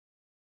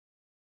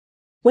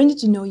When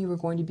did you know you were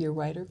going to be a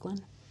writer,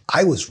 Glenn?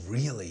 I was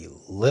really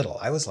little.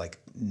 I was like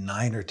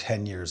 9 or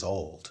 10 years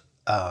old.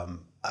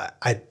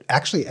 I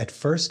actually, at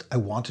first, I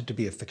wanted to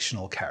be a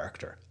fictional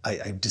character.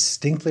 I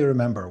distinctly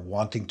remember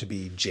wanting to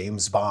be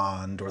James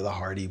Bond or the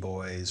Hardy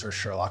Boys or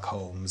Sherlock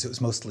Holmes. It was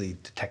mostly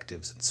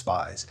detectives and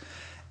spies.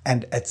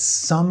 And at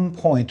some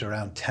point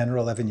around 10 or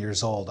 11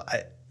 years old,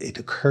 it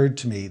occurred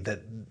to me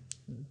that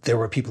there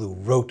were people who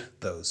wrote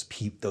those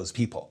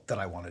people that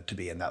I wanted to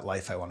be and that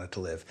life I wanted to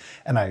live.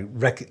 And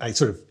I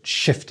sort of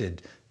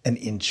shifted an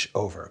inch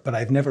over, but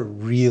I've never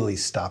really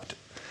stopped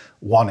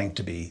wanting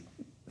to be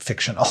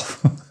fictional.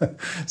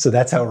 So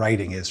that's how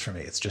writing is for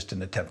me. It's just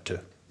an attempt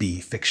to be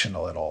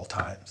fictional at all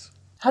times.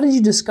 How did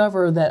you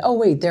discover that, oh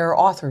wait, there are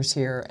authors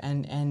here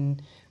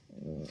and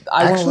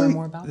I want to learn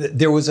more about them?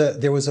 There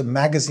was a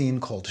magazine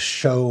called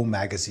Show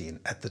Magazine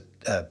at the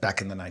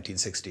back in the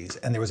 1960s,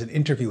 and there was an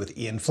interview with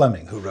Ian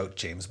Fleming, who wrote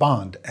James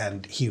Bond,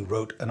 and he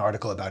wrote an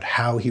article about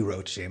how he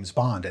wrote James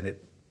Bond, and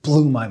it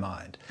blew my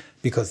mind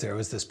because there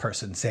was this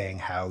person saying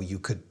how you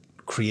could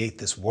create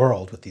this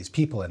world with these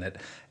people in it,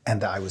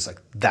 and I was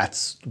like,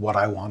 that's what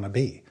I want to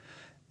be.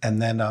 And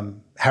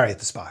then Harriet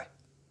the Spy.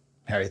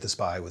 Harriet the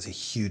Spy was a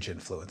huge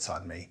influence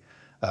on me.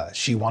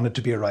 She wanted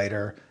to be a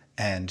writer,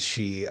 and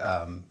she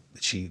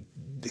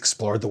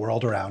explored the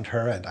world around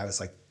her, and I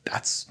was like,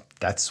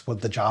 that's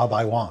what the job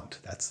I want.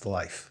 That's the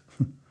life.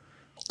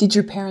 Did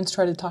your parents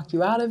try to talk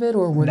you out of it,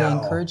 or were they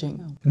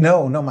encouraging?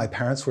 No, my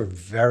parents were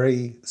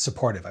very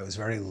supportive. I was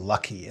very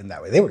lucky in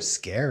that way. They were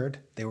scared.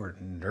 They were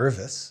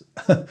nervous.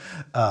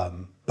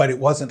 But it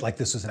wasn't like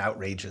this was an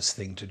outrageous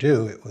thing to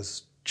do. It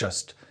was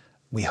just,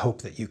 we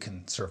hope that you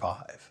can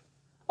survive.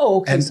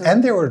 Oh, okay.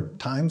 And there were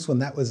times when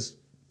that was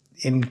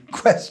in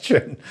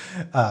question.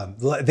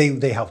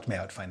 They helped me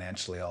out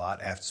financially a lot,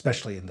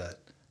 especially in the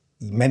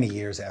many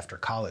years after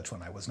college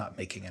when I was not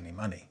making any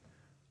money.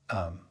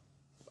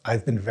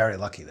 I've been very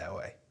lucky that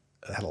way.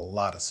 I had a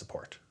lot of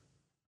support.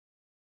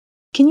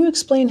 Can you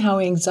explain how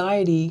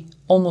anxiety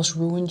almost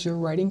ruined your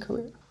writing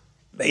career?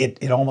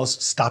 It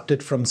almost stopped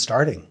it from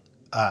starting.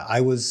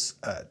 I was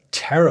a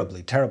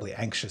terribly, terribly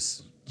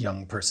anxious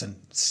young person.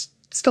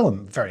 Still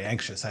am very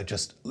anxious.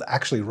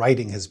 Actually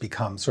writing has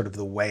become sort of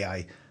the way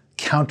I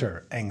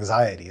counter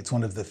anxiety. It's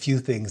one of the few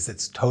things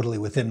that's totally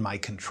within my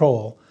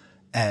control,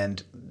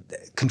 and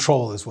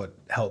control is what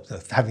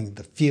helps. Having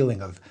the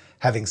feeling of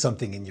having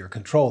something in your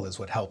control is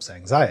what helps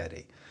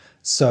anxiety.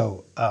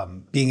 So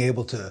being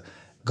able to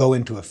go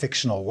into a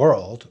fictional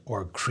world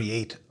or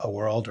create a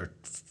world or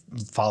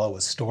follow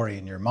a story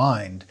in your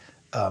mind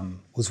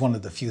was one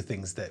of the few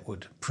things that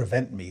would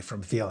prevent me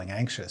from feeling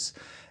anxious.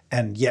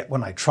 And yet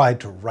when I tried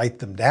to write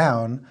them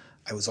down,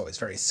 I was always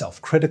very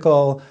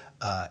self-critical.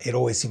 It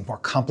always seemed more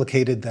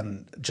complicated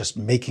than just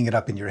making it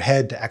up in your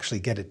head to actually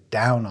get it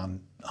down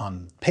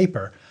on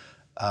paper.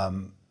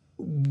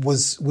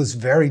 Was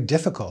very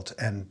difficult.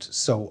 And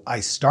so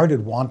I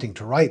started wanting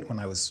to write when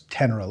I was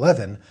 10 or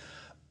 11,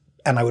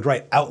 and I would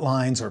write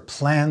outlines or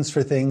plans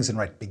for things and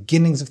write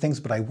beginnings of things,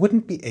 but I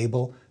wouldn't be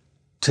able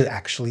to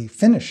actually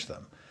finish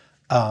them.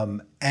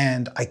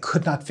 And I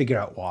could not figure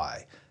out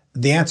why.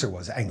 The answer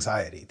was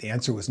anxiety. The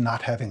answer was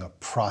not having a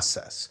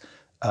process.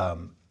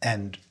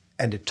 And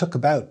it took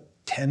about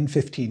 10,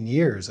 15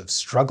 years of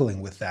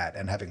struggling with that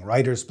and having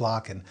writer's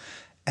block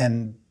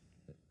and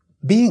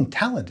being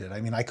talented. I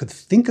mean, I could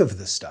think of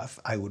the stuff.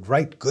 I would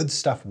write good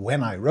stuff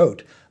when I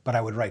wrote, but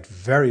I would write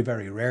very,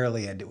 very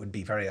rarely, and it would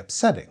be very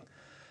upsetting.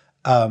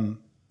 And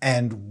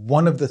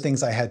one of the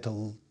things I had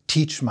to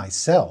teach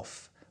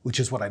myself, which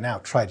is what I now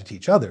try to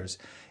teach others,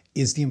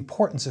 is the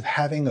importance of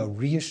having a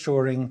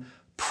reassuring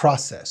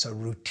process, a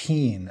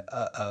routine,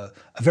 a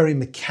very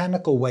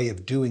mechanical way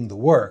of doing the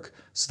work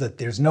so that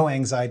there's no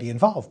anxiety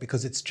involved.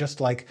 Because it's just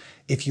like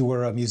if you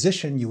were a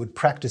musician, you would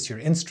practice your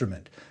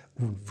instrument.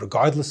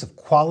 Regardless of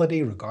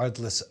quality,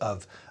 regardless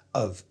of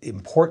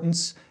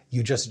importance,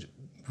 you just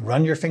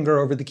run your finger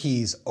over the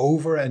keys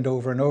over and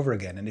over and over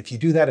again. And if you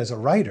do that as a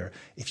writer,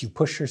 if you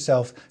push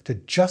yourself to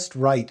just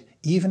write,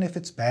 even if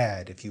it's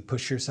bad, if you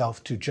push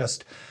yourself to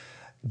just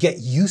get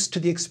used to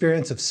the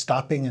experience of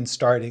stopping and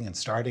starting and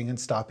starting and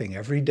stopping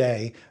every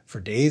day for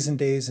days and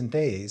days and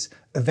days,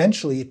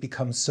 eventually it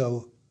becomes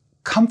so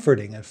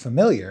comforting and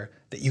familiar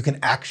that you can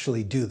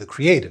actually do the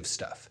creative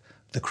stuff.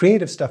 The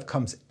creative stuff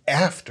comes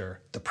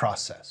after the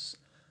process.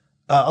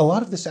 A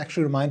lot of this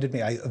actually reminded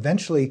me, I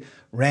eventually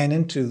ran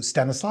into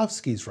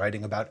Stanislavski's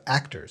writing about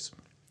actors.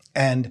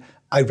 And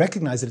I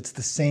recognize that it's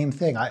the same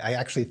thing. I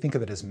actually think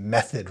of it as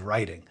method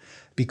writing,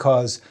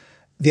 because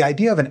the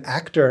idea of an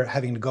actor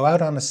having to go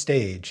out on a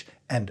stage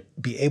and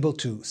be able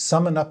to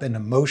summon up an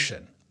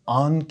emotion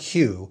on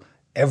cue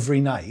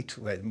every night,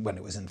 when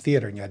it was in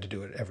theater and you had to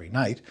do it every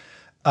night,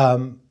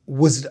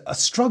 was a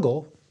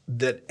struggle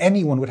that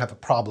anyone would have a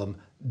problem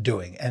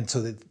doing. And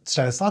so that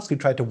Stanislavski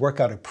tried to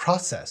work out a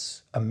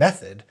process, a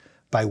method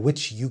by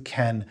which you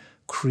can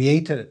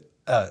create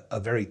a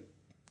very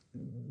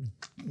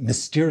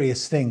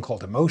mysterious thing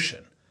called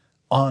emotion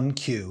on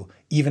cue,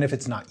 even if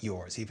it's not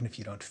yours, even if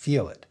you don't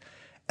feel it.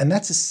 And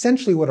that's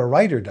essentially what a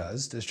writer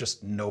does. There's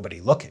just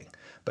nobody looking.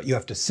 But you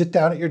have to sit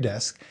down at your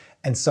desk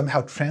and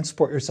somehow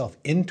transport yourself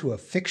into a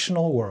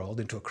fictional world,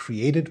 into a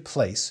created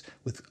place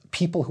with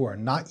people who are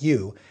not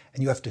you,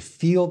 and you have to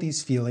feel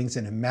these feelings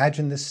and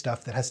imagine this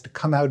stuff that has to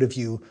come out of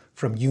you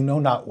from you know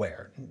not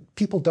where.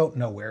 People don't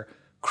know where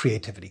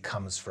creativity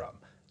comes from.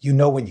 You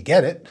know when you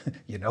get it,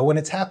 you know when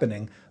it's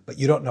happening, but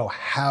you don't know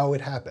how it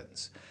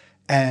happens.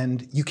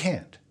 And you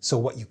can't. So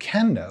what you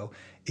can know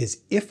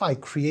is if I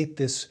create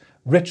this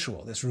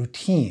ritual, this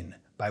routine,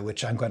 by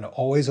which I'm going to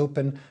always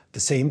open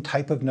the same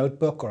type of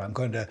notebook, or I'm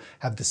going to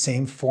have the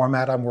same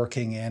format I'm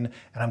working in,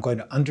 and I'm going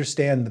to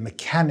understand the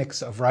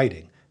mechanics of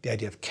writing, the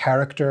idea of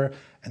character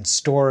and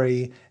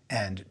story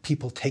and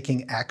people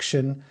taking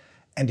action.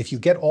 And if you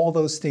get all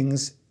those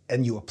things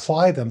and you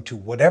apply them to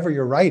whatever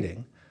you're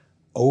writing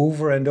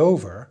over and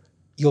over,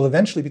 you'll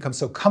eventually become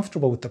so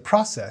comfortable with the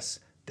process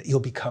that you'll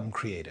become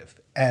creative.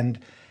 And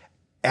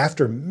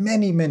after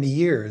many, many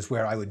years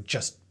where I would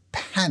just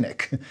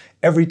panic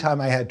every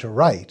time I had to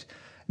write,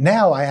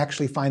 now I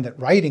actually find that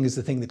writing is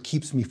the thing that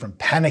keeps me from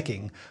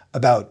panicking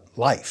about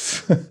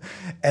life.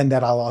 And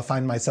that I'll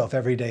find myself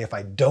every day, if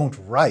I don't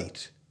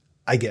write,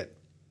 I get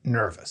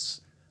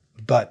nervous.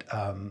 But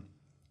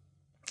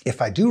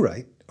if I do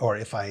write, or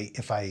if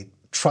I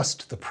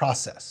trust the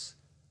process,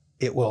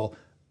 it will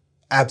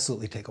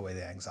absolutely take away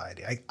the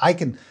anxiety.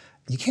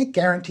 You can't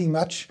guarantee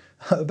much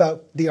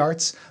about the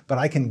arts, but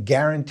I can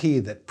guarantee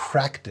that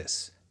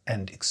practice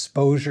and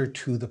exposure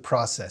to the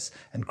process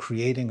and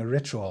creating a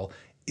ritual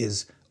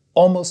is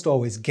almost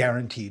always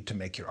guaranteed to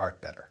make your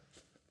art better.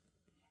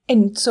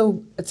 And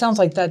so it sounds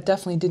like that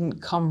definitely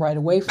didn't come right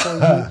away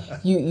for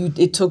you.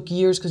 It took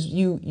years because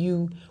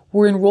you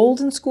were enrolled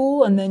in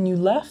school and then you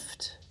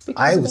left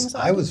because of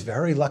anxiety? I was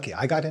very lucky.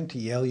 I got into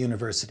Yale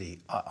University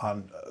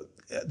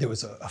there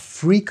was a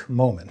freak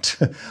moment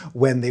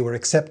when they were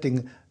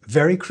accepting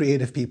very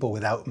creative people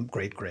without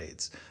great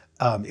grades.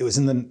 It was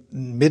in the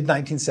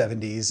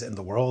mid-1970s, and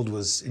the world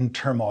was in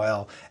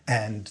turmoil,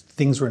 and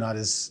things were not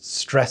as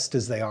stressed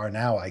as they are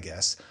now, I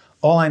guess.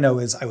 All I know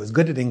is I was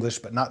good at English,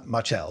 but not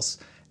much else.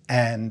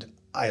 And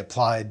I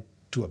applied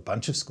to a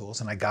bunch of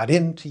schools, and I got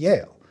into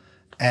Yale.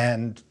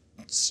 And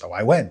so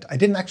I went. I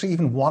didn't actually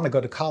even want to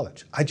go to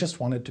college. I just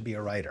wanted to be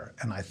a writer.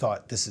 And I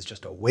thought, this is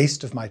just a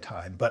waste of my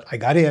time. But I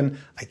got in,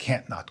 I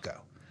can't not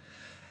go.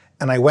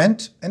 And I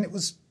went, and it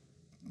was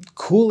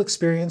cool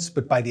experience,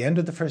 but by the end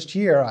of the first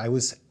year, I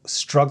was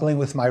struggling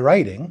with my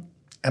writing,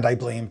 and I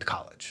blamed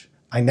college.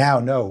 I now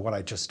know what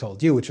I just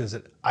told you, which is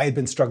that I had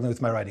been struggling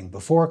with my writing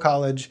before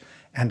college,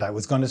 and I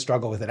was going to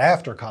struggle with it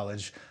after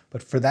college.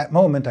 But for that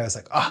moment, I was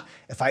like,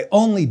 if I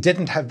only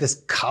didn't have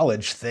this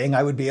college thing,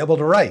 I would be able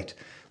to write,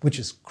 which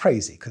is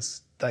crazy,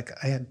 because like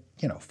I had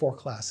 4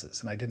 classes,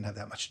 and I didn't have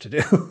that much to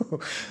do.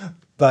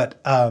 But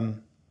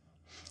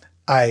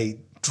I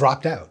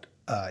dropped out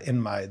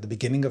in the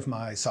beginning of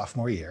my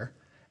sophomore year.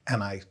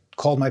 And I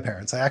called my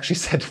parents. I actually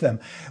said to them,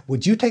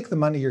 would you take the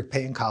money you're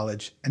paying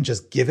college and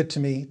just give it to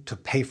me to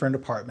pay for an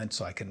apartment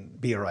so I can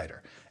be a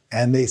writer?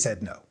 And they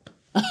said no.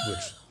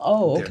 Which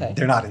okay.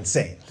 They're not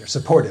insane. They're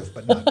supportive,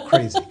 but not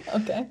crazy.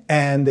 Okay.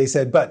 And they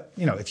said, but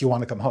if you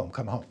want to come home,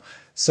 come home.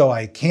 So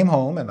I came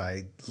home and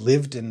I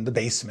lived in the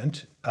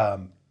basement,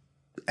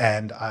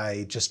 and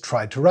I just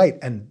tried to write.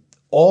 And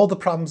all the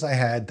problems I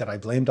had that I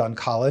blamed on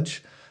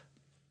college,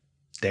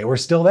 they were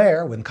still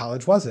there when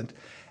college wasn't.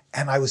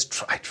 And I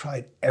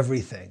tried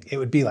everything. It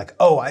would be like,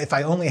 if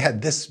I only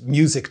had this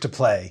music to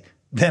play,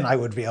 then I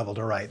would be able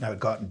to write, and I would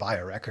go out and buy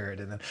a record.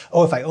 And then,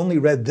 if I only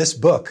read this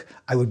book,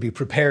 I would be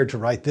prepared to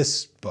write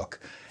this book.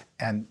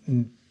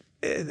 And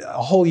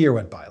a whole year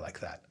went by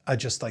like that. I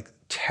just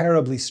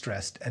terribly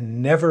stressed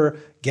and never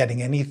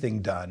getting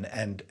anything done,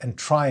 and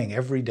trying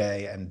every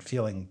day and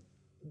feeling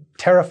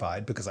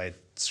terrified because I had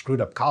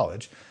screwed up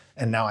college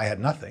and now I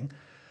had nothing.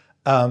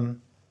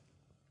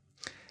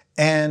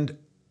 And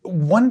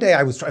one day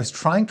I was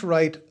trying to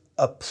write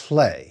a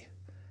play,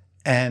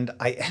 and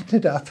I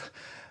ended up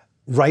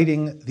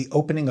writing the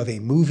opening of a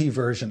movie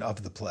version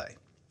of the play.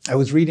 I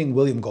was reading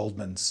William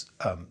Goldman's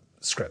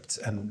scripts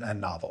and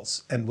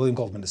novels, and William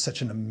Goldman is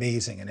such an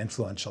amazing and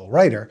influential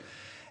writer,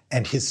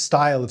 and his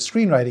style of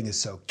screenwriting is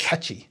so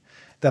catchy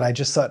that I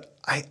just thought,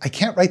 I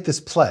can't write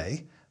this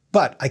play,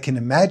 but I can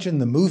imagine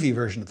the movie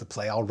version of the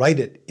play. I'll write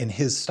it in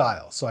his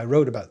style. So I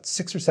wrote about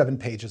 6 or 7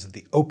 pages of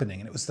the opening,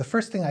 and it was the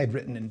first thing I had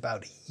written in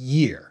about a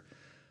year.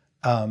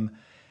 And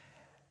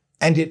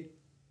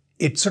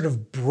it sort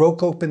of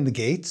broke open the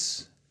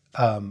gates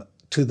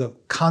to the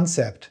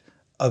concept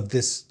of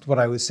this, what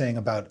I was saying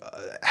about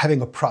having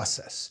a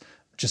process,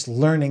 just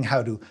learning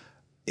how to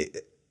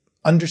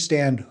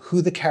understand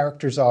who the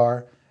characters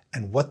are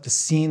and what the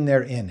scene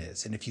they're in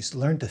is. And if you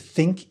learn to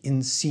think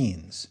in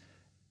scenes,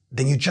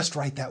 then you just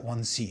write that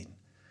one scene.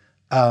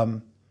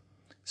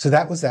 So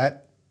that was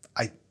that.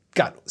 I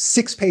got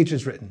 6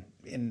 pages written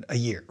in a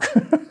year.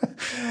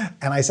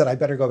 And I said, I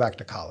better go back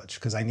to college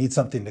because I need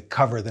something to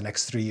cover the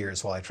next 3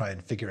 years while I try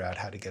and figure out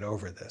how to get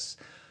over this.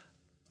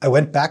 I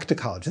went back to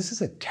college. This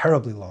is a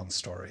terribly long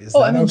story. Is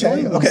Oh, that I'm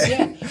enjoying okay? this.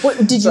 Okay. Yeah. What,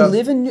 did you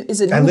live in?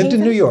 Is it New I lived in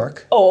Haven? New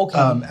York. Oh,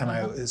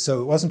 okay.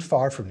 So it wasn't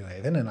far from New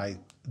Haven, and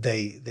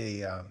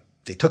they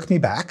took me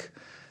back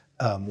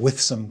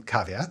with some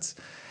caveats.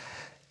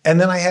 And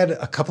then I had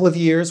a couple of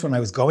years when I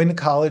was going to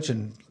college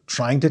and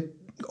trying to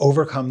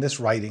overcome this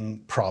writing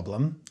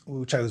problem,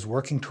 which I was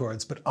working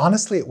towards. But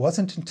honestly, it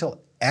wasn't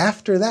until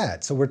after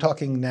that, so we're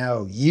talking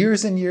now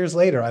years and years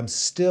later, I'm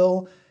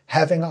still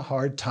having a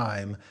hard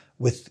time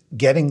with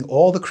getting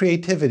all the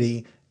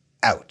creativity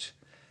out.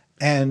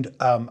 And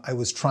I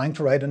was trying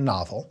to write a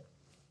novel,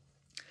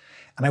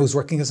 and I was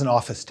working as an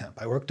office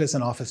temp. I worked as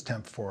an office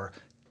temp for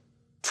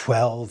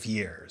 12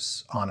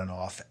 years on and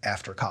off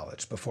after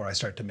college before I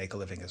started to make a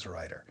living as a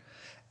writer.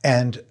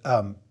 And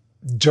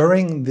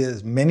during the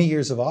many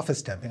years of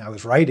office temping, I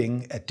was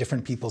writing at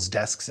different people's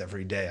desks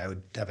every day. I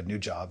would have a new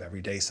job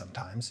every day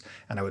sometimes,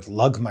 and I would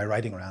lug my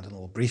writing around in a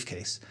little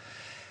briefcase.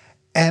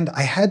 And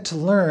I had to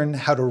learn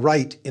how to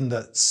write in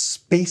the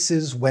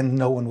spaces when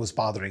no one was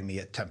bothering me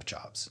at temp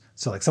jobs.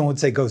 So like someone would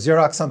say, go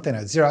Xerox something,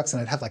 I'd Xerox,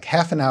 and I'd have like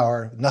half an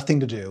hour, nothing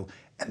to do,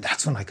 and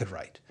that's when I could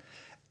write.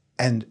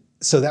 And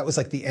so that was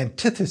like the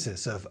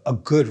antithesis of a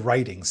good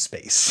writing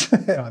space.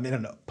 I'm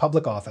in a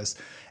public office,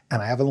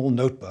 and I have a little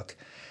notebook.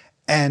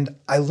 And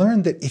I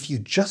learned that if you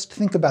just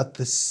think about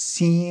the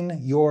scene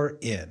you're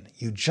in,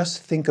 you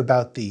just think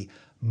about the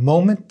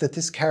moment that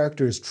this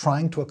character is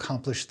trying to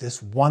accomplish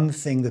this one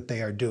thing that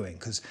they are doing,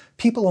 because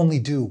people only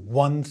do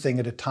one thing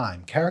at a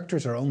time.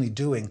 Characters are only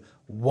doing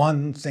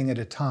one thing at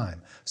a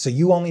time. So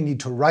you only need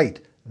to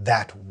write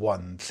that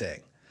one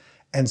thing.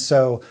 And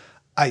so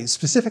I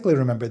specifically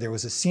remember there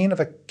was a scene of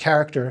a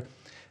character.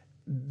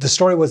 The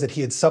story was that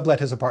he had sublet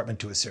his apartment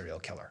to a serial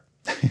killer.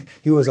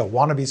 He was a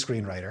wannabe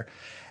screenwriter,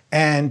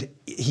 and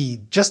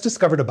he just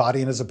discovered a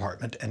body in his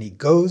apartment, and he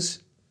goes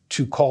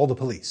to call the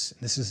police.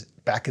 This is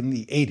back in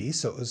the 80s,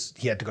 so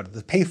he had to go to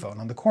the payphone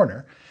on the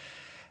corner.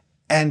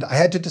 And I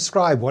had to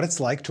describe what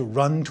it's like to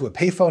run to a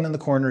payphone in the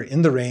corner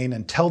in the rain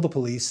and tell the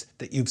police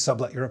that you've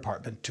sublet your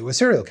apartment to a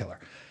serial killer.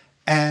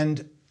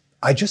 And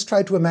I just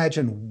tried to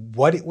imagine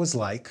what it was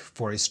like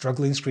for a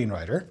struggling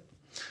screenwriter.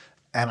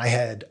 And I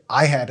had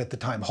at the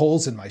time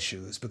holes in my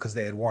shoes because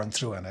they had worn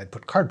through and I'd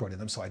put cardboard in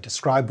them. So I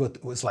described what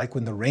it was like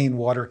when the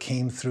rainwater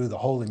came through the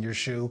hole in your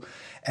shoe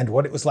and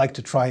what it was like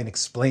to try and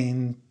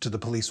explain to the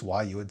police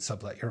why you had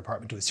sublet your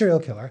apartment to a serial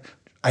killer.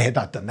 I had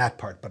not done that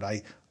part, but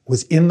I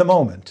was in the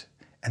moment.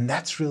 And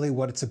that's really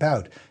what it's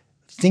about.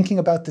 Thinking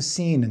about the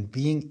scene and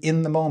being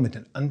in the moment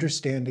and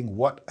understanding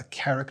what a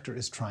character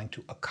is trying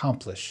to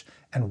accomplish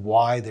and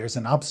why there's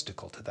an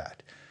obstacle to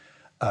that.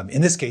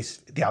 In this case,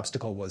 the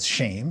obstacle was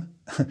shame,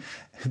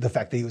 the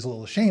fact that he was a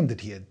little ashamed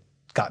that he had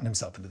gotten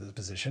himself into this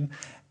position.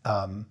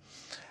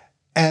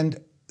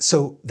 And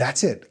so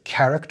that's it.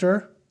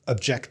 Character,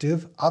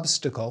 objective,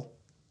 obstacle,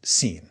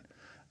 scene.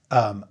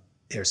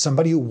 There's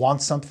somebody who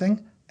wants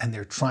something and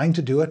they're trying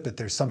to do it, but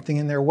there's something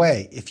in their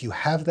way. If you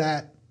have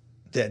that,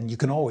 then you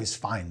can always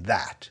find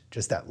that,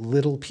 just that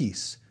little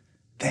piece.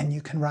 Then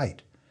you can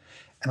write.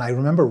 And I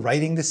remember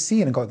writing this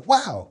scene and going,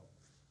 wow,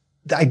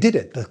 I did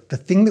it. The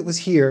thing that was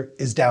here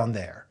is down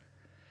there.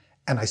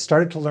 And I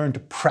started to learn to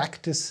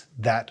practice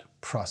that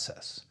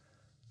process.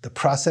 The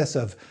process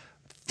of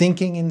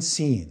thinking in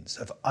scenes,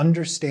 of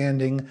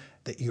understanding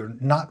that you're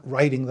not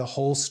writing the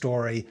whole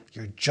story,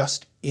 you're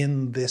just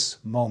in this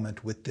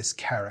moment with this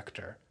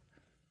character.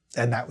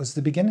 And that was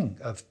the beginning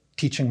of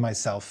teaching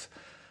myself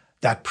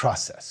that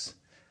process.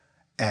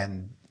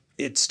 And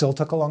it still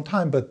took a long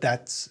time, but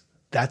that's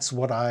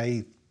what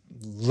I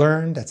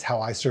learned, that's how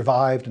I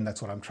survived, and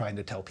that's what I'm trying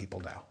to tell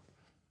people now.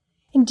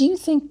 And do you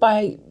think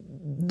by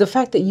the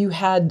fact that you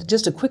had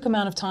just a quick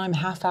amount of time,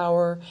 half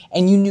hour,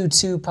 and you knew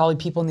too, probably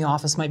people in the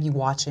office might be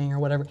watching or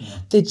whatever,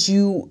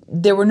 that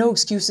there were no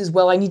excuses,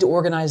 well, I need to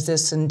organize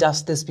this and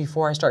dust this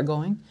before I start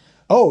going?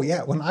 Oh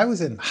yeah, when I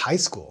was in high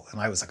school and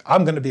I was like,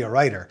 I'm gonna be a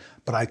writer,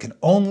 but I can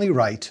only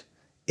write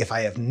if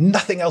I have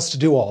nothing else to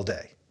do all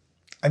day.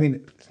 I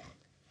mean,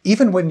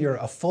 even when you're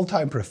a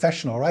full-time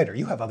professional writer,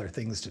 you have other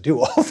things to do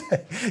all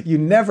day. You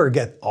never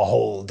get a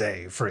whole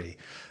day free.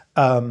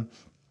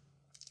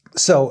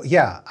 So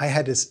yeah, I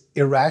had this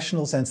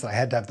irrational sense that I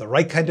had to have the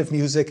right kind of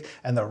music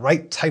and the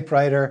right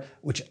typewriter,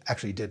 which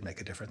actually did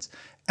make a difference.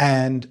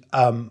 And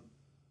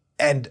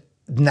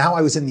now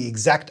I was in the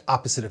exact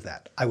opposite of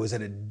that. I was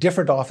at a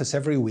different office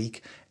every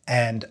week,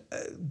 and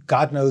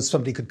God knows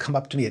somebody could come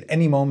up to me at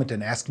any moment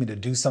and ask me to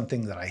do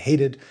something that I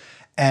hated.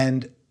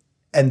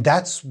 And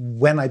that's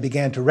when I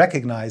began to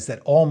recognize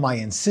that all my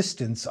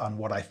insistence on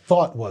what I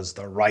thought was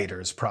the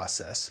writer's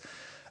process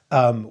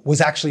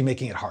was actually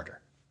making it harder.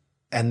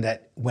 And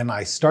that when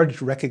I started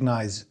to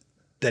recognize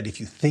that if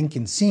you think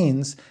in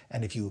scenes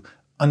and if you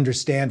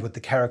understand what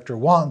the character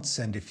wants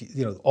and if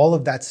you know all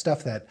of that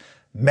stuff, that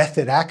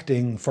method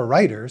acting for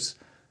writers,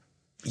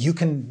 you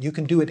can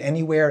do it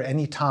anywhere,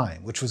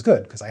 anytime, which was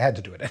good because I had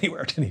to do it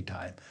anywhere at any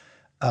time.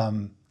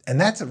 And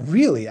that's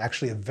really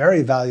actually a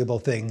very valuable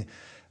thing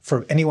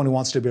for anyone who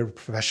wants to be a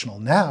professional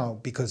now,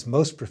 because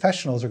most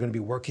professionals are going to be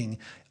working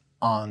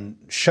on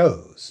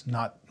shows,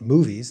 not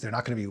movies. They're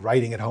not going to be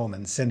writing at home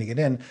and sending it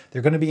in.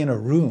 They're going to be in a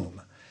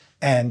room.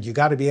 And you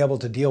got to be able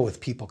to deal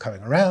with people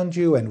coming around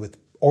you and with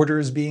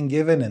orders being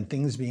given and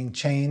things being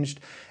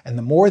changed. And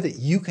the more that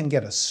you can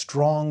get a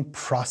strong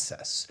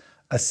process,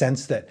 a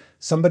sense that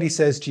somebody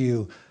says to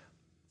you,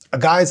 a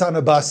guy's on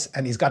a bus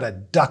and he's got a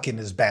duck in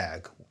his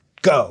bag,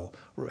 go.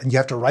 And you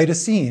have to write a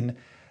scene.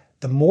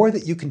 The more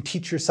that you can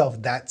teach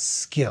yourself that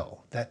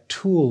skill, that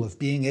tool of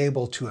being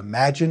able to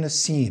imagine a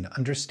scene,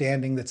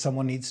 understanding that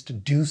someone needs to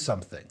do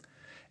something,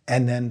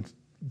 and then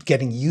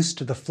getting used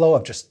to the flow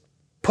of just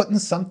putting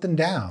something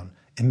down,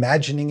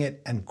 imagining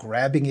it and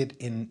grabbing it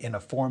in a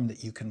form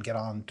that you can get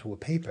onto a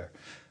paper.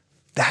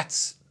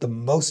 That's the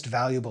most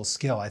valuable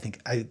skill. I think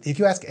if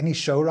you ask any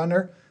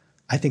showrunner,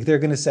 I think they're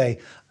going to say,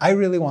 I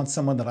really want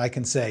someone that I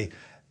can say,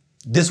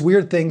 this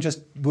weird thing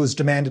just was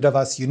demanded of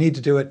us. You need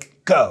to do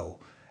it. Go.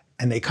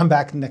 And they come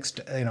back next,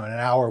 in an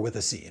hour with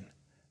a scene.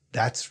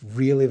 That's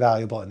really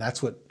valuable. And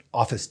that's what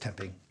office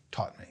temping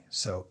taught me.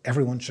 So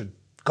everyone should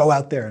go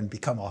out there and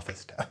become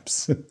office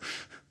temps.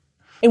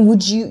 And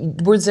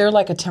was there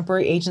like a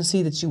temporary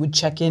agency that you would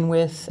check in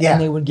with and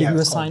they would give you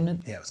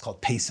assignment? It was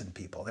called Payson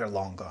People. They're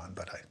long gone,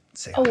 but I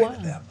say hi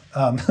to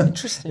them.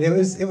 Interesting.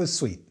 It was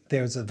sweet.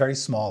 There was a very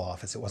small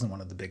office. It wasn't one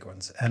of the big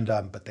ones. And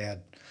but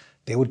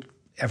they would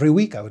every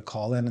week I would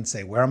call in and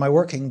say, where am I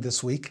working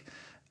this week?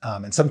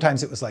 And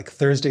sometimes it was like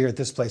Thursday you're at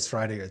this place,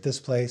 Friday you're at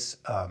this place.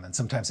 And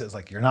sometimes it was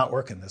like, you're not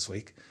working this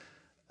week.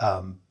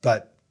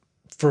 But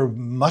for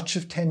much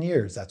of 10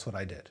 years, that's what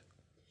I did.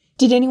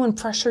 Did anyone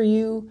pressure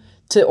you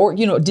to, or,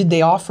 did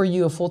they offer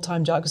you a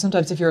full-time job? Because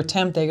sometimes if you're a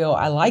temp, they go,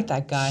 I like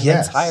that guy,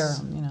 let's hire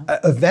him,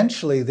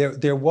 Eventually,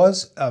 there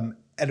was,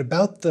 at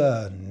about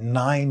the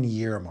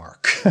 9-year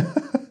mark,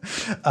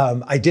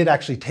 I did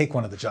actually take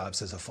one of the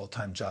jobs as a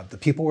full-time job. The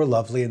people were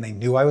lovely and they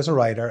knew I was a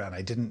writer,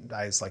 and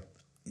I was like,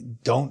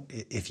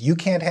 if you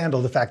can't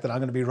handle the fact that I'm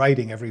going to be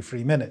writing every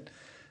free minute,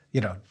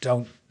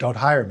 don't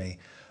hire me.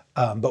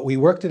 But we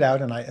worked it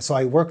out, and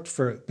I worked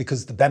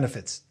because the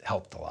benefits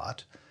helped a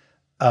lot.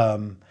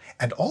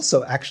 And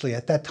also, actually,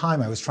 at that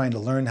time, I was trying to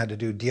learn how to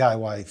do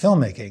DIY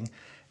filmmaking,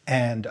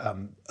 and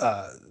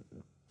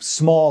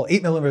small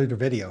 8mm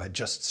video had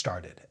just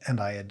started, and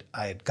I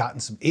had gotten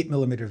some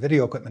 8mm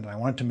video equipment, and I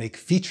wanted to make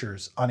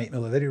features on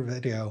 8mm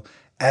video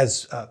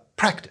as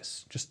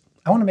practice.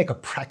 I want to make a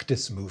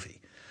practice movie.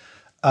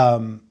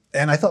 And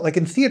I thought, like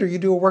in theater, you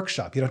do a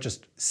workshop. You don't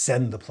just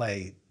send the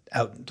play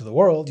out into the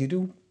world. You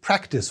do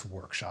practice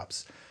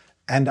workshops.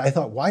 And I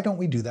thought, why don't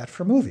we do that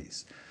for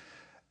movies?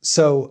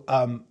 So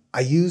I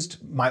used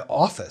my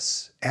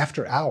office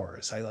after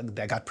hours.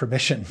 I got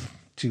permission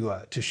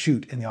to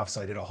shoot in the office.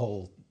 So I did a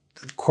whole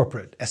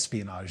corporate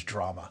espionage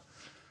drama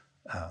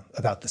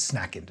about the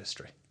snack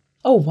industry.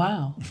 Oh,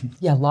 wow.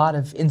 Yeah, a lot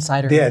of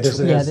insider. Yeah,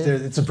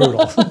 it's a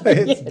brutal.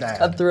 It's bad.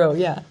 Cutthroat,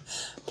 yeah.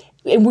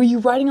 And were you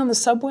riding on the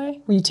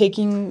subway? Were you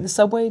taking the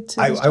subway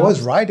to I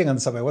was riding on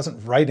the subway. I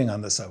wasn't writing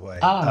on the subway.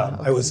 Okay.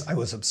 I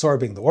was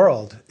absorbing the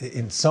world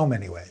in so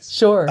many ways.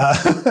 Sure.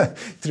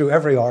 Through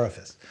every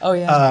orifice. Oh,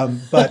 yeah.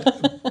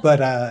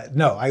 But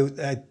no,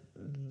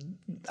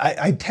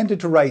 I tended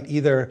to write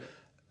either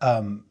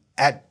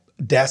at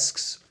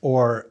desks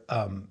or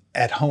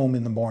at home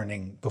in the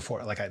morning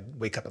before, like I'd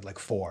wake up at like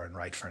 4 and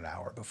write for an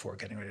hour before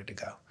getting ready to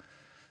go.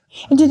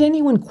 And did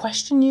anyone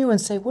question you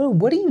and say, well,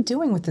 what are you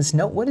doing with this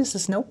note? What is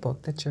this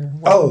notebook that you're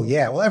writing? Oh,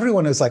 yeah. Well,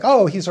 everyone was like,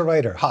 oh, he's a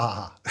writer.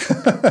 Ha,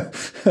 ha,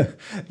 ha.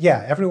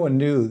 Yeah, everyone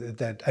knew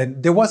that.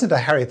 And there wasn't a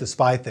Harriet the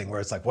Spy thing where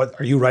it's like, what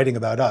are you writing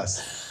about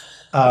us?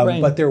 Right.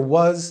 But there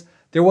was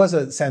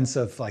a sense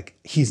of like,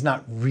 he's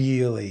not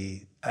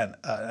really, at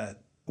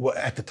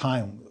the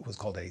time it was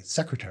called a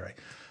secretary,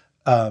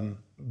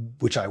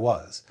 which I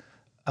was.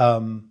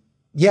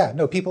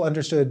 People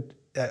understood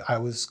I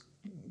was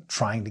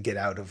trying to get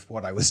out of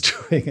what I was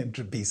doing and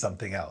to be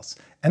something else.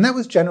 And that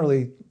was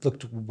generally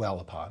looked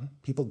well upon.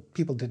 People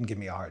didn't give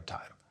me a hard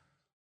time.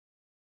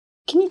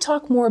 Can you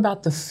talk more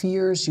about the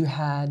fears you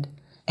had,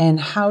 and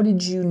how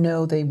did you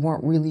know they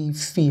weren't really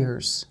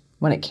fears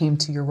when it came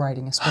to your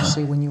writing,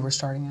 especially when you were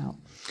starting out?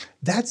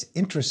 That's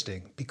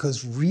interesting,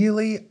 because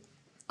really,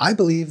 I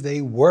believe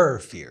they were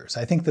fears.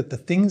 I think that the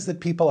things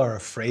that people are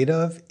afraid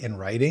of in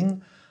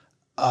writing,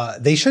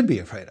 they should be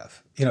afraid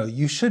of.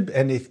 You should,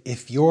 and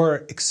if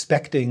you're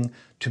expecting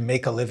to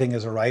make a living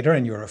as a writer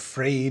and you're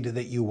afraid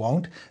that you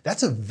won't,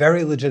 that's a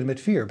very legitimate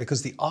fear,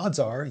 because the odds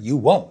are you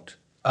won't.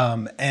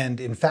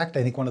 And in fact,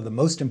 I think one of the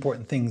most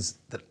important things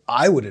that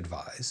I would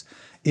advise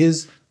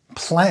is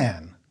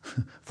plan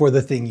for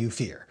the thing you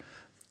fear.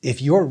 If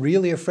you're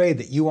really afraid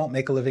that you won't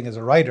make a living as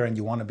a writer and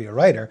you want to be a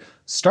writer,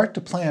 start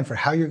to plan for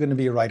how you're going to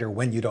be a writer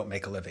when you don't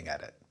make a living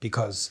at it,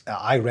 because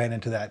I ran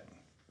into that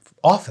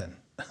often.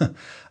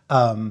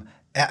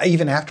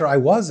 Even after I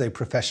was a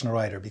professional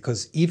writer,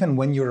 because even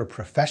when you're a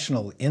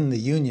professional in the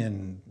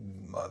union,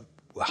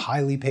 a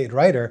highly paid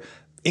writer,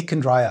 it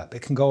can dry up,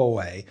 it can go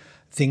away,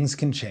 things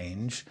can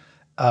change.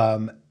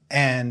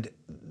 And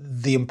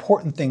the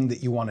important thing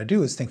that you want to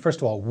do is think, first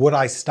of all, would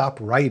I stop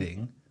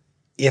writing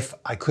if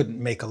I couldn't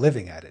make a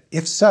living at it?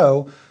 If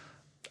so,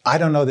 I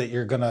don't know that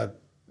you're going to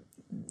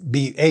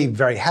be A,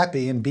 very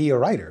happy, and B, a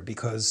writer,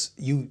 because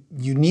you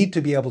need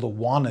to be able to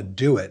want to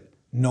do it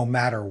no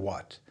matter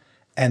what.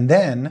 And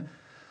then,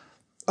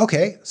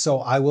 okay, so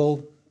I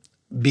will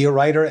be a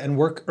writer and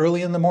work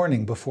early in the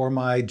morning before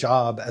my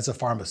job as a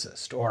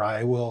pharmacist, or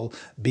I will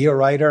be a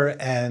writer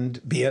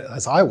and be,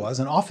 as I was,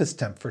 an office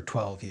temp for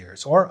 12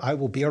 years, or I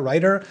will be a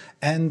writer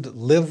and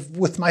live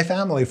with my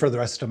family for the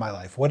rest of my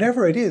life.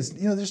 Whatever it is,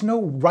 there's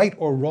no right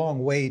or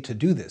wrong way to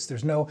do this.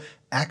 There's no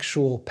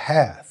actual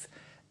path.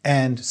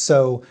 And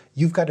so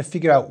you've got to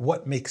figure out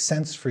what makes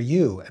sense for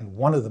you. And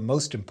one of the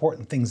most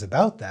important things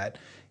about that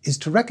is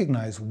to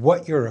recognize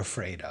what you're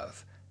afraid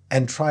of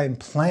and try and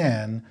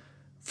plan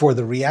for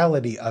the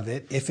reality of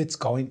it. If it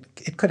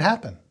could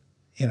happen,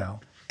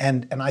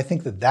 And I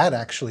think that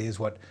actually is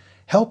what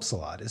helps a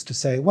lot, is to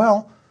say,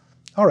 well,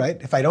 all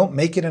right, if I don't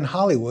make it in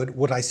Hollywood,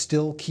 would I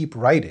still keep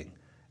writing?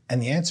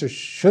 And the answer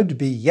should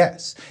be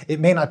yes. It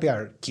may not be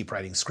I'll keep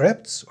writing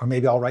scripts, or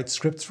maybe I'll write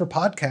scripts for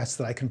podcasts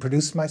that I can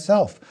produce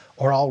myself,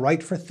 or I'll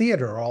write for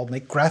theater, or I'll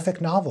make graphic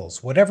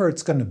novels. Whatever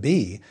it's going to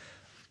be,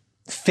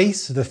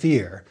 face the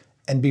fear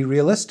and be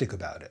realistic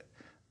about it.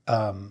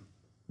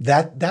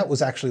 That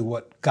was actually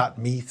what got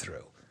me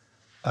through.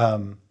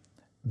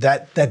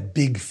 That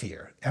big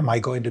fear. Am I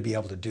going to be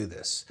able to do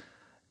this?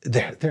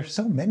 There's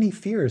so many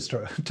fears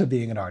to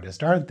being an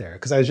artist, aren't there?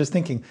 Because I was just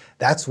thinking,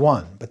 that's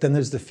one. But then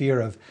there's the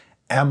fear of,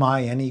 am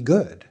I any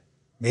good?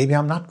 Maybe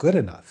I'm not good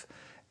enough.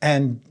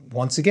 And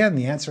once again,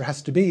 the answer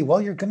has to be,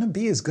 well, you're going to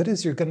be as good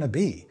as you're going to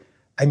be.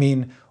 I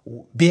mean,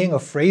 being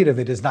afraid of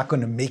it is not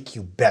going to make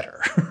you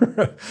better.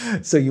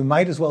 So you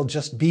might as well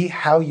just be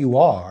how you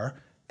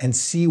are and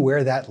see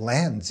where that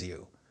lands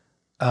you.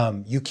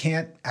 You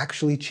can't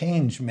actually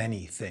change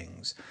many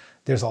things.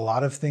 There's a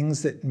lot of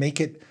things that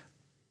make it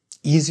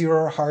easier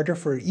or harder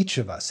for each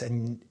of us,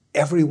 and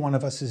every one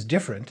of us is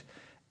different.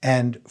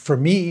 And for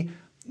me,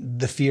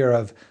 the fear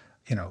of,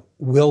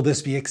 will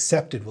this be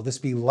accepted? Will this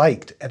be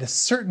liked? At a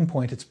certain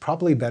point, it's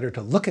probably better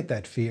to look at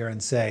that fear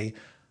and say,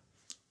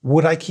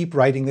 would I keep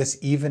writing this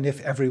even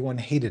if everyone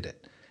hated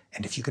it?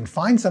 And if you can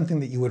find something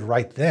that you would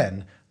write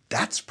then,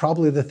 that's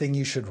probably the thing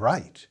you should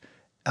write.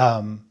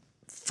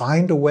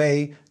 Find a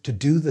way to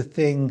do the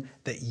thing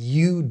that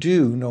you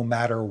do no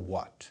matter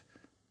what.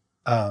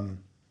 Because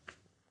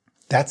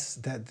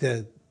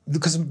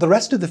the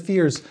rest of the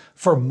fears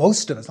for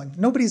most of us, like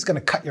nobody's going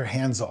to cut your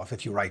hands off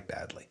if you write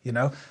badly,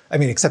 I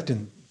mean, except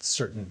in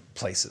certain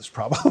places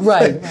probably.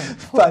 Right.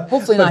 But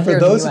hopefully not for here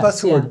in the those of US,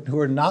 us who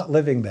are not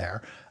living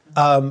there,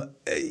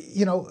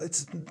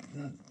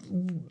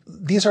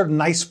 these are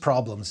nice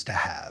problems to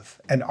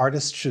have, and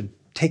artists should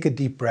take a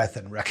deep breath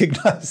and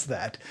recognize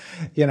that.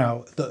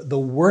 The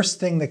worst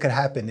thing that could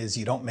happen is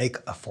you don't make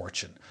a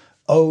fortune.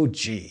 Oh,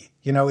 gee.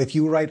 If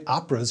you write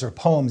operas or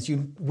poems,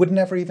 you would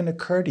never even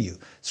occur to you.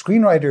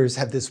 Screenwriters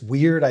have this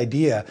weird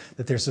idea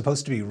that they're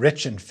supposed to be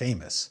rich and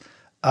famous.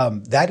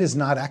 That is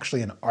not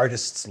actually an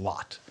artist's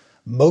lot.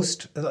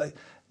 Most,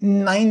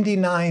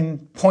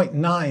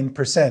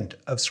 99.9%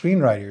 of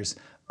screenwriters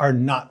are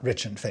not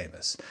rich and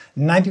famous.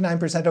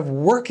 99% of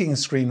working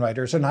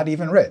screenwriters are not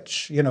even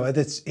rich.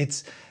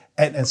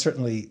 And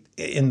certainly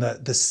in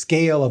the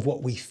scale of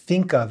what we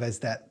think of as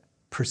that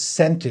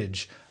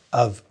percentage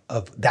of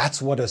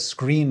that's what a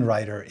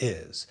screenwriter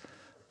is.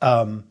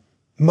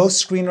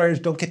 Most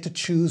screenwriters don't get to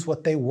choose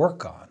what they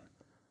work on.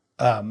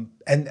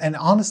 And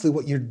honestly,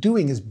 what you're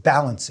doing is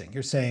balancing.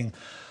 You're saying,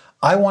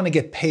 I want to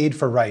get paid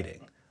for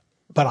writing,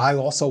 but I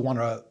also want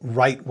to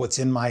write what's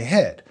in my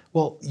head.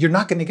 Well, you're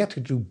not going to get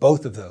to do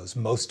both of those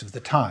most of the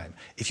time.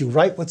 If you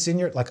write what's in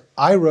your, like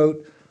I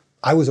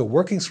was a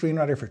working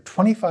screenwriter for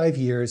 25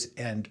 years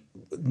and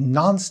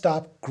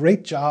nonstop,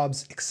 great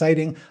jobs,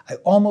 exciting. I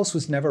almost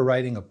was never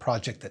writing a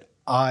project that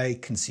I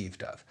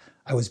conceived of.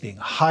 I was being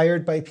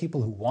hired by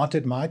people who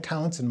wanted my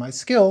talents and my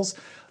skills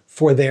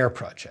for their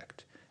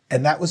project.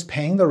 And that was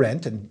paying the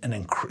rent and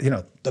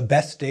the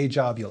best day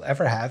job you'll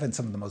ever have and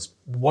some of the most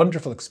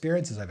wonderful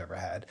experiences I've ever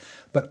had.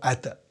 But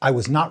I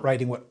was not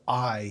writing what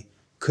I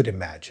could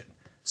imagine.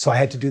 So I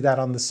had to do that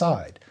on the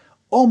side.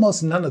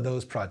 Almost none of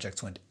those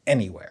projects went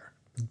anywhere.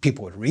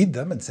 People would read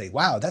them and say,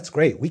 wow, that's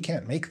great. We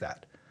can't make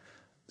that.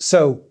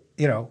 So,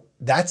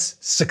 that's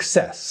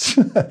success.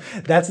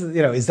 That's,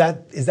 is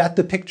that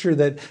the picture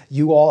that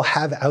you all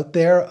have out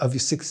there of your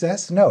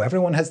success? No,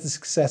 everyone has the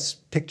success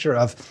picture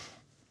of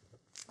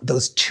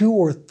those 2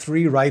 or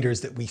 3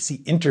 writers that we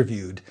see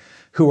interviewed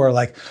who are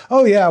like,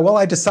 oh yeah, well,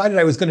 I decided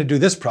I was going to do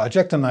this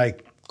project and I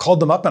called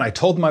them up and I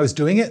told them I was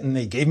doing it and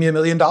they gave me $1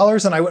 million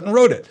and I went and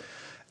wrote it.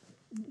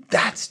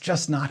 That's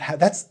just not how,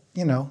 that's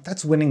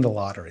winning the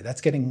lottery.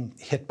 That's getting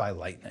hit by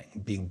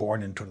lightning, being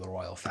born into the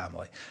royal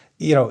family.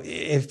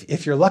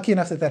 If you're lucky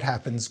enough that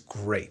happens,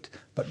 great.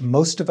 But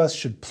most of us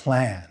should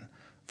plan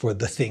for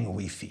the thing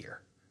we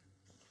fear.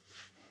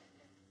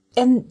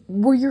 And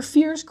were your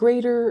fears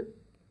greater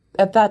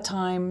at that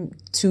time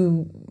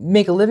to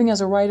make a living as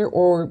a writer,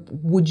 or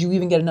would you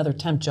even get another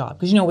temp job?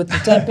 Because with the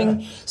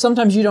temping,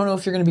 sometimes you don't know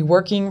if you're going to be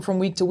working from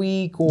week to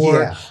week,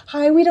 or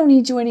hi, we don't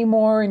need you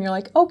anymore, and you're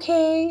like,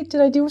 okay, did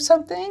I do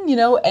something?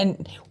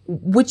 And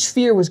which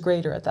fear was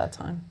greater at that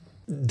time?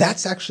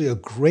 That's actually a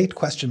great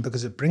question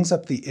because it brings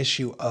up the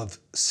issue of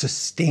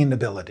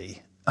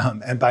sustainability,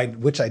 and by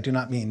which I do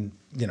not mean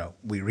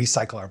we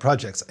recycle our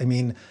projects. I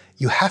mean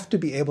you have to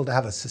be able to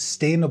have a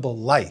sustainable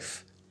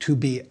life to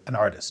be an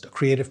artist, a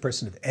creative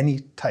person of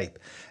any type.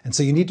 And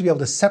so you need to be able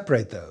to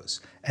separate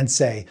those and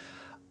say,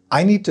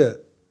 I need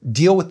to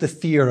deal with the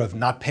fear of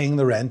not paying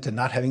the rent and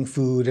not having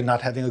food and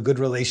not having a good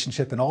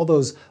relationship and all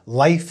those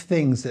life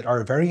things that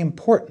are very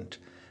important.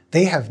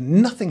 They have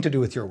nothing to do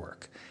with your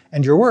work.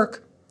 And your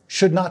work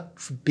should not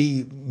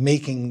be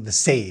making the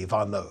save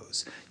on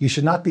those. You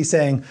should not be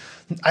saying,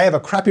 I have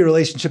a crappy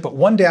relationship, but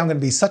one day I'm going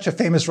to be such a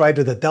famous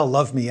writer that they'll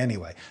love me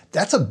anyway.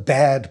 That's a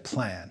bad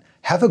plan.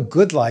 Have a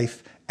good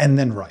life and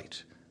then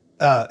write.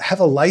 Have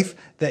a life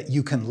that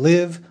you can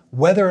live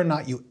whether or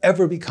not you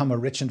ever become a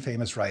rich and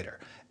famous writer.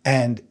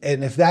 And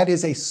if that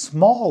is a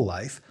small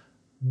life,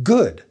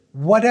 good,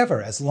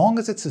 whatever, as long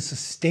as it's a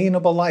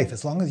sustainable life,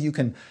 as long as you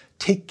can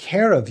take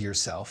care of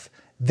yourself,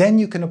 then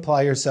you can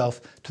apply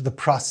yourself to the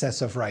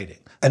process of writing.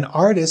 An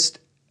artist,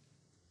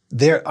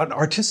 an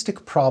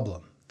artistic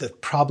problem, the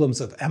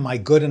problems of am I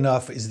good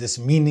enough, is this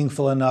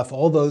meaningful enough,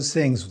 all those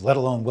things, let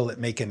alone will it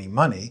make any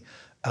money,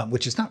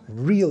 which is not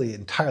really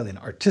entirely an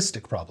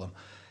artistic problem,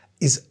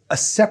 is a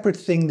separate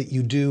thing that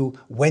you do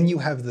when you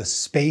have the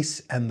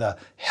space and the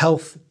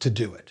health to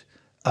do it.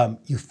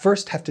 You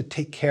first have to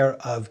take care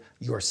of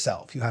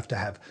yourself. You have to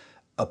have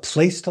a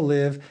place to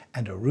live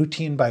and a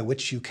routine by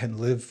which you can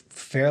live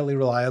fairly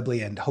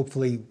reliably and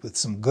hopefully with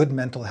some good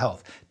mental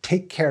health.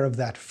 Take care of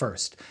that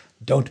first.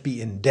 Don't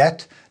be in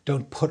debt.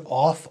 Don't put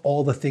off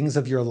all the things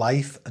of your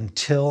life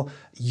until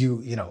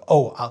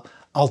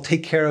I'll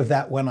take care of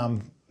that when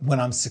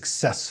I'm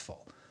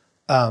successful.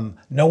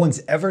 No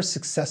one's ever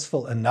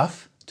successful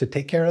enough to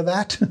take care of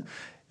that.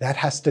 That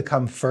has to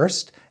come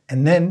first.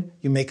 And then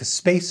you make a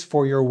space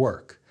for your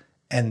work.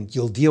 And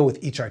you'll deal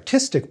with each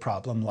artistic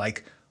problem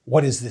like,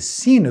 what is this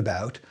scene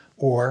about?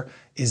 Or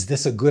is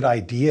this a good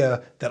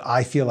idea that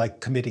I feel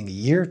like committing a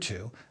year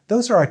to?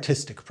 Those are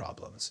artistic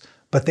problems.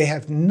 But they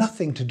have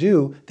nothing to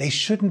do, they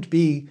shouldn't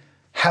be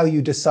how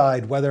you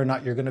decide whether or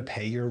not you're going to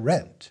pay your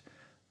rent.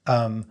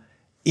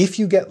 If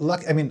you get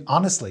lucky, I mean,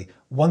 honestly,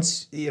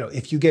 once,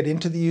 if you get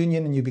into the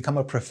union and you become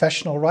a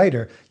professional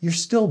writer, you're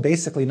still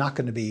basically not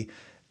going to be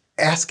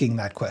asking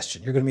that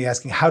question. You're going to be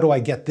asking, how do I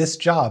get this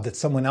job that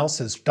someone else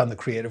has done the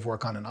creative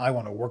work on and I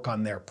want to work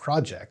on their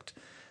project?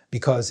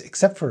 Because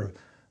except for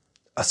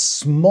a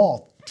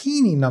small,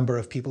 teeny number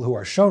of people who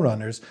are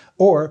showrunners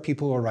or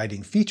people who are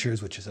writing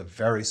features, which is a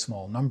very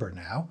small number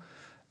now,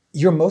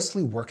 you're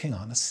mostly working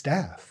on a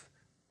staff.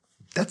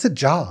 That's a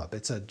job.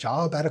 It's a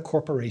job at a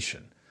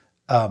corporation.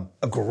 A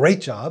great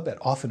job at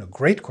often a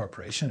great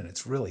corporation, and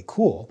it's really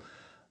cool,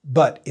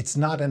 but it's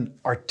not an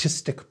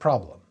artistic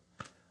problem.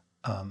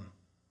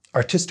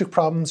 Artistic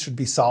problems should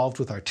be solved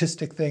with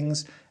artistic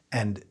things,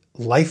 and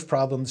life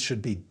problems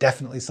should be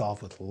definitely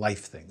solved with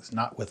life things,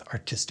 not with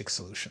artistic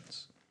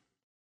solutions.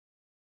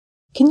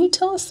 Can you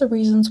tell us the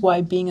reasons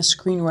why being a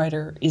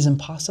screenwriter is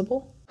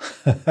impossible?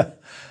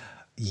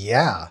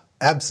 Yeah,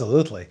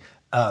 absolutely.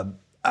 In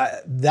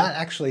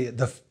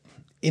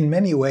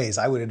many ways,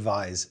 I would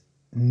advise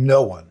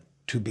no one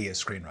to be a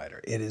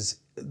screenwriter. It is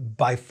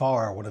by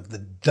far one of the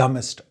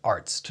dumbest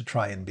arts to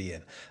try and be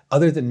in,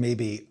 other than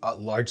maybe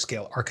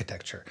large-scale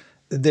architecture.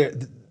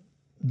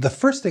 The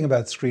first thing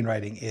about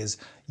screenwriting is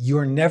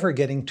you're never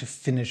getting to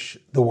finish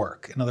the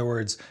work. In other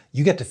words,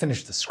 you get to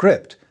finish the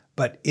script,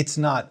 but it's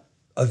not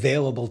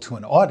available to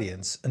an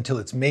audience until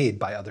it's made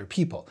by other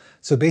people.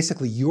 So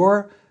basically,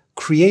 you're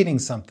creating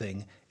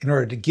something in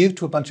order to give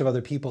to a bunch of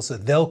other people so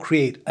they'll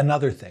create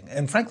another thing,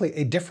 and frankly,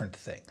 a different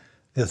thing.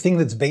 The thing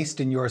that's based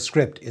in your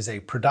script is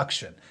a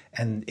production,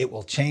 and it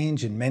will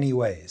change in many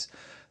ways.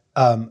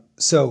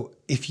 So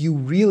if you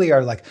really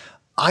are like,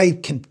 I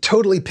can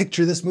totally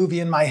picture this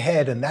movie in my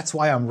head, and that's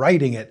why I'm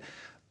writing it,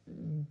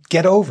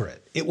 get over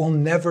it. It will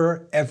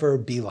never, ever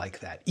be like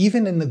that.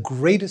 Even in the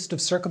greatest of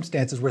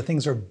circumstances where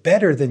things are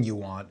better than you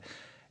want,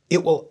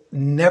 it will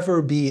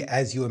never be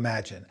as you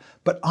imagine.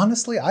 But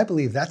honestly, I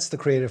believe that's the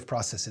creative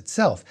process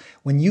itself.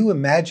 When you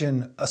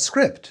imagine a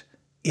script,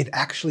 it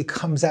actually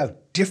comes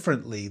out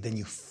differently than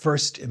you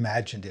first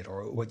imagined it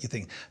or what you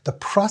think. The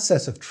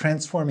process of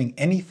transforming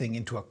anything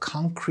into a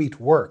concrete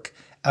work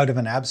out of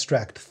an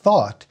abstract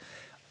thought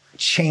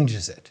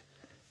changes it.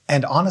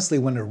 And honestly,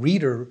 when a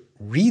reader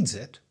reads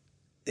it,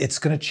 it's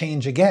going to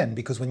change again,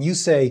 because when you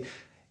say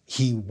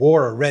he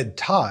wore a red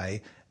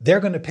tie, they're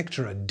going to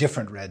picture a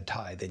different red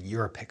tie than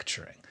you're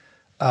picturing.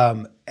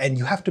 And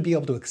you have to be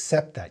able to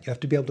accept that. You have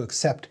to be able to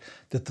accept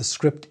that the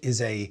script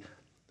is a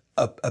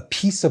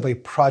piece of a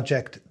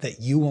project that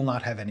you will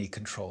not have any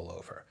control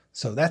over.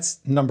 So that's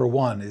number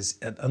one, is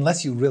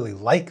unless you really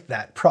like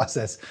that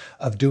process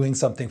of doing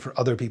something for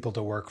other people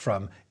to work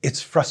from,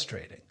 it's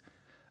frustrating.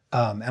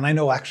 And I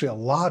know actually a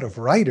lot of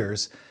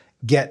writers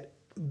get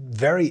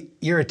very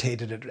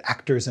irritated at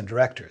actors and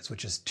directors,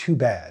 which is too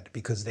bad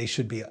because they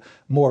should be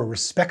more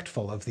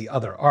respectful of the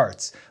other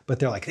arts. But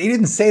they're like, they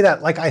didn't say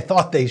that like I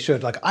thought they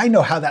should. Like, I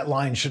know how that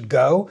line should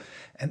go.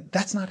 And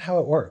that's not how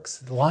it works.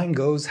 The line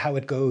goes how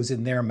it goes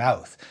in their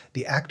mouth.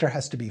 The actor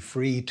has to be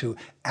free to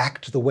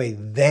act the way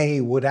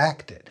they would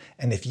act it.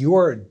 And if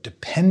you're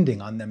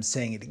depending on them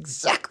saying it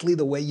exactly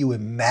the way you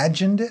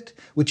imagined it,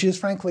 which is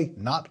frankly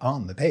not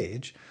on the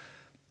page,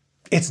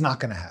 it's not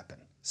going to happen.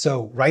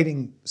 So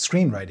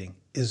screenwriting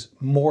is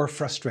more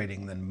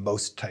frustrating than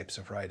most types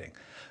of writing.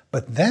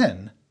 But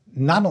then,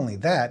 not only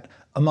that,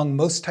 among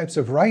most types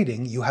of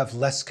writing, you have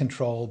less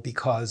control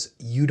because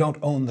you don't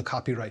own the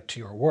copyright to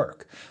your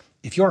work.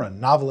 If you're a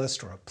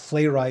novelist or a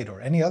playwright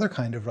or any other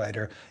kind of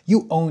writer,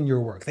 you own your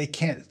work.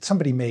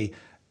 Somebody may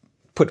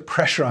put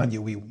pressure on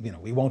you, we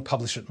won't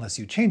publish it unless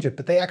you change it,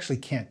 but they actually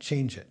can't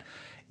change it.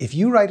 If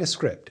you write a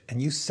script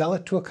and you sell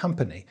it to a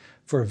company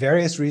for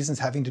various reasons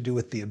having to do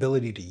with the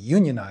ability to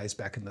unionize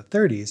back in the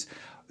 30s,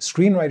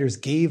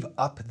 screenwriters gave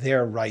up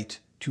their right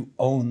to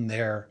own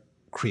their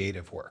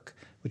creative work,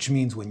 which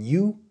means when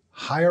you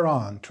hire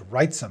on to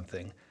write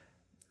something,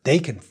 they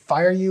can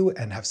fire you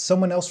and have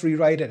someone else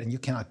rewrite it and you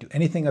cannot do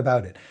anything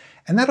about it.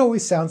 And that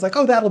always sounds like,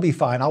 oh, that'll be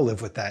fine, I'll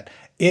live with that.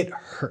 It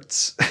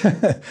hurts.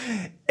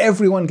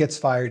 Everyone gets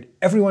fired,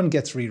 everyone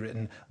gets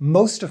rewritten.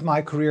 Most of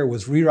my career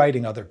was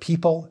rewriting other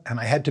people, and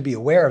I had to be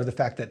aware of the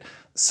fact that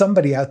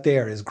somebody out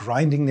there is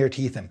grinding their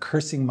teeth and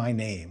cursing my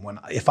name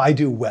if I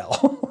do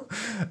well.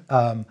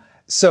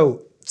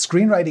 So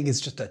screenwriting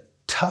is just a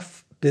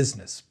tough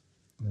business.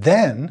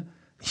 Then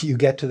you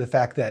get to the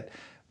fact that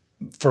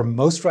for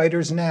most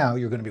writers now,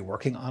 you're going to be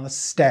working on a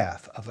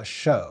staff of a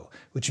show,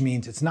 which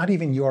means it's not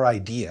even your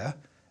idea.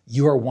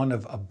 You are one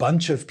of a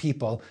bunch of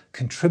people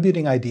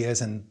contributing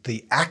ideas, and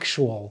the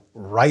actual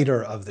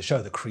writer of the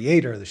show, the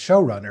creator, the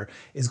showrunner,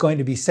 is going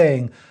to be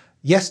saying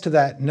yes to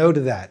that, no to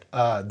that.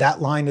 That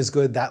line is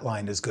good, that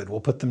line is good. We'll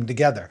put them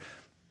together.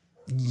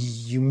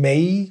 You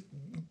may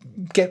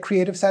get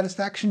creative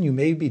satisfaction. You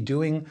may be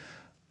doing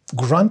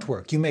grunt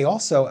work. You may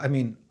also,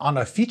 on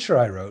a feature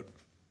I wrote,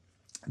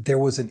 there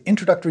was an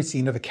introductory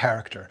scene of a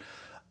character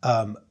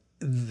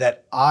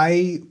that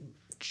I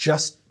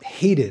just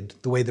hated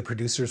the way the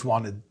producers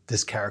wanted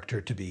this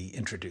character to be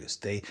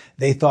introduced.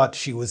 They thought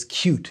she was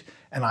cute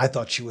and I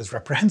thought she was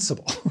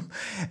reprehensible.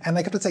 And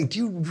I kept on saying, do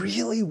you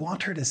really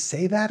want her to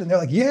say that? And they're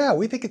like, yeah,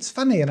 we think it's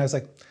funny. And I was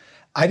like,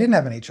 I didn't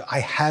have an agent. I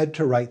had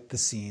to write the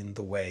scene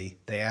the way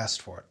they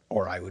asked for it,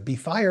 or I would be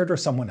fired or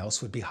someone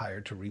else would be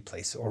hired to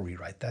replace or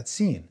rewrite that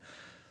scene.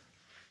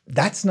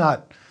 That's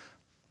not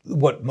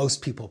what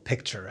most people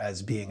picture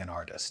as being an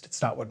artist.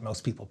 It's not what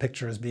most people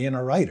picture as being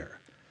a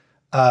writer.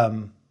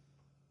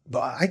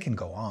 But I can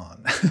go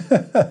on.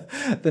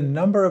 The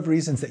number of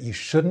reasons that you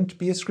shouldn't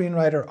be a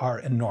screenwriter are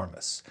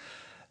enormous.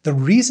 The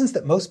reasons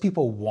that most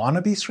people want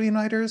to be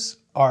screenwriters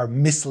are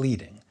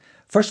misleading.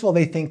 First of all,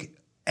 they think,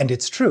 and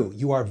it's true,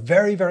 you are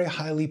very, very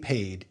highly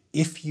paid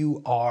if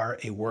you are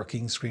a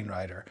working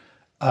screenwriter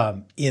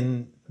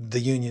in the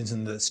unions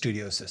and the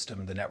studio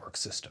system, the network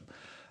system.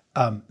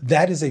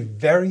 That is a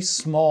very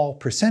small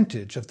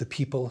percentage of the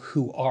people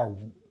who are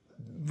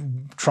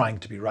trying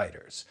to be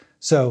writers.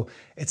 So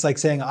it's like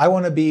saying, I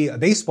want to be a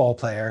baseball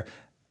player,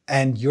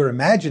 and you're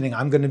imagining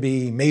I'm going to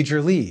be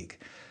major league.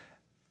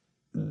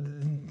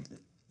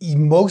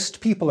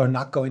 Most people are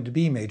not going to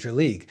be major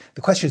league.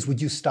 The question is,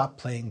 would you stop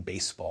playing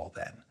baseball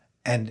then?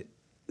 And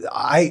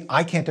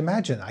I can't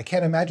imagine. I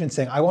can't imagine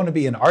saying, I want to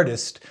be an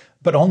artist,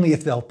 but only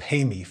if they'll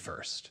pay me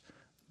first.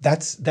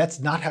 That's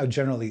not how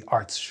generally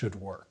arts should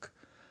work.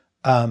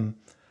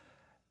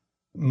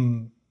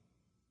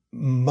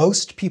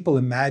 Most people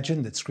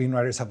imagine that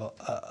screenwriters have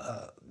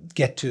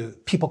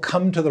people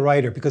come to the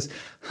writer because,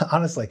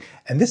 honestly,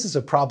 and this is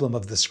a problem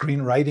of the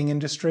screenwriting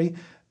industry.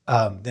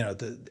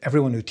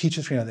 Everyone who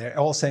teaches screenwriting, they're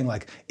all saying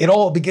like, it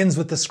all begins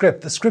with the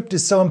script. The script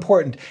is so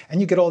important.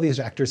 And you get all these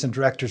actors and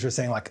directors who are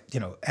saying like,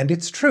 and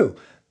it's true.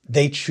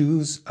 They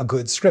choose a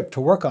good script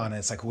to work on. And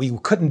it's like, we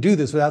couldn't do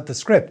this without the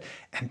script.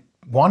 And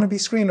wannabe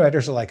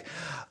screenwriters are like,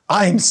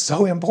 I'm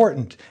so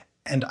important.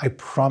 And I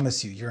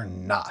promise you, you're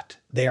not.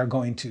 They are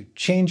going to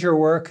change your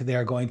work. They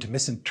are going to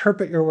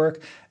misinterpret your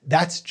work.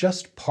 That's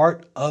just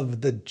part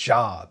of the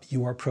job.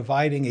 You are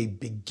providing a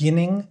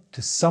beginning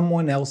to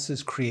someone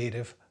else's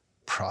creative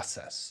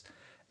process.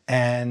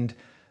 And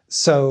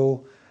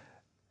so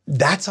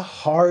that's a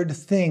hard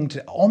thing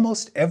to,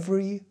 almost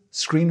every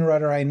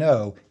screenwriter I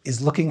know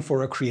is looking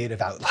for a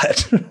creative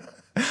outlet.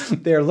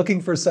 They're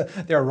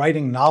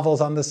writing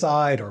novels on the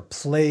side or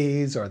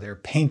plays or they're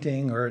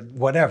painting or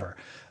whatever.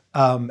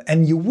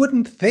 And you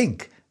wouldn't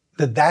think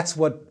that that's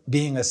what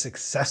being a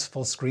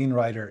successful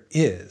screenwriter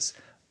is.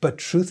 But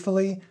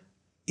truthfully,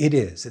 it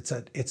is. It's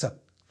a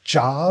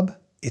job.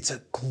 It's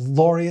a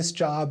glorious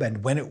job.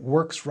 And when it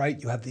works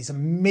right, you have these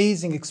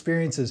amazing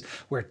experiences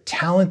where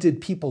talented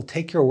people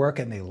take your work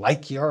and they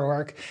like your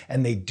work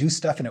and they do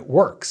stuff and it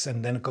works.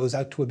 And then it goes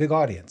out to a big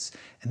audience.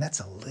 And that's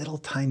a little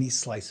tiny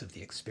slice of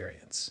the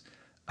experience.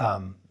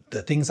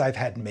 the things I've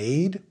had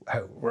made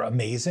were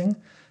amazing.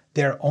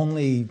 They're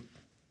only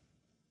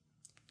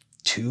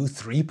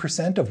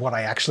 2-3% of what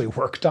I actually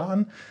worked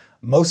on.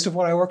 Most of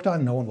what I worked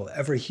on, no one will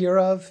ever hear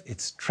of.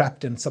 It's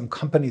trapped in some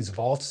company's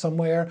vault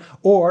somewhere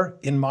or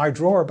in my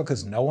drawer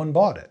because no one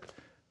bought it.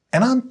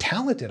 And I'm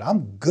talented,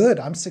 I'm good,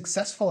 I'm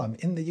successful, I'm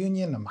in the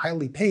union, I'm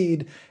highly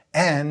paid,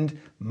 and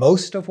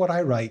most of what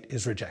I write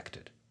is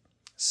rejected.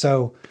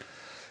 So,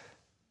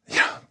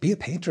 be a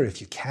painter if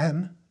you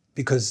can,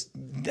 because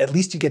at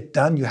least you get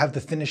done, you have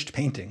the finished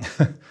painting.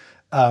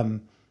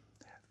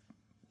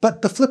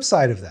 But the flip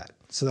side of that,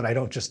 so that I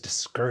don't just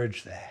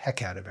discourage the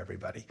heck out of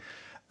everybody,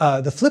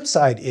 the flip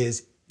side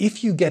is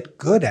if you get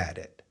good at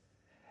it,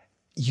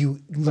 you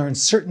learn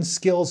certain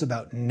skills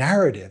about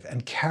narrative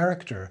and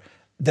character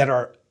that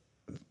are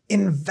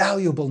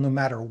invaluable no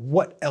matter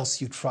what else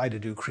you try to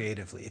do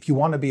creatively. If you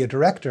want to be a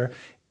director,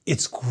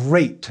 it's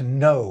great to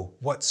know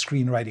what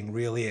screenwriting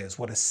really is,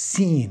 what a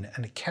scene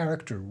and a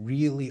character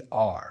really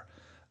are.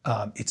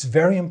 It's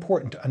very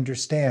important to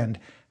understand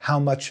how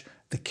much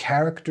the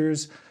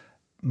character's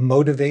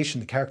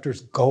motivation, the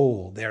character's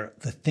goal,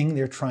 the thing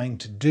they're trying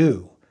to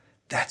do,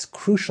 that's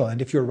crucial.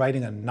 And if you're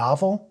writing a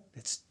novel,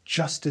 it's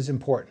just as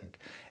important.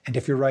 And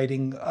if you're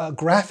writing a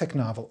graphic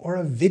novel or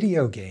a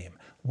video game,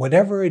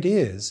 whatever it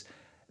is,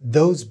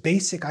 those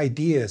basic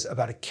ideas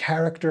about a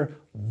character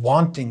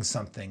wanting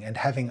something and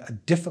having a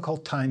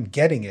difficult time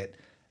getting it,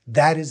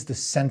 that is the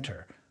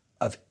center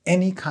of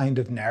any kind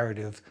of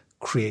narrative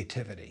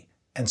creativity.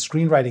 And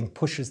screenwriting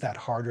pushes that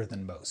harder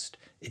than most.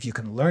 If you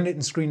can learn it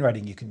in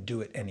screenwriting, you can do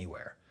it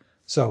anywhere.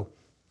 So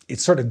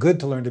it's sort of good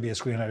to learn to be a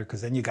screenwriter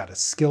because then you got a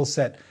skill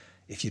set.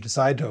 If you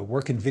decide to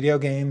work in video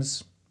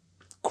games,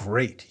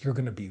 great. You're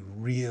going to be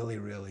really,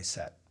 really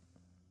set.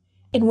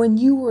 And when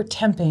you were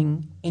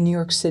temping in New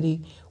York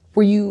City,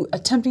 were you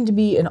attempting to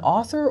be an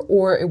author,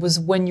 or it was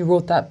when you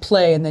wrote that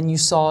play and then you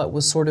saw it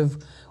was sort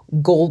of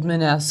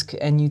Goldman-esque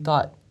and you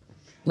thought,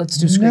 let's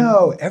do screenwriting?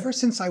 No, ever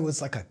since I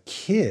was like a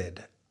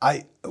kid,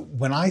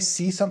 when I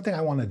see something,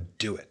 I want to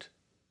do it.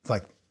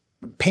 Like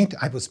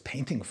I was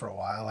painting for a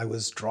while. I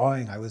was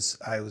drawing. I was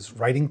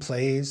writing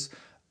plays.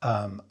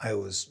 I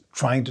was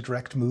trying to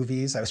direct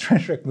movies. I was trying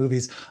to direct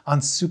movies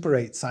on Super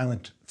 8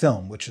 silent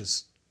film, which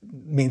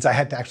means I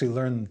had to actually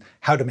learn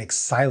how to make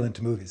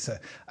silent movies.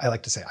 I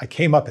like to say I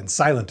came up in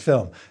silent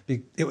film.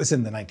 It was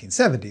in the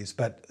 1970s,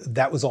 but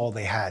that was all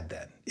they had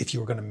then. If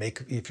you're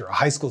a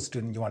high school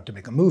student, and you wanted to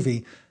make a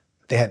movie,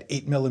 they had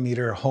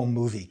 8mm home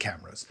movie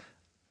cameras.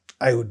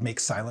 I would make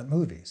silent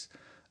movies.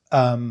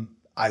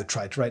 I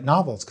tried to write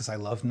novels because I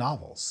love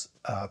novels,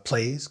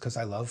 plays because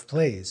I love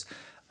plays.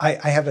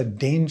 I have a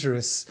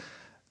dangerous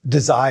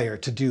desire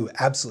to do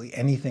absolutely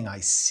anything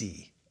I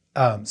see.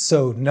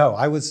 So no,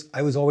 I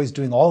was always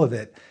doing all of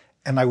it,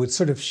 and I would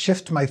sort of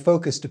shift my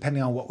focus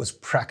depending on what was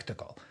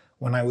practical.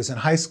 When I was in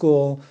high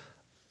school,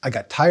 I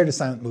got tired of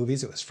silent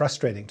movies. It was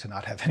frustrating to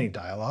not have any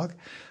dialogue.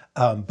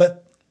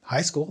 But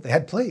high school, they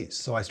had plays,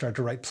 so I started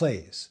to write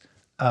plays.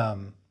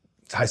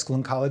 High school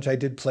and college, I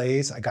did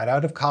plays. I got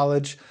out of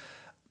college.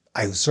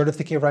 I was sort of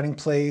thinking of writing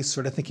plays,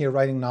 sort of thinking of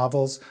writing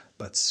novels,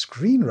 but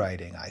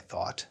screenwriting, I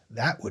thought,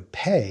 that would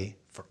pay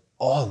for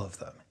all of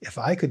them. If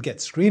I could get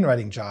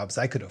screenwriting jobs,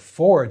 I could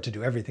afford to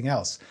do everything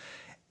else.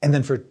 And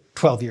then for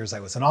 12 years,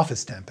 I was an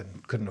office temp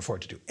and couldn't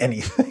afford to do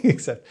anything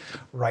except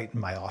write in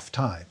my off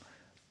time.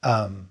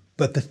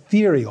 But the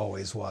theory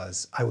always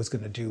was I was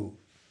going to do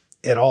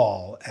it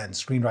all, and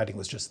screenwriting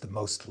was just the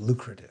most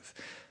lucrative,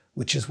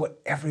 which is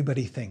what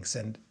everybody thinks.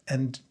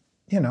 And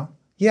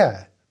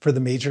yeah, for the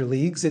major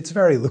leagues, it's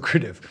very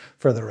lucrative.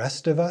 For the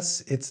rest of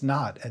us, it's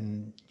not.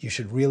 And you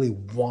should really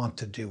want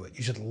to do it.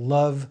 You should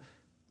love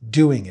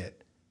doing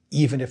it,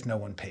 even if no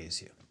one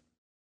pays you.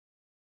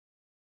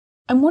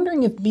 I'm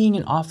wondering if being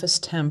an office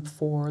temp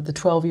for the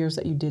 12 years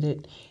that you did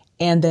it,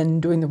 and then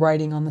doing the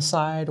writing on the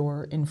side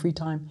or in free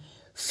time,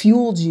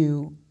 fueled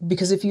you,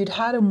 because if you'd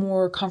had a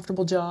more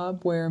comfortable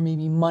job where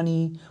maybe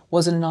money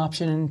wasn't an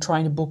option and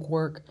trying to book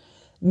work,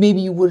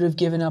 maybe you would have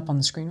given up on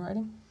the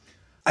screenwriting?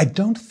 I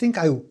don't think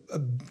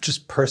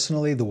just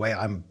personally, the way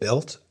I'm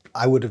built,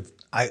 I would have,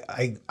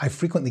 I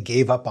frequently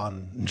gave up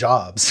on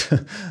jobs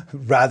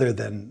rather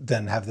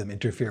than have them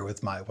interfere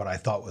with what I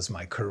thought was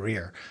my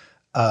career.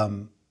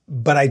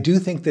 But I do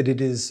think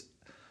that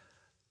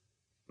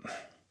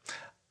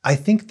I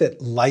think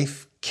that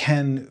life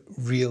can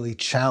really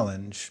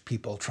challenge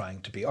people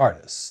trying to be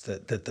artists,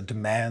 that the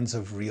demands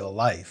of real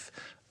life,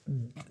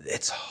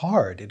 it's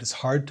hard. It is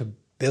hard to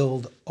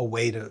build a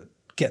way to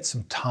get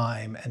some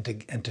time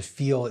and to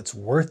feel it's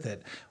worth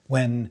it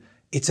when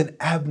it's an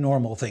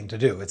abnormal thing to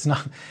do. It's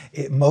not,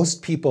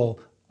 most people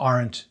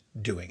aren't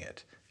doing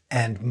it,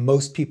 and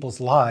most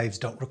people's lives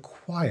don't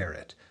require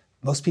it.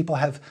 Most people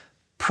have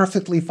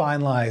perfectly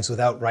fine lives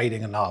without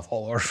writing a novel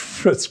or a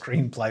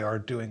screenplay or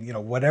doing,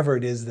 whatever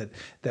it is that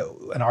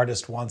an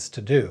artist wants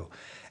to do.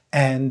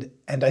 And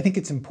I think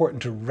it's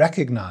important to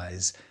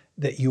recognize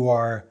that you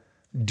are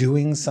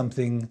doing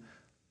something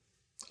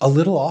a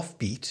little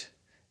offbeat,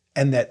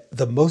 and that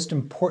the most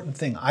important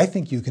thing I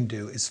think you can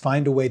do is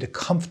find a way to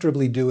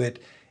comfortably do it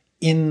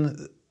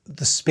in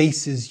the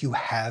spaces you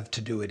have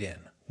to do it in,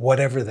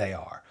 whatever they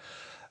are.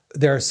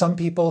 There are some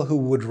people who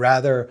would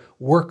rather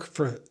work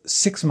for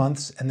 6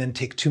 months and then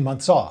take 2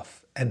 months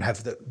off and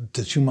have the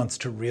 2 months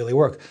to really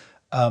work.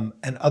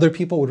 And other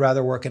people would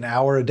rather work an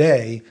hour a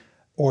day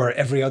or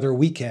every other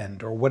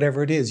weekend or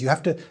whatever it is. You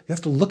have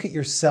to look at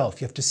yourself.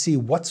 You have to see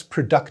what's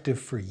productive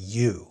for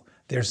you.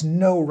 There's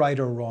no right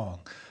or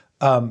wrong.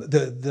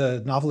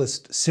 The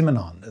novelist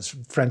Simenon, this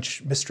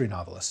French mystery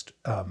novelist,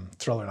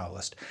 thriller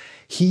novelist,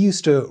 he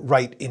used to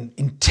write in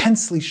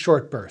intensely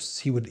short bursts.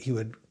 He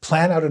would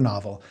plan out a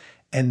novel,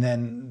 and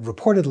then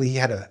reportedly he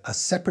had a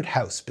separate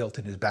house built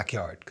in his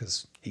backyard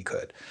because he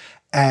could.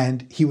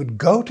 And he would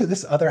go to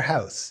this other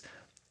house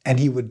and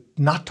he would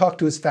not talk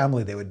to his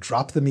family. They would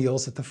drop the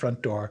meals at the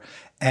front door.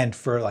 And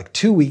for like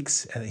 2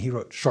 weeks, and he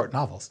wrote short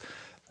novels,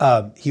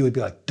 he would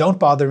be like, don't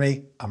bother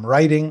me, I'm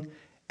writing.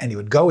 And he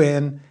would go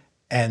in,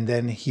 and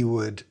then he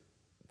would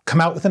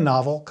come out with a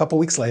novel a couple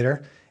weeks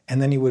later,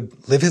 and then he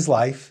would live his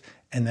life.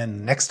 And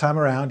then next time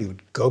around, he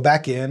would go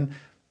back in.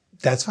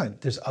 That's fine.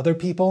 There's other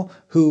people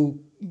who,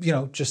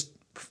 just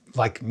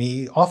like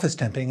me, office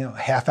temping,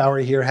 half hour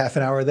here, half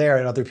an hour there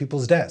at other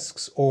people's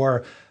desks.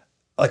 Or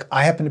like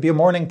I happen to be a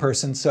morning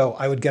person, so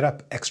I would get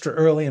up extra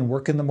early and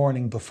work in the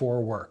morning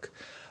before work.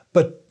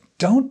 But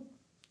don't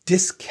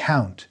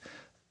discount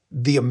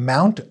the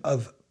amount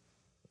of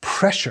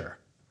pressure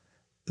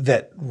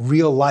that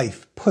real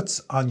life puts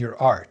on your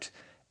art.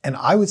 And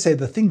I would say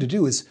the thing to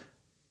do is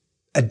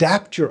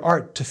adapt your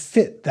art to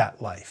fit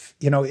that life.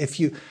 If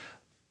you,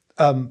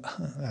 I'm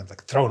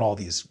like throwing all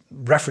these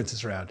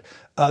references around.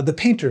 The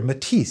painter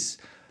Matisse,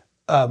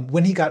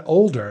 when he got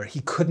older, he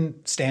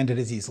couldn't stand at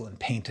his easel and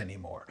paint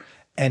anymore.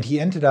 And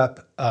he ended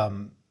up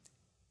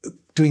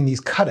doing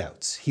these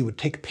cutouts. He would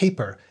take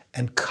paper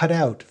and cut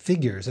out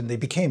figures, and they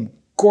became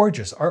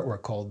gorgeous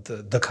artwork called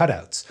the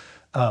cutouts.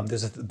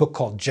 There's a book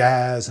called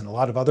Jazz and a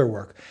lot of other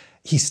work.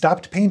 He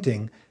stopped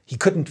painting. He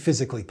couldn't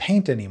physically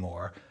paint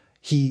anymore.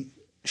 He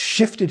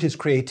shifted his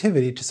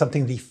creativity to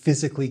something that he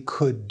physically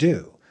could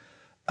do.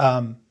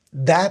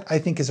 That, I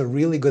think, is a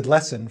really good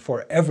lesson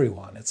for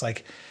everyone. It's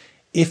like,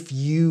 if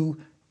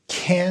you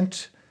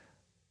can't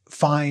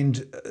find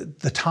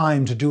the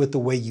time to do it the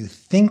way you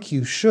think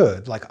you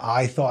should, like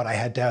I thought I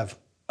had to have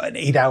an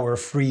 8-hour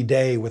free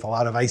day with a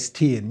lot of iced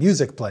tea and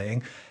music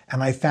playing,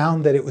 and I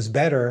found that it was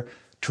better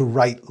to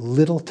write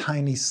little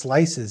tiny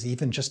slices,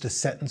 even just a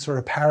sentence or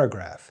a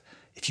paragraph.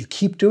 If you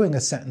keep doing a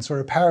sentence or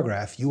a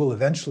paragraph, you will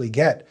eventually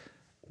get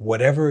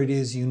whatever it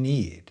is you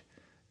need.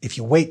 If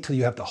you wait till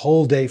you have the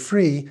whole day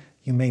free,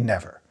 you may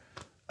never.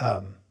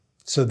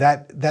 So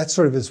that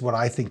sort of is what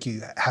I think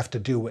you have to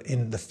do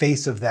in the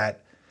face of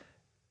that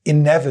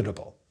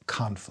inevitable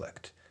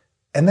conflict.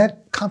 And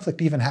that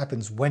conflict even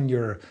happens when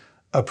you're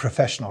a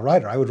professional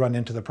writer. I would run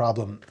into the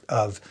problem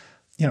of,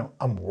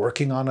 I'm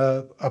working on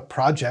a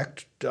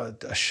project,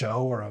 a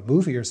show or a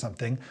movie or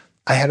something.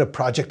 I had a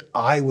project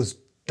I was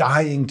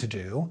dying to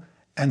do,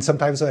 and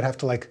sometimes I'd have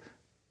to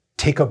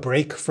take a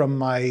break from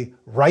my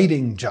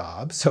writing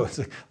job. So it's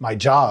like my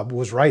job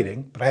was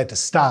writing, but I had to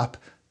stop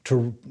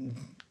to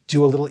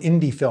do a little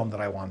indie film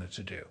that I wanted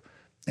to do.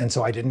 And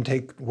so I didn't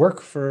take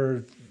work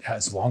for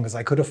as long as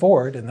I could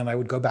afford, and then I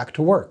would go back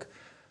to work.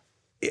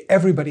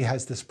 Everybody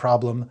has this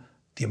problem.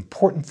 The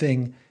important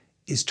thing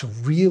is to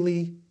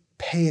really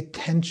pay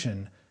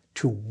attention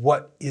to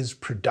what is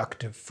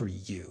productive for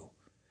you.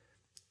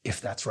 If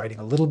that's writing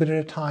a little bit at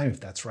a time, if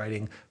that's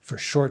writing for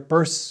short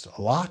bursts,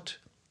 a lot,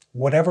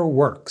 whatever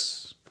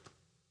works.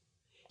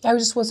 I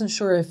just wasn't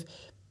sure if,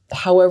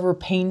 however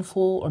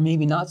painful or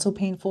maybe not so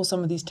painful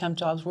some of these temp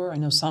jobs were, I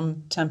know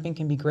some temping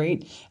can be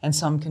great and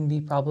some can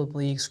be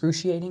probably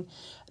excruciating.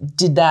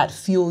 Did that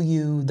fuel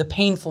you, the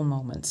painful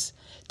moments,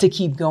 to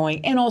keep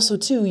going? And also,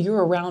 too,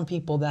 you're around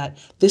people that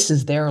this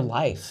is their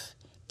life.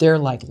 They're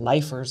like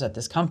lifers at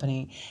this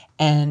company.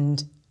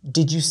 And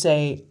did you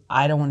say,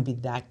 I don't want to be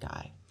that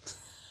guy?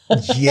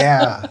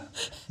 Yeah.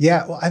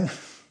 Well,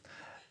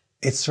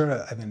 it's sort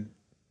of,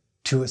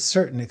 to a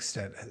certain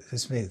extent,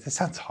 this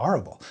sounds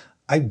horrible.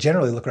 I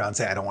generally look around and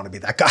say, I don't want to be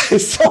that guy.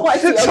 So, I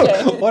see,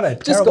 okay. So what a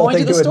just terrible going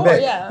thing to the store,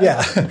 admit.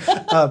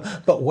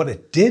 Yeah. But what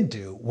it did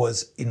do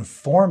was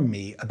inform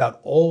me about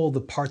all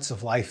the parts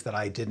of life that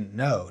I didn't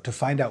know, to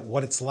find out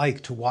what it's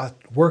like to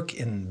work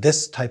in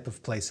this type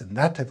of place and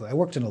that type of. I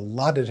worked in a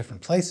lot of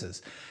different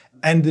places.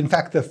 And in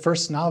fact, the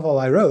first novel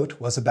I wrote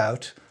was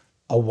about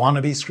a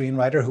wannabe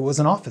screenwriter who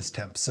was an office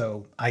temp.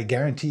 So I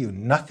guarantee you,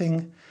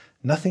 nothing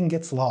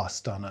gets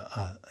lost on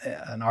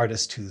an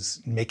artist who's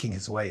making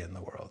his way in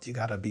the world. You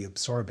got to be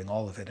absorbing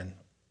all of it and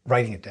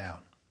writing it down.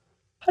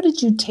 How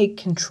did you take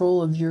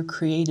control of your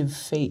creative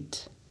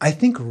fate? I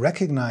think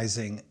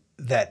recognizing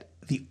that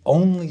the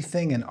only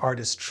thing an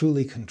artist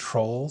truly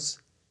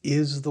controls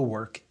is the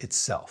work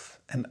itself.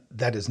 And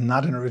that is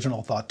not an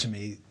original thought to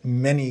me.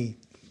 Many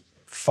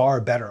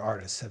far better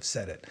artists have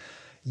said it.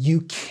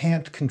 You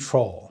can't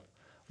control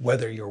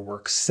whether your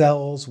work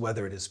sells,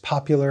 whether it is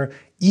popular.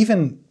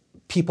 Even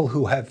people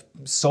who have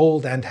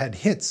sold and had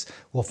hits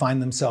will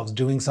find themselves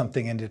doing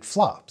something and it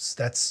flops.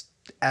 That's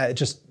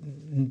just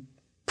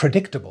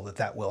predictable that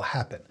that will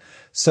happen.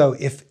 So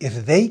if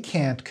they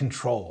can't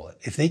control it,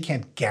 if they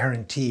can't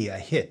guarantee a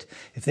hit,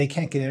 if they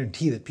can't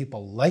guarantee that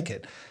people like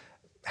it,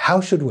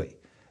 how should we?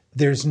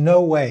 There's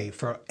no way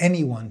for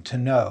anyone to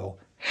know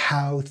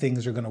how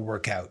things are going to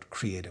work out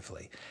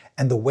creatively.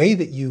 And the way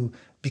that you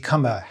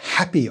become a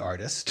happy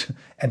artist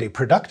and a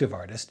productive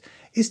artist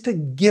is to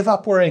give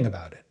up worrying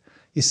about it.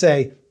 You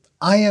say,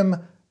 I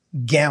am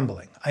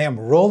gambling. I am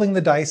rolling the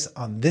dice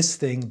on this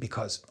thing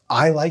because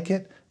I like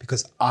it,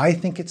 because I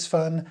think it's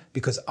fun,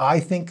 because I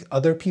think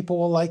other people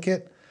will like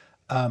it.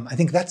 I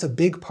think that's a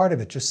big part of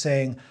it, just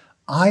saying,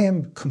 I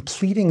am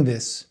completing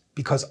this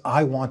because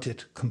I want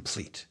it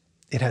complete.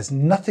 It has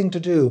nothing to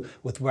do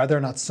with whether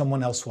or not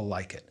someone else will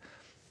like it.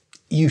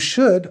 You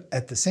should,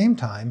 at the same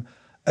time,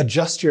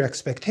 adjust your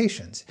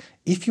expectations.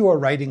 If you are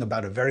writing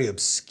about a very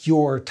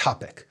obscure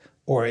topic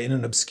or in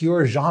an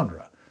obscure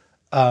genre,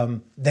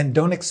 then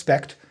don't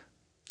expect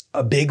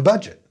a big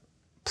budget.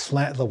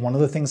 One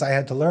of the things I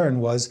had to learn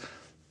was,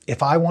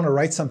 if I want to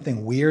write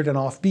something weird and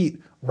offbeat,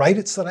 write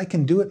it so that I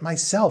can do it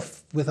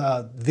myself with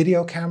a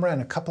video camera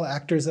and a couple of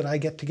actors that I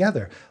get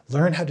together.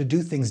 Learn how to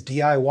do things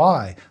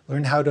DIY.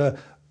 Learn how to,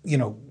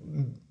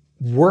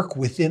 work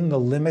within the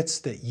limits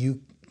that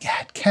you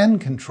can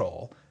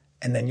control,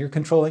 and then you're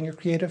controlling your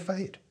creative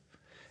fate.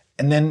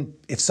 And then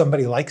if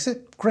somebody likes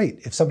it, great.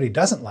 If somebody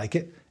doesn't like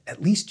it,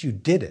 at least you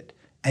did it.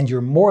 And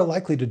you're more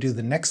likely to do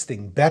the next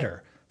thing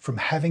better from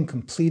having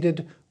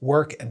completed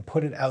work and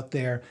put it out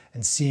there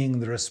and seeing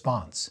the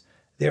response.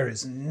 There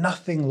is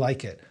nothing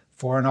like it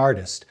for an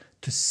artist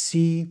to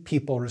see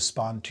people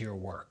respond to your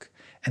work.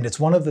 And it's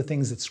one of the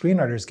things that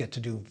screenwriters get to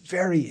do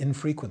very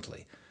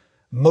infrequently.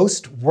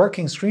 Most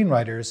working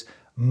screenwriters,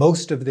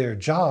 most of their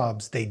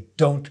jobs, they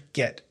don't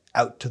get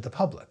out to the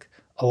public.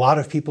 A lot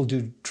of people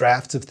do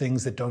drafts of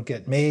things that don't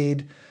get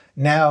made.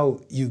 Now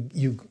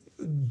you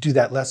do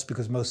that less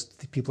because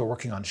most people are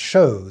working on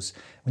shows.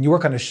 When you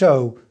work on a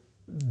show,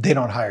 they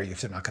don't hire you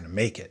if they're not going to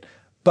make it.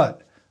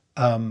 But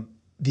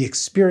the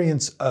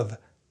experience of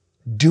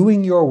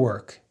doing your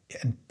work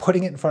and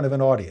putting it in front of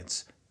an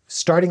audience,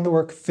 starting the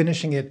work,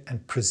 finishing it,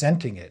 and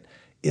presenting it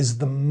is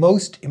the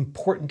most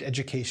important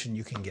education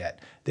you can get.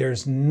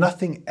 There's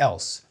nothing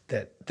else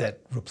that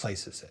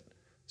replaces it.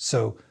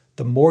 So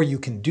the more you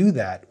can do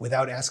that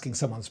without asking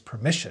someone's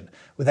permission,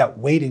 without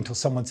waiting till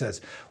someone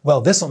says,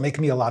 well, this will make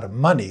me a lot of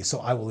money, so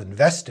I will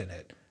invest in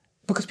it.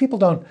 Because people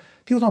don't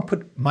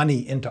put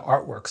money into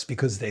artworks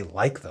because they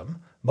like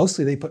them.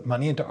 Mostly they put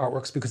money into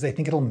artworks because they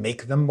think it'll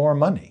make them more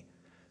money.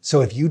 So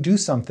if you do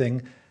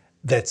something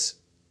that's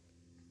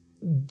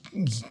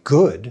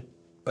good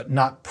but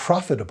not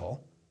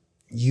profitable,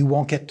 you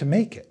won't get to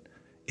make it.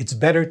 It's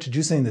better to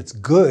do something that's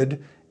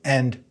good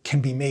and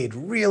can be made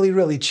really,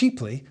 really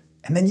cheaply,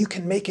 and then you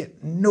can make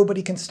it.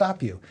 Nobody can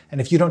stop you. And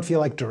if you don't feel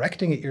like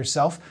directing it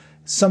yourself,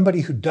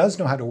 somebody who does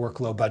know how to work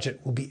low budget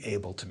will be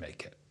able to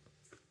make it.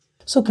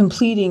 So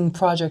completing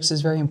projects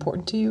is very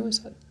important to you,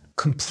 is it?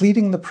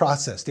 Completing the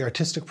process, the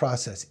artistic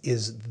process,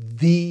 is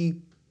the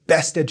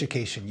best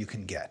education you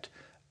can get.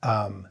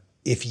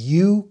 If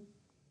you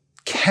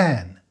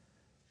can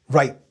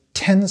write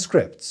 10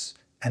 scripts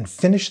and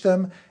finish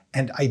them,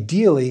 and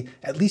ideally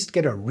at least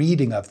get a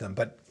reading of them,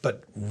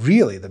 but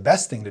really the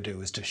best thing to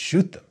do is to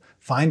shoot them.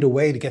 Find a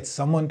way to get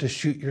someone to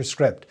shoot your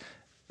script.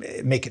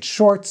 Make it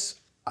shorts,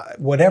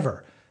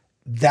 whatever.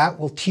 That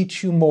will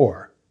teach you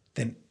more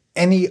than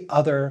any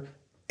other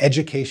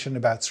education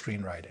about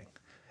screenwriting.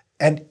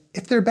 And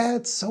if they're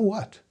bad, so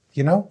what?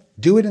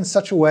 Do it in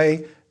such a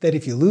way that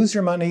if you lose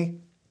your money,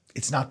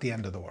 it's not the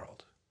end of the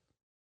world.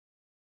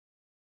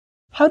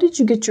 How did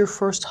you get your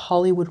first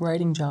Hollywood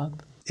writing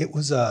job? It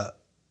was a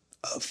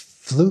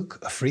fluke,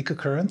 a freak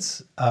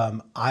occurrence.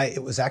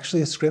 It was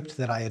actually a script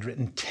that I had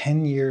written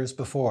 10 years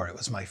before. It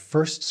was my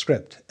first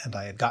script, and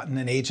I had gotten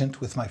an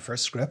agent with my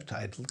first script.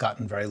 I had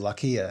gotten very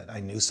lucky. I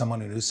knew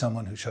someone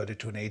who showed it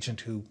to an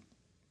agent who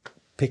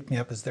picked me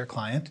up as their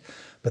client,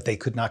 but they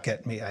could not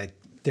get me.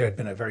 There had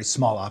been a very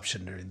small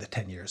option during the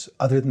 10 years.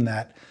 Other than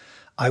that,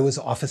 I was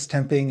office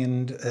temping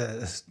and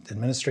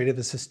administrative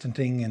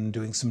assistanting and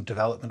doing some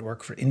development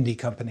work for indie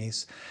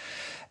companies.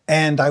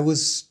 And I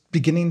was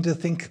beginning to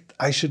think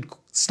I should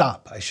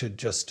stop.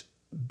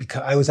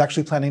 I was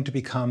actually planning to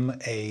become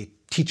a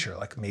teacher,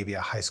 like maybe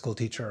a high school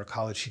teacher or a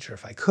college teacher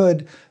if I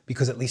could,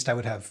 because at least I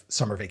would have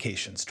summer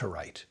vacations to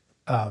write.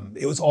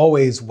 It was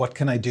always, what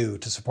can I do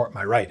to support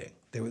my writing?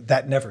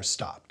 That never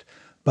stopped.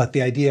 But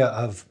the idea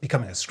of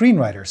becoming a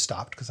screenwriter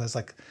stopped because I was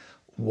like,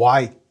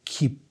 why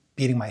keep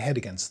beating my head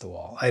against the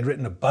wall? I had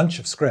written a bunch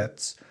of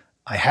scripts.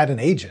 I had an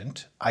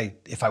agent.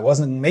 If I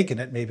wasn't making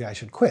it, maybe I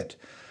should quit.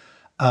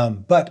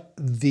 But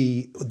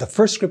the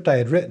first script I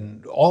had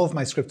written, all of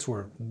my scripts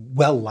were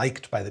well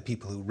liked by the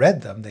people who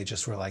read them. They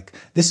just were like,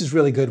 this is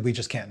really good, we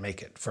just can't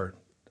make it for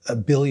a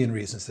billion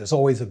reasons. There's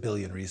always a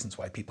billion reasons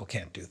why people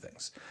can't do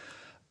things.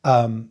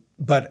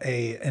 But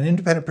an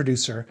independent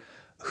producer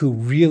who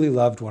really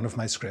loved one of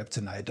my scripts,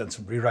 and I had done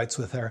some rewrites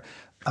with her,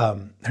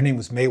 her name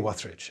was Mae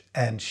Wuthridge,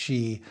 and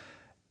she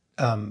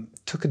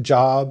took a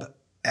job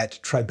at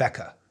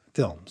Tribeca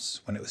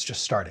Films when it was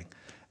just starting.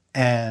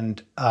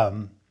 And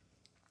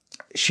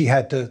she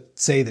had to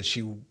say that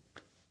she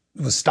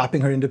was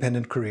stopping her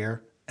independent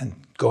career and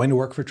going to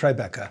work for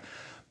Tribeca.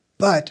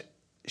 But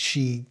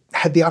she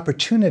had the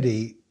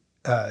opportunity,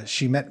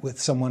 she met with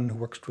someone who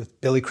worked with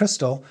Billy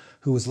Crystal,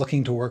 who was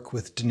looking to work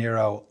with De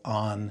Niro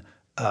on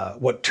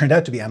what turned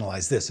out to be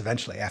Analyze This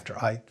eventually, after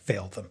I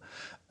failed them.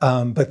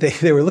 But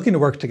they were looking to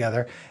work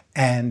together,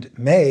 and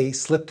May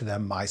slipped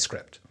them my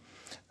script.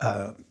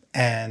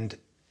 And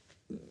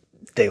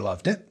they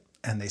loved it,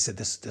 and they said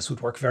this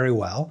would work very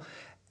well.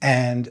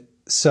 And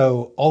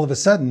so all of a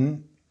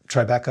sudden,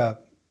 Tribeca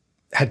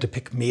had to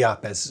pick me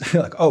up as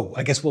like, oh,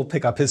 I guess we'll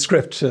pick up his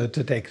script to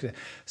take.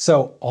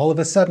 So all of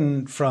a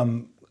sudden,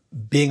 from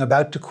being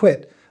about to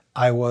quit,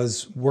 I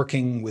was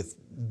working with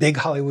big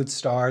Hollywood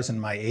stars,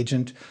 and my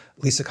agent,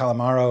 Lisa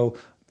Calamaro,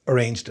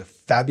 arranged a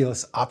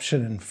fabulous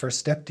option and first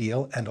step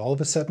deal. And all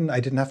of a sudden, I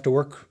didn't have to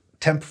work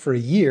temp for a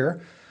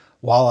year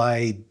while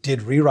I did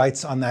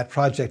rewrites on that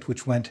project,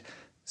 which went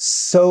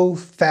so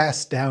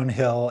fast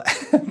downhill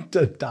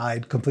and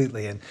died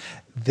completely. And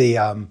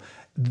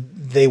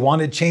they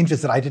wanted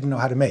changes that I didn't know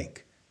how to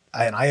make.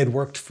 And I had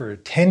worked for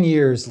 10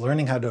 years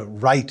learning how to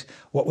write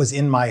what was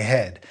in my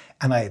head.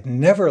 And I had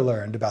never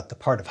learned about the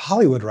part of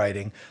Hollywood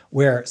writing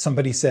where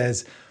somebody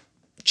says,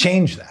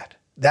 change that.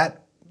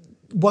 That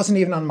wasn't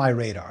even on my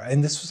radar.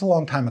 And this was a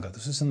long time ago.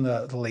 This was in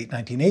the late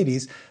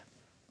 1980s.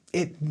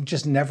 It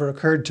just never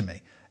occurred to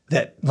me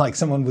that, like,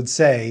 someone would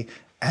say,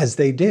 as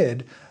they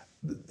did,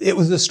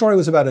 the story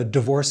was about a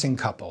divorcing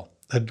couple,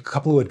 a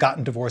couple who had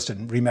gotten divorced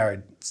and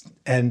remarried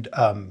and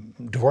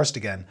divorced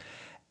again,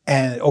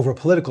 and over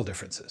political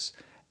differences.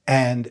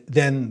 And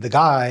then the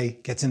guy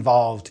gets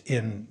involved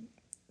in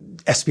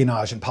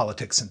espionage and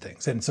politics and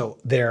things. And so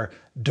their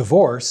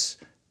divorce,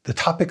 the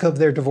topic of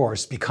their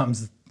divorce,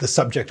 becomes the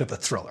subject of a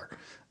thriller.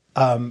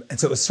 And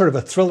so it was sort of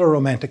a thriller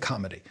romantic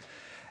comedy.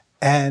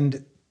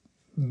 And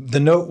the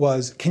note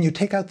was, can you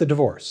take out the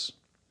divorce?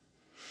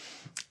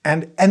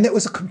 And it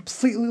was a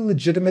completely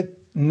legitimate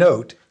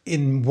note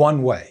in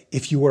one way.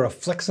 If you were a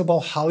flexible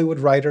Hollywood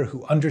writer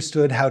who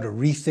understood how to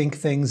rethink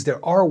things,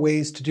 there are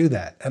ways to do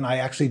that. And I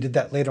actually did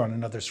that later on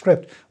another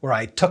script where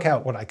I took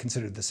out what I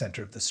considered the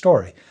center of the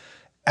story.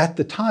 At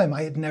the time,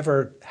 I had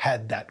never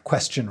had that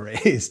question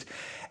raised.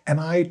 And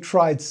I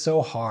tried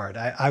so hard.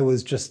 I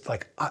was just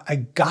like, I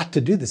got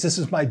to do this. This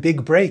is my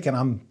big break and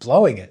I'm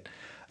blowing it.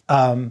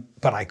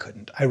 But I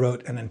couldn't. I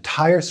wrote an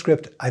entire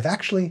script.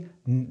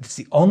 It's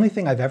the only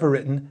thing I've ever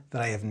written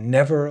that I have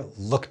never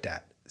looked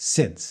at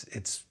since.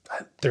 It's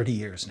 30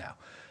 years now.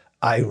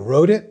 I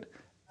wrote it.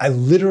 I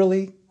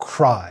literally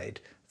cried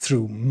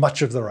through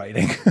much of the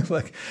writing.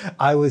 Like,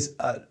 I was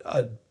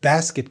a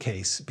basket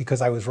case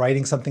because I was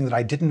writing something that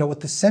I didn't know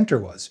what the center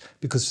was.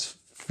 Because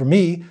for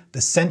me,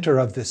 the center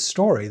of this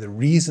story, the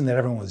reason that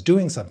everyone was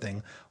doing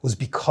something, was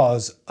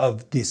because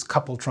of this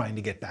couple trying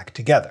to get back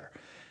together.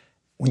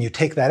 When you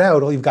take that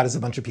out, all you've got is a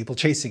bunch of people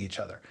chasing each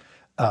other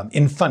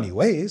in funny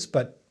ways,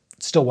 but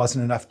it still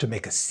wasn't enough to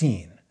make a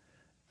scene.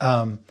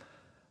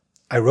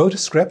 I wrote a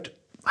script.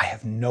 I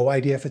have no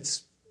idea if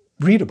it's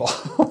readable,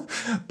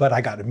 but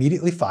I got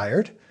immediately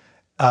fired.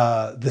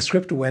 The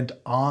script went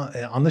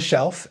on the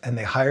shelf, and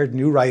they hired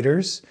new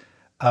writers.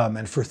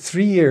 And for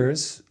 3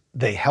 years,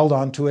 they held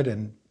on to it,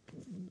 and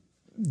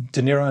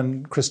De Niro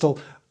and Crystal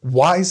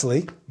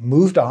wisely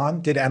moved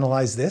on, did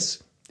Analyze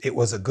This. It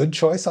was a good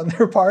choice on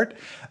their part.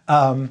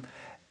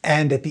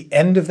 And at the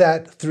end of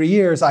that 3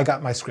 years, I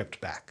got my script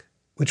back,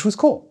 which was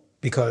cool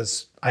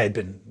because I had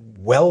been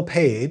well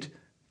paid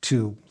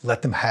to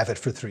let them have it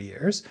for 3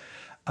 years.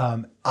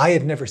 I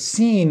had never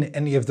seen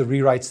any of the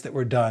rewrites that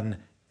were done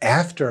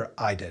after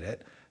I did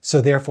it. So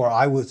therefore,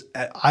 I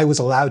was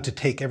allowed to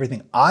take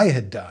everything I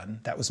had done.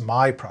 That was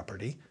my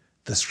property.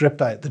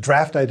 The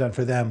draft I had done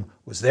for them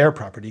was their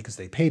property because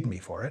they paid me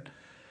for it.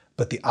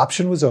 But the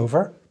option was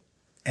over,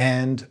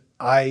 and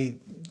I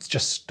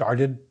just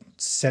started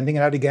sending it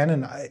out again.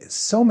 And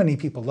so many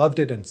people loved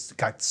it and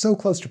got so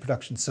close to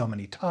production so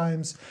many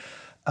times.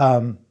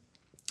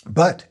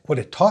 But what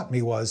it taught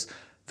me was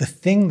the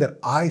thing that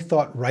I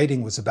thought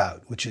writing was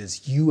about, which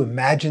is you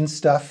imagine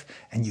stuff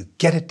and you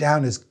get it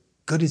down as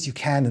good as you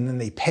can, and then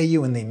they pay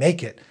you and they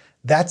make it.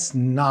 That's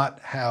not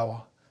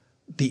how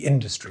the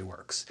industry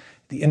works.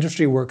 The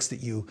industry works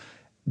that you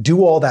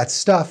do all that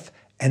stuff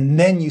and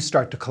then you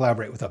start to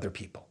collaborate with other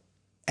people.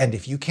 And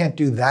if you can't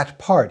do that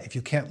part, if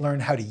you can't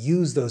learn how to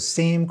use those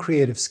same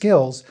creative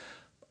skills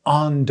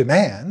on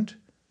demand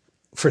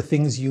for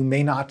things you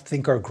may not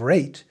think are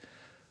great,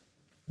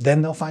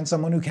 then they'll find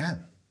someone who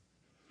can.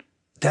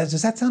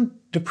 Does that sound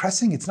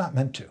depressing? It's not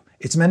meant to.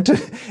 It's meant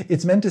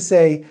to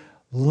say,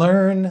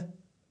 learn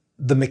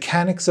the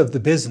mechanics of the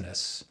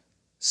business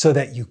so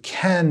that you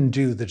can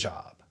do the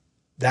job.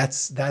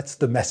 That's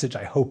the message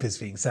I hope is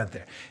being sent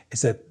there,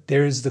 is that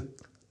there's the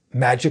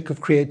magic of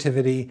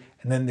creativity,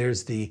 and then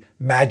there's the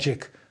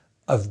magic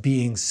of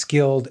being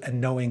skilled and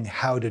knowing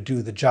how to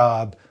do the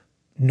job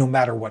no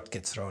matter what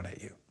gets thrown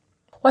at you.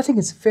 Well, I think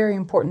it's very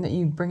important that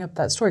you bring up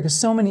that story because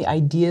so many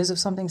ideas of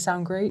something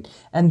sound great,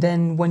 and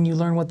then when you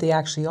learn what they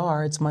actually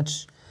are, it's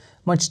much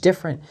much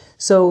different.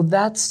 So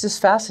that's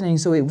just fascinating.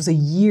 So it was a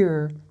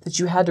year that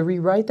you had to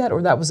rewrite that,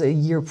 or that was a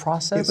year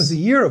process? It was a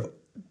year of,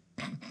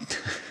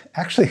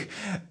 actually,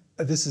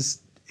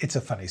 it's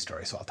a funny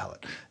story, so I'll tell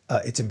it.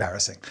 It's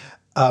embarrassing.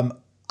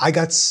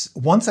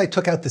 Once I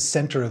took out the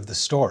center of the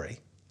story,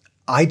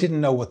 I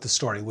didn't know what the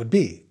story would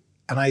be.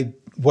 And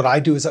what I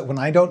do is that when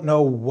I don't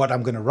know what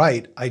I'm going to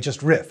write, I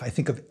just riff. I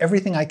think of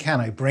everything I can,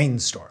 I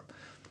brainstorm.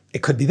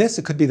 It could be this,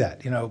 it could be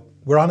that.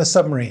 We're on a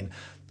submarine.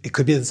 It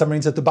could be the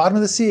submarine's at the bottom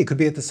of the sea. It could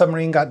be that the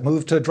submarine got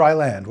moved to dry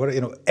land.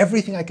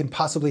 Everything I can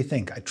possibly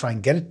think. I try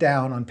and get it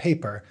down on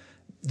paper.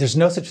 There's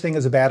no such thing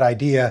as a bad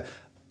idea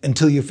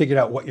until you figured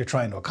out what you're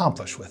trying to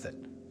accomplish with it.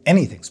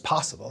 Anything's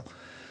possible.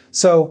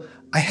 So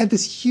I had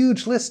this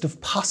huge list of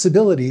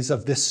possibilities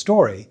of this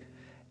story,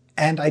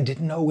 and I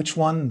didn't know which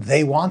one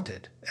they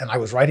wanted. And I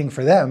was writing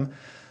for them.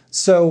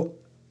 So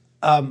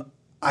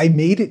I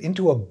made it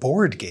into a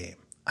board game.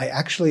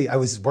 I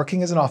was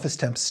working as an office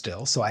temp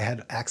still, so I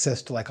had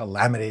access to like a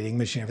laminating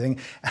machine and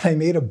everything. And I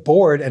made a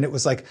board, and it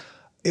was like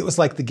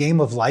the game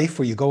of life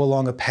where you go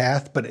along a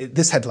path, but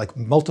this had like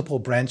multiple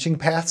branching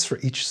paths for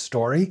each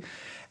story.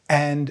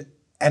 And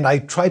I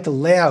tried to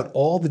lay out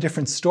all the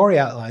different story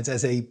outlines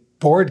as a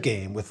board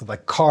game with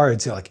like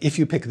cards, like if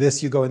you pick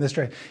this, you go in this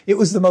direction. It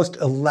was the most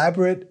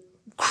elaborate,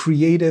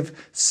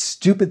 creative,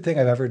 stupid thing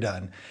I've ever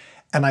done.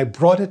 And I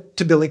brought it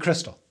to Billy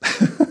Crystal.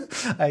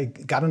 I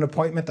got an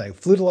appointment. I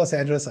flew to Los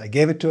Angeles. I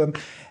gave it to him.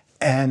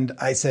 And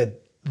I said,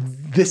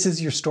 this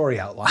is your story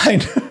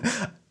outline.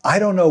 I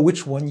don't know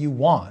which one you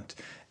want.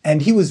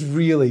 And he was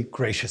really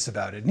gracious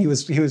about it. And he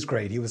was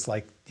great. He was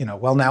like,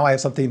 well, now I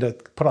have something to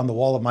put on the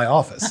wall of my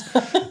office.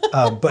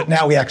 But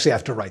now we actually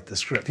have to write the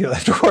script. I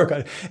have to work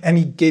on it. And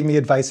he gave me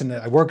advice, and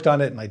I worked on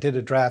it, and I did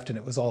a draft, and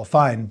it was all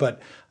fine.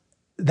 But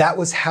that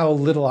was how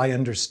little I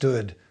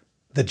understood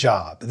the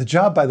job. The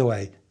job, by the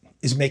way,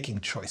 is making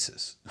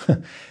choices.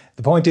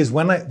 The point is,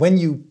 when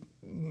you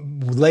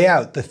lay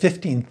out the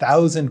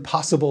 15,000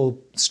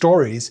 possible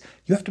stories,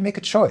 you have to make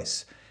a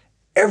choice.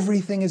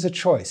 Everything is a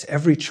choice.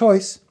 Every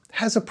choice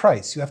has a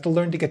price. You have to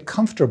learn to get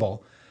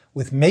comfortable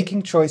with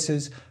making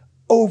choices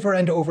over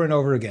and over and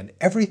over again.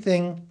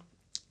 Everything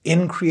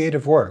in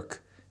creative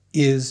work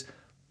is,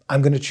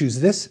 I'm going to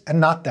choose this and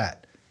not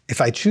that.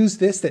 If I choose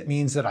this, that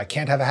means that I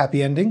can't have a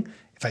happy ending.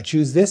 If I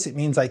choose this, it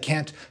means I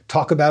can't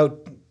talk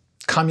about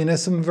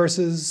communism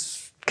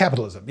versus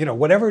capitalism.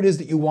 Whatever it is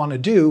that you want to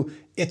do,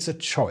 it's a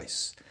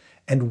choice.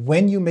 And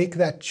when you make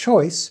that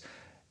choice,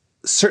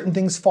 certain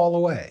things fall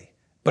away,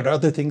 but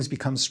other things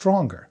become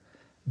stronger.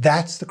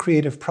 That's the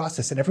creative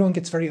process, and everyone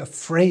gets very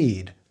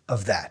afraid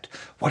of that.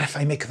 What if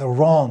I make the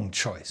wrong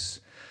choice?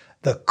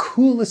 The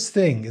coolest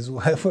thing is,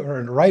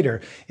 for a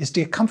writer, is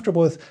to get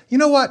comfortable with,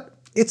 what?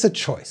 It's a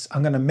choice.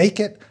 I'm going to make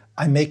it.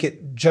 I make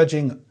it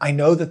judging, I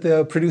know that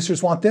the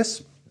producers want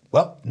this.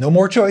 Well, no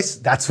more choice.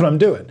 That's what I'm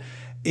doing.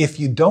 If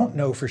you don't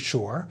know for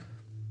sure,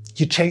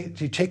 you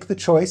take the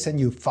choice and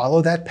you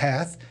follow that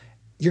path.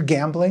 You're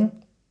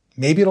gambling.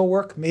 Maybe it'll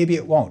work, maybe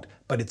it won't.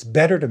 But it's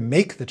better to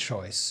make the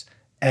choice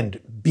and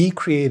be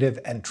creative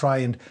and try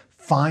and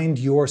find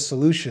your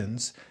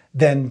solutions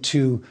than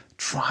to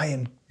try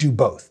and do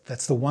both.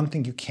 That's the one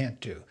thing you can't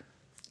do.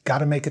 Got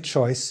to make a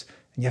choice,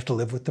 and you have to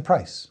live with the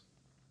price.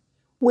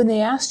 When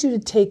they asked you to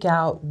take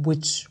out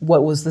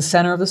what was the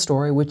center of the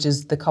story, which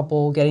is the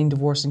couple getting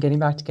divorced and getting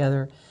back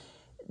together,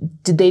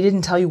 they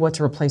didn't tell you what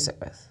to replace it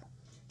with?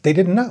 They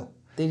didn't know.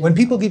 When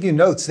people give you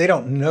notes, they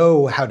don't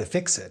know how to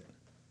fix it.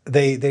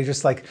 They're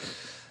just like,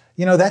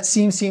 that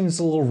seems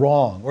a little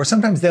wrong. Or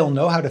sometimes they'll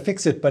know how to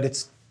fix it, but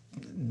it's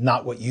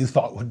not what you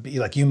thought would be.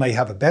 Like, you may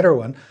have a better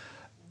one.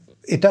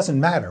 It doesn't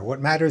matter. What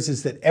matters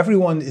is that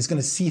everyone is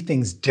going to see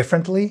things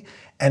differently.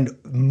 And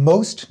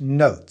most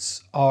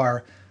notes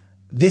are,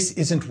 this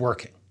isn't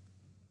working,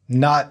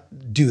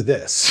 not do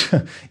this.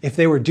 If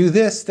they were do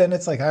this, then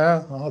it's like,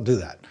 I'll do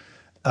that.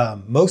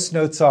 Most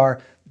notes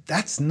are,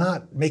 that's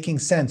not making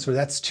sense, or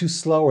that's too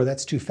slow, or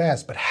that's too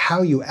fast. But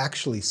how you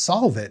actually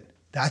solve it,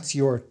 that's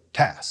your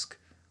task.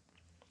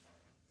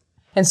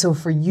 And so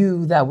for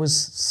you, that was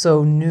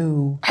so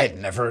new. It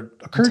never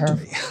occurred to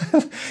me.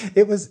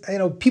 It was,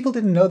 people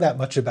didn't know that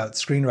much about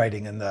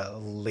screenwriting in the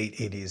late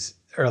 80s,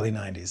 early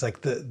 90s.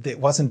 Like, it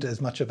wasn't as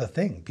much of a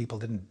thing. People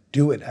didn't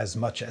do it as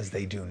much as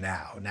they do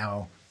now.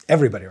 Now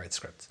everybody writes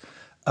scripts.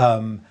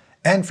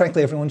 And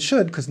frankly, everyone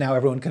should, because now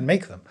everyone can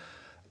make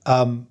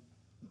them.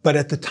 But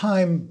at the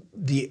time,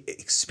 the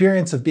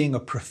experience of being a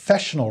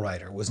professional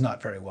writer was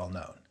not very well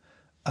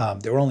known.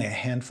 There were only a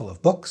handful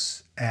of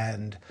books.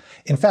 And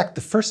in fact,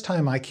 the first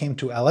time I came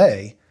to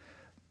LA,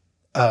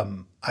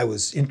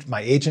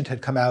 my agent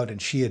had come out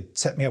and she had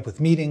set me up with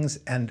meetings,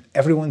 and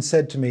everyone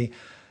said to me,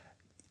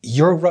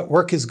 your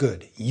work is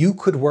good. You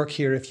could work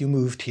here if you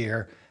moved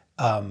here,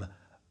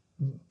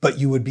 but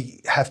you would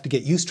have to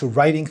get used to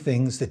writing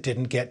things that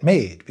didn't get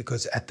made,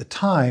 because at the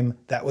time,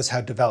 that was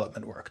how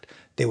development worked.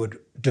 They would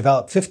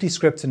develop 50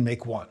 scripts and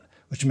make one,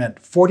 which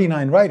meant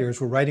 49 writers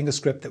were writing a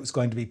script that was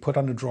going to be put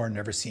on a drawer and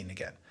never seen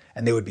again.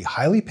 And they would be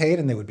highly paid,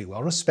 and they would be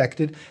well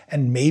respected,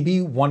 and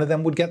maybe one of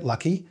them would get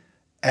lucky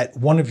at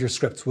one of your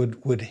scripts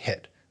would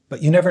hit.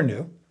 but you never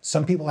knew.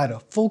 Some people had a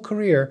full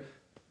career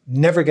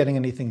never getting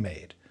anything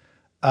made.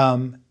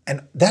 And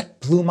that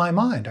blew my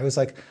mind. I was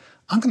like,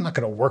 I'm not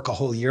going to work a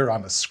whole year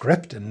on a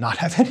script and not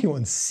have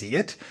anyone see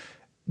it,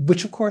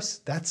 which of course,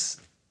 that's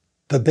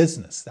the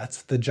business,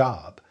 that's the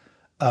job.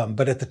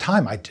 But at the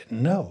time, I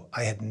didn't know.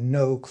 I had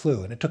no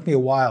clue. And it took me a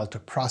while to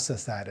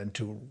process that and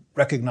to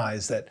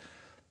recognize that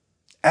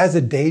as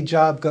a day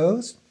job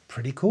goes,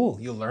 pretty cool.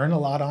 You learn a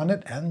lot on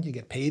it and you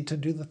get paid to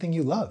do the thing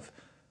you love.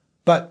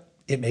 But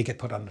it may get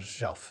put on the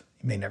shelf.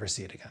 You may never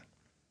see it again.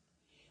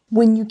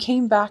 When you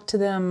came back to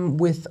them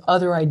with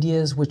other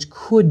ideas which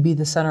could be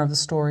the center of the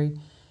story,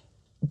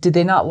 did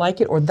they not like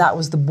it, or that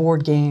was the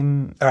board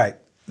game? All right.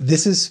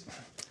 This is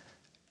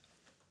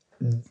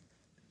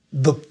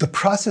the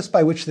process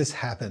by which this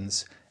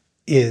happens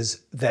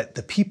is that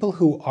the people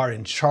who are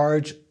in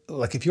charge,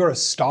 like if you're a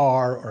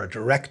star or a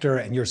director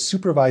and you're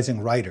supervising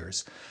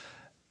writers,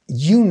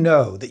 you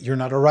know that you're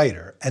not a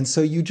writer. And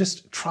so you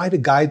just try to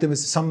guide them,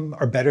 as some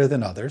are better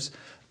than others.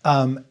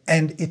 And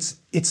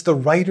it's the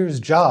writer's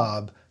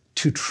job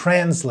to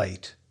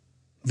translate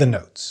the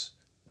notes.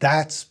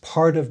 That's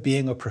part of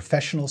being a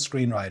professional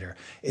screenwriter,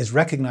 is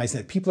recognizing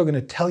that people are going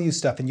to tell you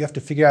stuff and you have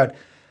to figure out,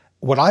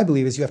 what I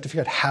believe is you have to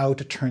figure out how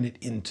to turn it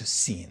into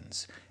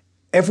scenes.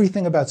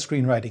 Everything about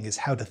screenwriting is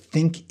how to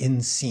think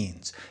in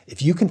scenes.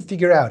 If you can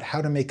figure out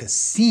how to make a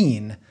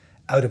scene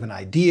out of an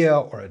idea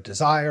or a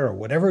desire or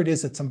whatever it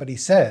is that somebody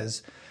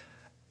says,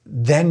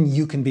 then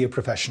you can be a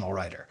professional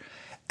writer.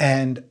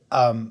 And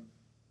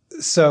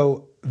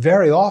so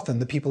very often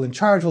the people in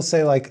charge will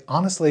say, like,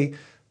 honestly,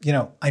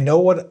 I know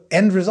what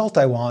end result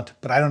I want,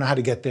 but I don't know how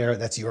to get there.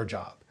 That's your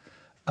job.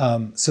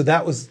 So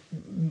that was,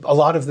 a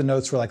lot of the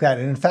notes were like that.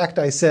 And in fact,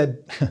 I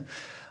said,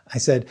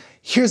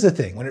 here's the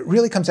thing. When it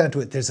really comes down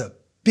to it, there's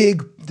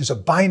a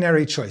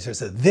binary choice.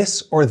 There's a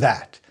this or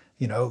that.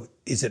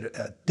 Is it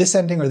this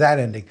ending or that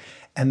ending?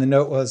 And the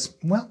note was,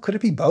 well, could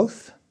it be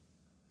both?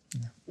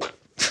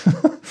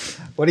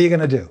 What are you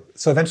going to do?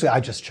 So eventually I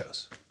just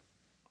chose.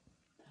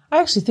 I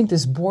actually think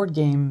this board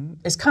game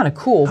is kind of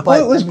cool. But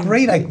well, it was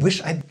great. I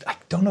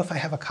don't know if I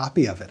have a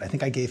copy of it. I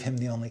think I gave him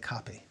the only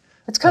copy.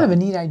 It's kind of a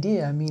neat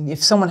idea. I mean,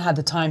 if someone had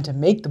the time to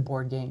make the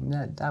board game,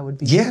 that would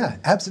be Yeah,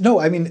 absolutely. No,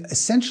 I mean,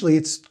 essentially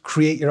it's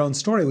create your own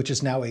story, which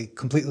is now a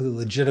completely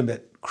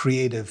legitimate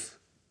creative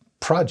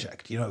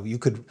project. You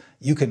can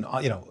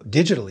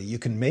digitally, you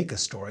can make a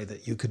story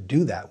that you could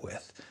do that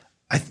with.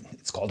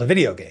 It's called a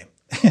video game,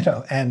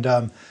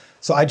 and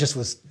so I just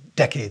was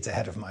decades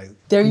ahead of my...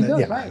 There you go,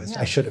 yeah, right.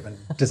 I should have been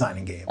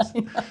designing games.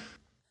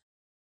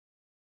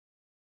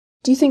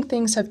 Do you think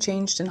things have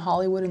changed in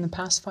Hollywood in the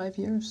past 5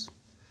 years?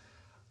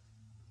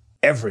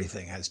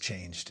 Everything has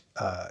changed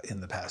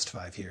in the past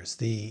 5 years.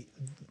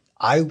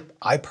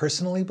 I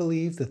personally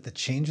believe that the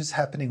changes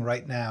happening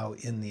right now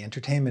in the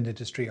entertainment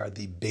industry are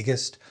the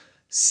biggest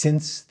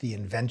since the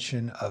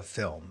invention of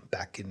film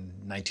back in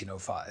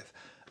 1905.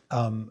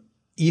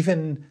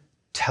 Even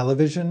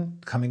television,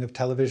 the coming of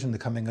television, the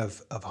coming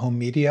of home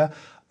media,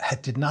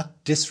 did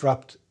not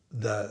disrupt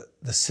the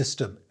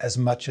system as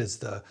much as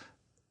the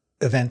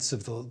events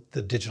of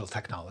the digital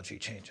technology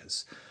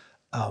changes.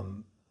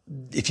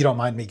 If you don't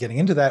mind me getting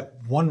into that,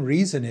 one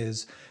reason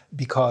is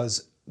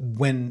because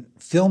when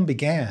film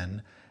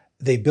began,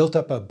 they built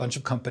up a bunch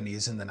of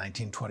companies in the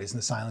 1920s in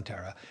the silent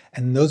era,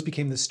 and those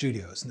became the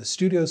studios. And the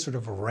studios sort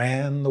of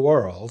ran the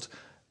world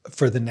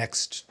for the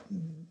next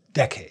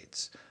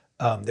decades.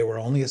 There were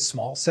only a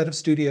small set of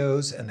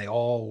studios, and they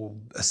all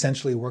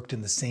essentially worked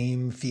in the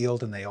same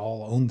field, and they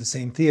all owned the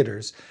same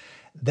theaters.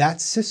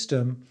 That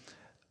system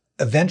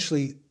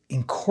eventually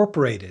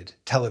incorporated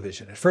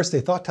television. At first they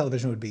thought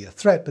television would be a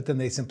threat, but then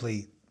they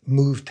simply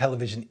moved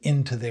television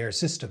into their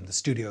system. The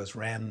studios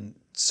ran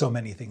so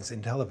many things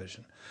in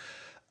television.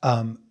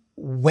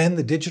 When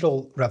the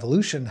digital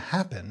revolution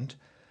happened,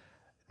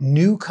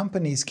 new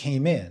companies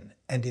came in,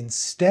 and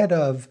instead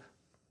of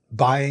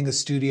buying a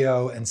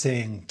studio and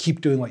saying,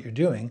 keep doing what you're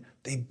doing,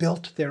 they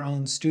built their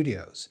own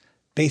studios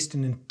based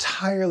in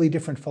entirely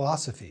different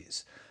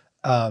philosophies.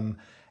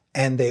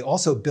 And they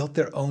also built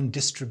their own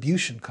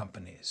distribution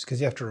companies,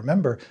 because you have to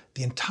remember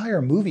the entire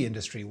movie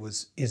industry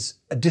is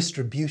a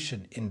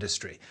distribution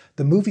industry.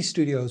 The movie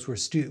studios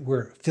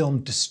were film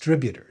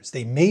distributors.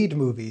 They made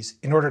movies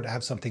in order to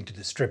have something to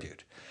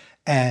distribute.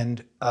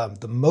 And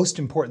the most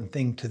important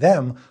thing to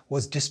them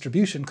was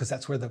distribution, because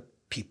that's where the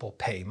people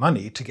pay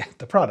money to get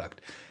the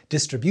product.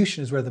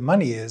 Distribution is where the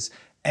money is.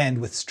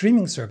 And with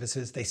streaming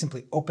services, they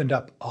simply opened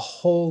up a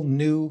whole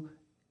new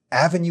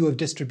avenue of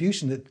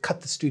distribution that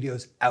cut the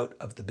studios out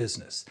of the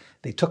business.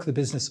 They took the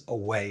business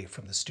away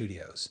from the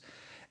studios.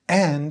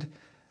 And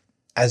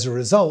as a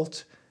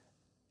result,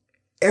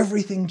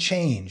 everything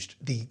changed.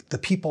 The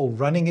people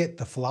running it,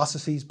 the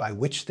philosophies by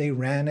which they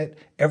ran it,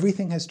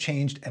 everything has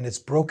changed, and it's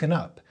broken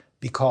up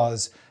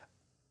because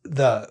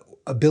the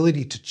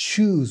ability to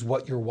choose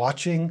what you're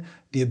watching,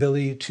 the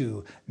ability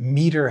to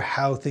meter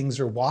how things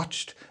are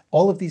watched,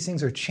 all of these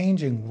things are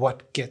changing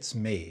what gets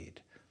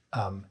made.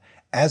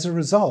 As a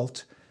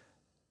result,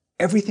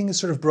 everything is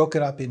sort of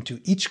broken up into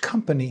each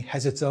company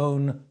has its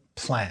own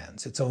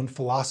plans, its own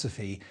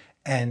philosophy,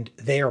 and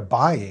they are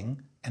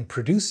buying and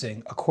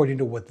producing according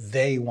to what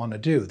they want to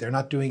do. They're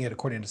not doing it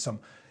according to some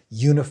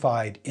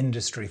unified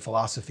industry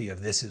philosophy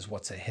of this is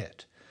what's a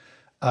hit.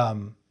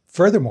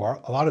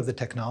 Furthermore, a lot of the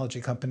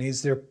technology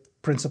companies, their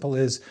principle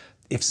is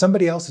if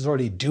somebody else is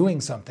already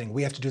doing something,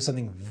 we have to do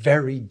something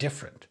very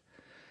different.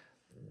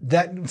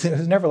 That it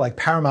was never like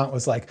Paramount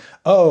was like,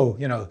 oh,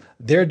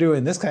 they're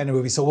doing this kind of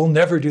movie, so we'll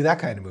never do that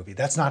kind of movie.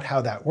 That's not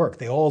how that worked.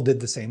 They all did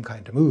the same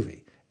kind of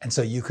movie. And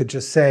so you could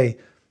just say,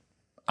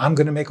 I'm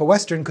going to make a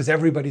Western because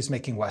everybody's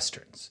making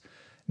Westerns.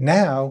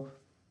 Now,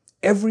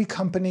 every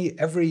company,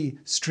 every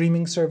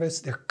streaming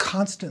service, they're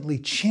constantly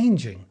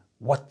changing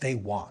what they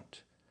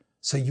want.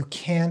 So you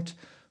can't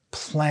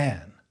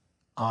plan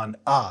on,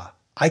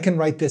 I can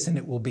write this and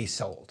it will be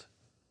sold.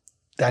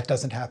 That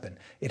doesn't happen.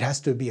 It has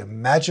to be a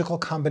magical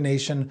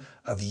combination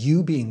of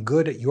you being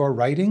good at your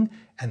writing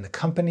and the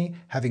company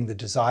having the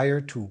desire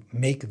to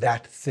make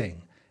that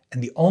thing.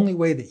 And the only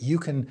way that you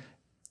can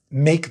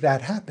make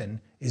that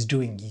happen is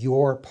doing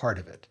your part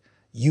of it.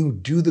 You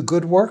do the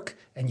good work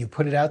and you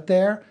put it out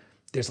there.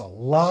 There's a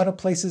lot of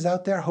places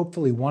out there.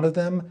 Hopefully one of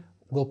them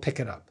will pick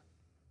it up.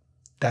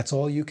 That's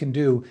all you can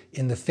do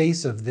in the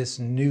face of this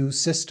new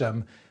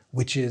system,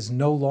 which is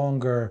no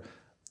longer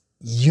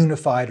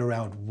unified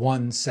around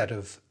one set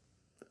of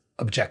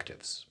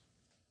objectives.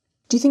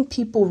 Do you think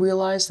people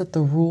realize that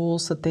the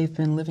rules that they've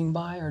been living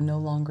by are no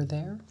longer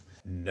there?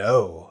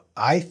 No.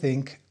 I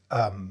think,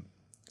 I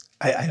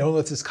don't know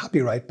if this is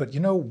copyright, but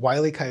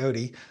Wile E.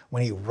 Coyote,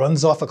 when he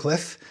runs off a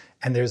cliff,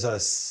 and there's a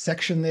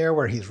section there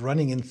where he's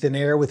running in thin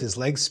air with his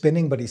legs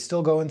spinning, but he's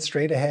still going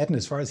straight ahead, and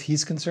as far as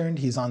he's concerned,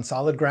 he's on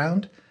solid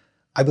ground.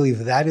 I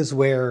believe that is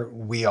where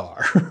we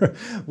are,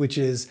 which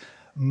is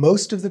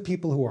most of the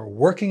people who are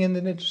working in the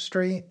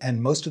industry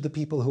and most of the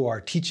people who are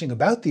teaching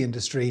about the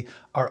industry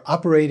are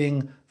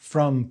operating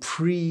from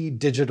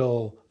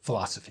pre-digital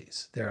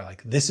philosophies. They're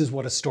like, this is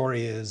what a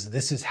story is,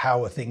 this is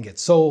how a thing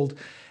gets sold.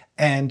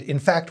 And in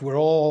fact, we're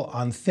all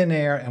on thin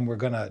air and we're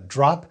going to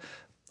drop.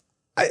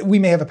 We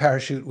may have a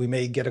parachute, we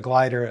may get a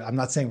glider. I'm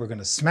not saying we're going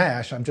to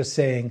smash, I'm just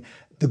saying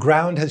the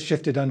ground has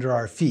shifted under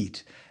our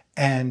feet.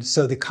 And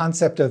so the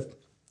concept of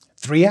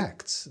 3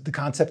 acts, the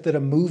concept that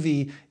a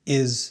movie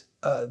is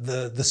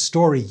the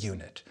story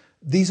unit,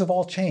 these have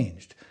all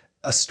changed.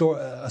 A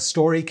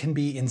story can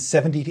be in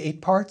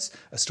 78 parts,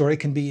 a story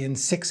can be in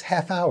 6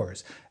 half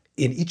hours.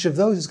 In each of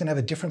those is going to have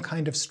a different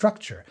kind of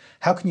structure.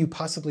 How can you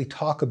possibly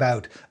talk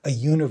about a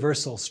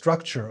universal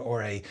structure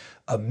or a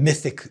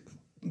mythic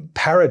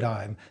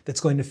paradigm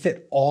that's going to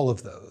fit all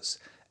of those?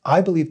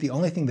 I believe the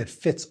only thing that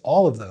fits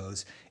all of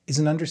those is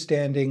an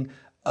understanding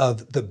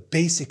of the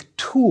basic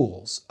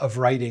tools of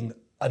writing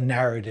a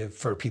narrative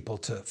for people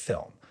to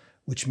film,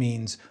 which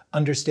means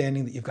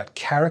understanding that you've got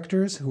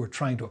characters who are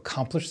trying to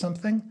accomplish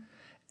something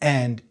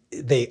and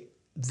they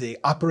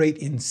operate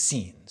in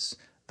scenes.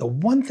 The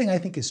one thing I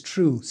think is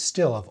true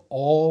still of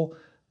all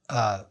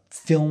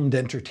filmed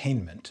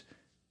entertainment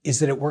is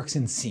that it works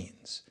in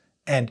scenes.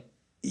 And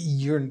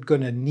you're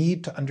going to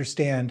need to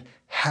understand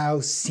how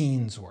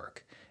scenes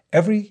work.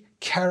 Every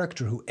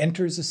character who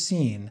enters a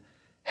scene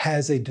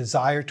has a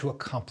desire to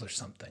accomplish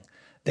something.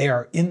 They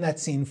are in that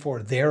scene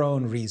for their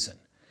own reason.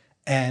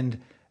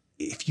 And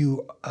if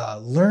you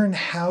learn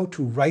how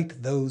to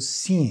write those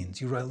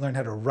scenes, you learn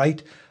how to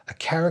write a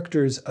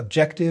character's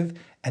objective,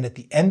 and at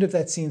the end of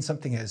that scene,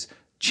 something has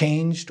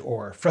changed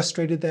or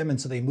frustrated them, and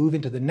so they move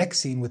into the next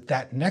scene with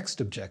that next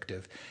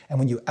objective. And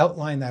when you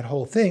outline that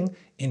whole thing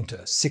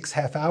into 6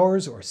 half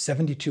hours or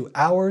 72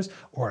 hours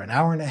or an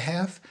hour and a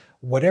half,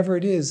 whatever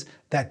it is,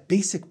 that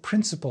basic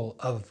principle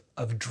of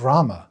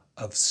drama,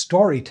 of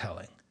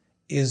storytelling,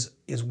 is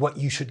what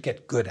you should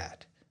get good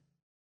at.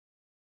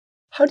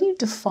 How do you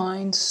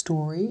define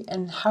story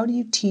and how do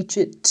you teach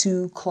it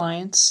to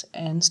clients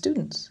and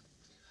students?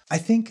 I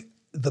think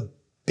the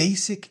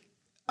basic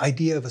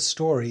idea of a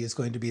story is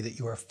going to be that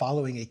you are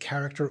following a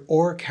character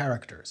or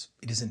characters.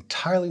 It is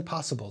entirely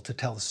possible to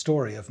tell a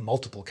story of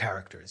multiple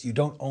characters. You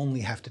don't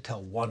only have to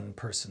tell one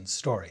person's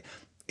story.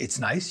 It's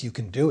nice, you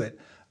can do it,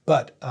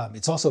 but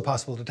it's also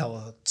possible to tell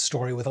a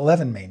story with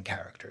 11 main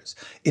characters.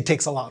 It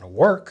takes a lot of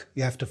work.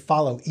 You have to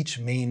follow each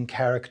main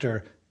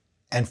character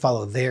and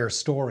follow their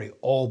story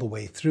all the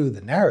way through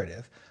the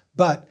narrative.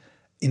 But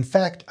in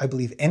fact, I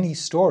believe any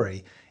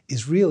story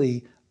is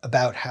really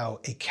about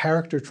how a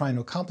character trying to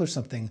accomplish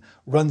something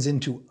runs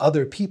into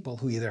other people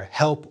who either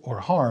help or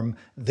harm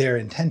their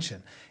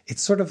intention.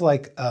 It's sort of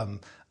like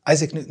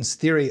Isaac Newton's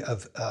theory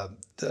of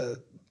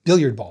the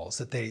billiard balls,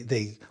 that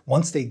they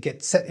once they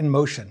get set in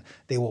motion,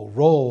 they will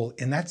roll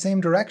in that same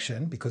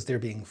direction because they're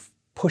being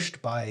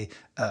pushed by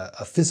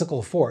a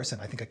physical force,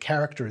 and I think a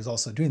character is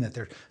also doing that.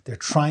 They're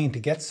trying to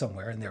get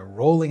somewhere and they're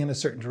rolling in a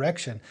certain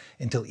direction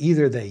until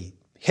either they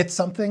hit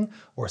something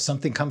or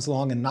something comes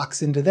along and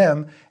knocks into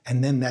them,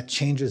 and then that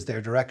changes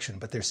their direction,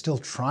 but they're still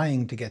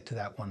trying to get to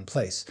that one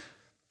place.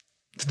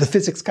 The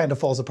physics kind of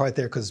falls apart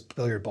there because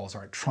billiard balls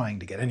aren't trying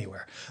to get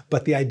anywhere.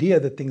 But the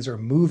idea that things are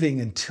moving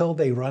until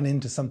they run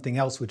into something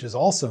else which is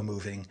also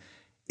moving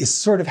is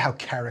sort of how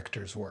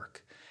characters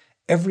work.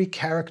 Every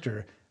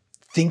character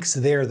thinks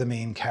they're the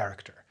main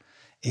character.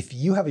 If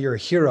you have your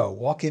hero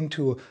walk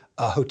into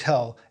a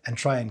hotel and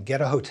try and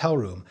get a hotel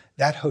room,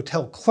 that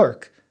hotel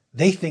clerk,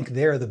 they think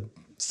they're the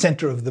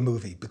center of the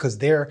movie because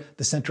they're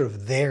the center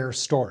of their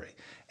story.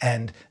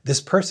 And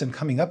this person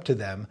coming up to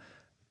them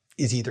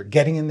is either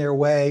getting in their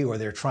way or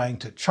they're trying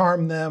to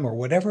charm them or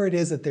whatever it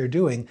is that they're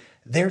doing,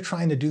 they're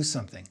trying to do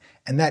something.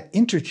 And that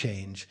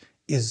interchange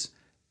is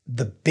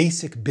the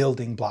basic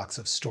building blocks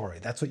of story.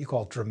 That's what you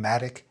call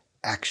dramatic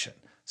action.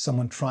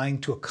 Someone trying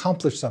to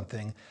accomplish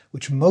something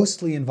which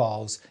mostly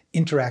involves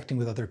interacting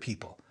with other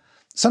people.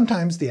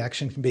 Sometimes the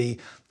action can be,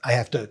 I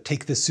have to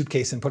take this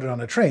suitcase and put it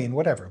on a train,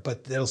 whatever,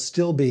 but there'll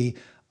still be,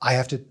 I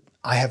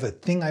have a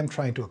thing I'm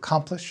trying to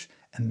accomplish,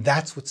 and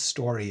that's what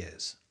story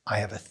is. I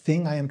have a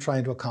thing I am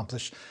trying to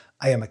accomplish.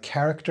 I am a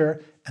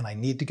character and I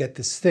need to get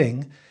this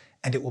thing,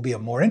 and it will be a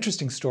more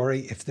interesting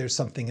story if there's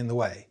something in the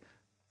way.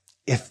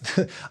 If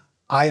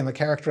I am a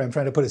character, I'm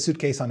trying to put a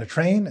suitcase on a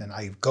train and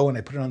I go and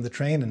I put it on the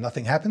train and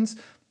nothing happens,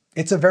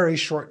 it's a very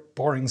short,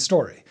 boring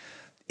story.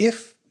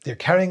 If they're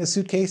carrying a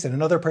suitcase and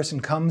another person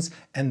comes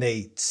and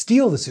they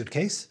steal the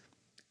suitcase,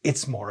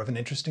 it's more of an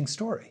interesting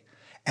story.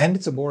 And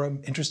it's a more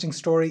interesting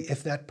story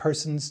if that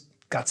person's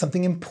got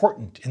something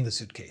important in the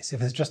suitcase.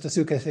 If it's just a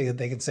suitcase,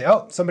 they can say,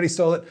 oh, somebody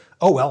stole it.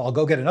 Oh, well, I'll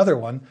go get another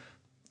one.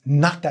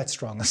 Not that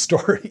strong a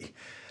story.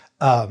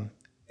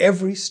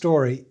 Every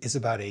story is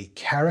about a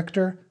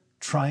character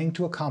trying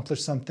to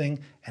accomplish something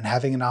and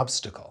having an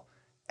obstacle.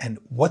 And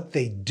what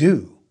they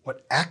do,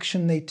 what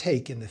action they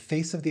take in the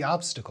face of the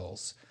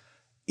obstacles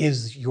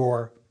is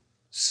your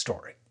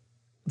story.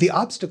 The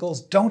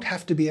obstacles don't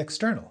have to be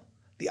external.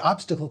 The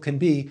obstacle can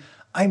be,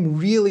 I'm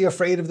really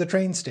afraid of the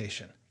train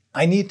station.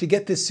 I need to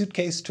get this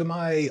suitcase to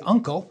my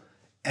uncle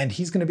and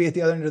he's going to be at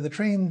the other end of the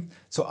train.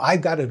 So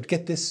I've got to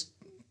get this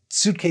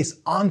suitcase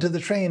onto the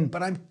train,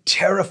 but I'm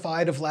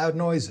terrified of loud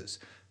noises.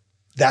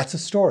 That's a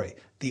story.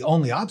 The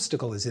only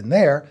obstacle is in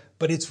there,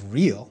 but it's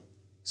real.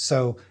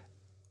 So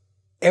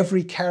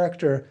every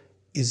character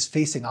is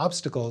facing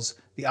obstacles.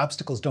 The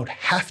obstacles don't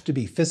have to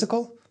be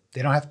physical.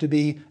 They don't have to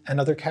be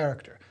another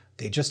character.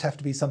 They just have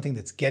to be something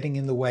that's getting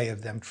in the way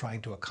of them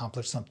trying to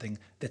accomplish something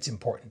that's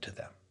important to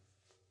them.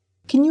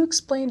 Can you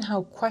explain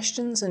how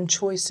questions and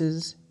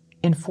choices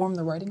inform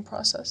the writing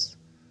process?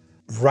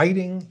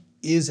 Writing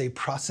is a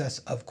process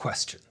of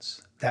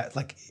questions. That,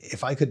 like,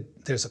 if I could,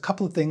 there's a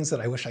couple of things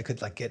that I wish I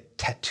could like get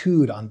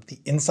tattooed on the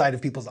inside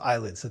of people's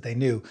eyelids that they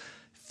knew.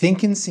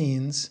 Think in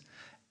scenes,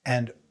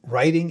 and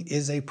writing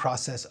is a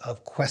process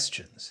of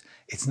questions.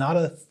 It's not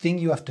a thing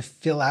you have to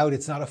fill out.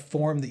 It's not a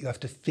form that you have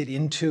to fit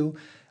into.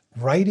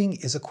 Writing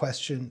is a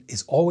question,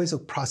 is always a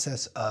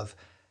process of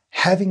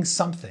having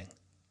something.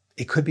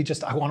 It could be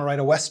just, I want to write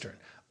a Western,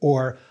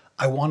 or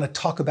I want to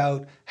talk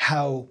about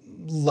how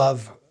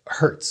love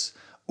hurts,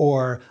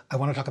 or I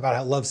want to talk about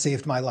how love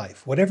saved my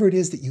life. Whatever it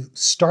is that you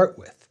start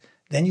with,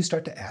 then you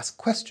start to ask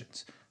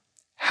questions.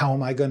 How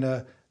am I going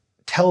to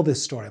tell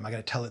this story? Am I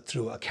going to tell it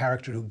through a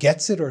character who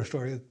gets it or a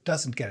story who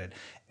doesn't get it?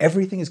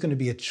 Everything is going to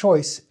be a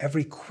choice.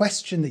 Every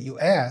question that you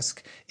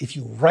ask, if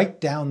you write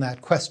down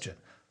that question,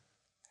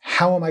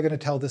 how am I going to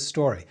tell this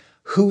story?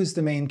 Who is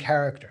the main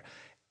character?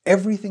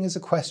 Everything is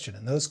a question,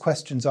 and those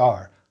questions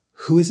are,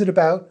 who is it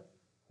about?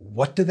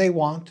 What do they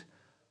want?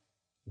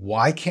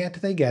 Why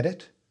can't they get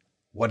it?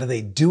 What do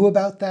they do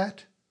about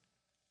that?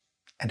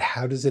 And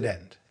how does it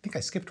end? I think I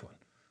skipped one,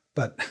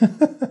 but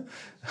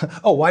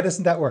oh, why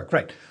doesn't that work?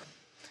 Right.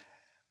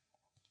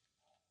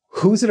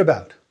 Who's it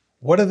about?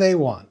 What do they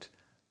want?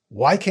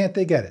 Why can't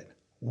they get it?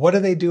 What do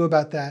they do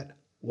about that?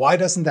 Why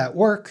doesn't that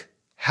work?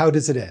 How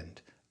does it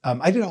end?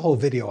 I did a whole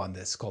video on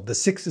this called The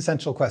 6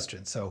 Essential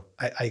Questions, so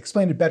I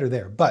explained it better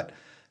there. But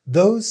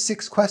those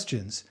 6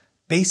 questions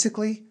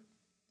basically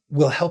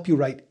will help you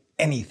write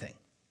anything.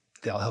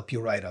 They'll help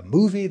you write a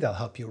movie, they'll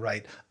help you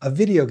write a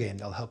video game,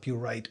 they'll help you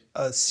write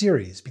a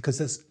series,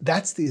 because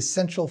that's the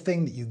essential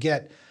thing that you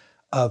get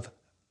of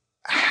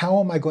how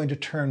am I going to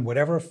turn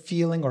whatever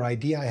feeling or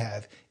idea I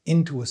have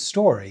into a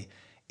story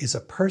is a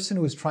person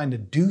who is trying to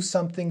do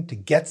something to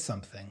get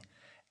something,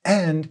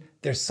 and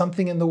there's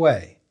something in the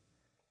way.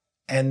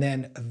 And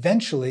then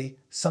eventually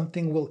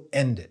something will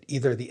end it.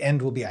 Either the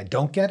end will be I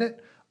don't get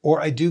it or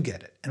I do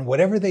get it. And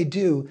whatever they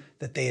do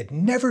that they had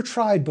never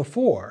tried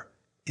before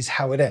is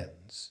how it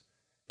ends.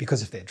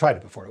 Because if they had tried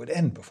it before, it would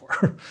end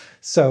before.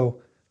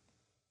 So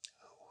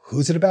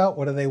who's it about?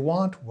 What do they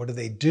want? What do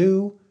they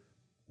do?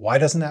 Why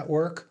doesn't that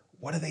work?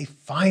 What do they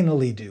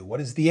finally do?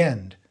 What is the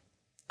end?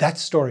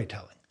 That's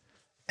storytelling.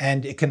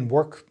 And it can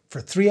work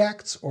for 3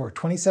 acts or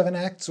 27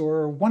 acts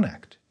or 1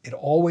 act. It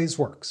always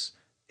works.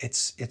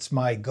 It's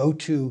my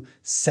go-to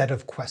set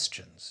of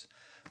questions.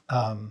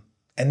 And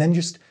then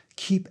just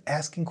keep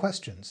asking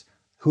questions.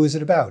 Who is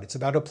it about? It's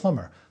about a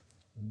plumber.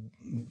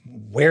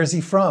 Where's he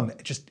from?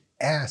 Just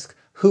ask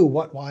who,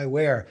 what, why,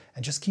 where,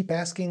 and just keep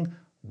asking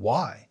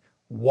why.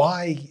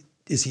 Why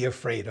is he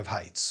afraid of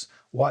heights?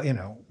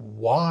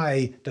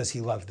 Why does he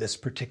love this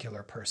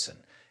particular person?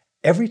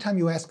 Every time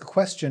you ask a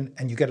question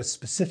and you get a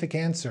specific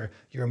answer,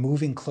 you're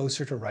moving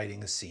closer to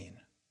writing a scene.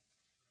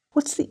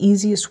 What's the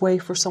easiest way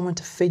for someone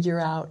to figure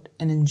out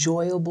an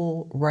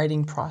enjoyable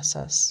writing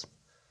process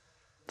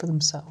for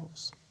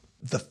themselves?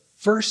 The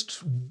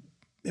first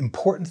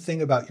important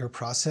thing about your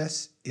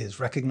process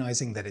is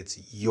recognizing that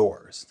it's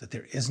yours, that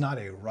there is not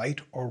a right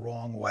or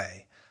wrong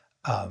way.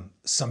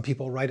 Some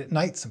people write at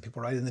night, some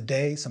people write in the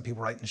day, some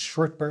people write in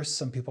short bursts,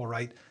 some people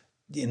write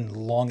in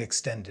long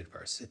extended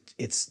bursts.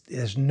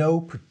 There's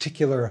no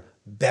particular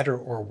better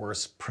or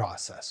worse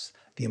process.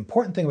 The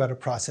important thing about a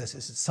process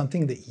is it's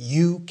something that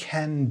you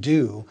can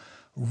do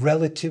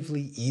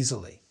relatively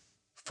easily.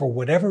 For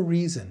whatever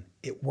reason,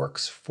 it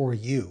works for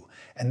you.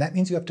 And that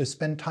means you have to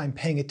spend time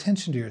paying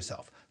attention to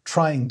yourself,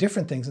 trying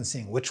different things and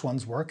seeing which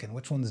ones work and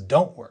which ones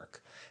don't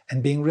work,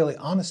 and being really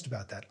honest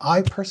about that.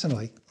 I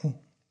personally, I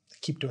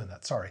keep doing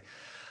that, sorry.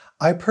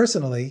 I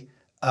personally,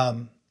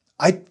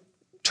 I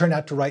turned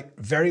out to write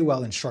very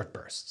well in short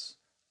bursts.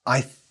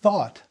 I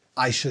thought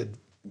I should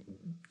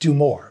do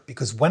more,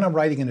 because when I'm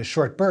writing in a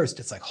short burst,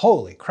 it's like,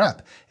 holy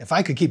crap, if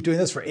I could keep doing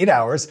this for 8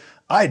 hours,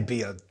 I'd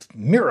be a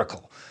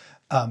miracle.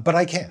 But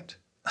I can't.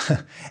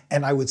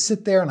 And I would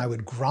sit there and I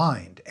would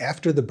grind.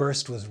 After the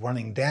burst was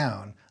running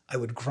down, I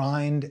would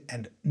grind,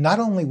 and not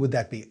only would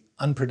that be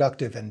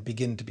unproductive and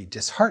begin to be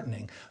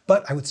disheartening,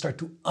 but I would start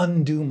to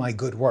undo my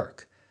good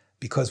work.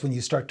 Because when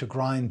you start to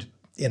grind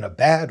in a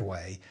bad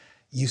way,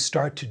 you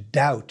start to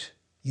doubt,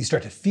 you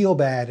start to feel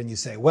bad, and you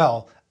say,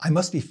 well, I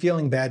must be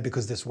feeling bad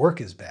because this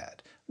work is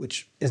bad,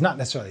 which is not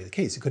necessarily the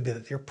case. It could be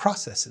that your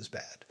process is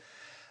bad.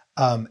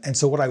 And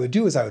so what I would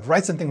do is I would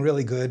write something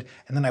really good,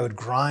 and then I would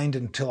grind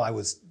until I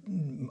was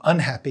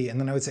unhappy, and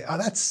then I would say, oh,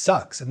 that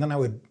sucks. And then I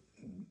would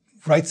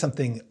write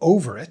something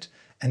over it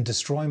and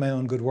destroy my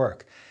own good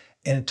work.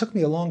 And it took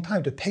me a long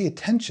time to pay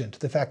attention to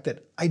the fact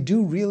that I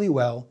do really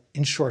well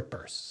in short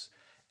bursts.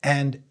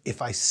 And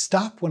if I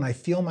stop when I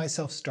feel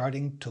myself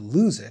starting to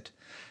lose it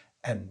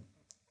and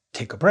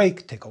take a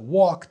break, take a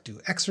walk,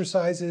 do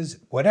exercises,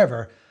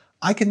 whatever,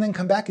 I can then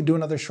come back and do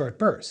another short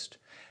burst.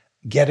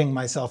 Getting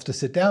myself to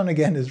sit down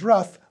again is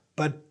rough,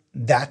 but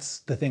that's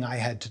the thing I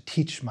had to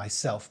teach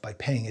myself by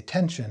paying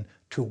attention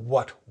to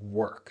what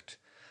worked.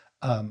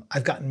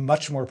 I've gotten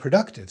much more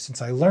productive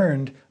since I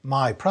learned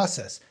my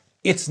process.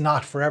 It's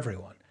not for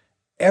everyone.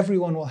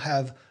 Everyone will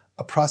have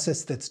a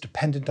process that's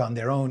dependent on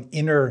their own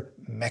inner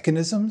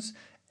mechanisms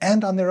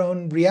and on their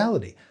own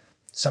reality.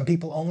 Some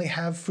people only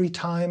have free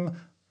time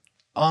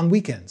on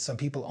weekends. Some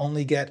people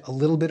only get a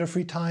little bit of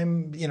free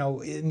time,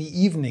 in the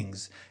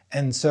evenings.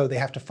 And so they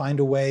have to find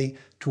a way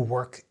to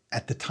work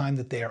at the time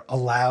that they are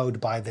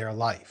allowed by their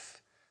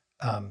life.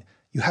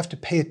 You have to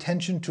pay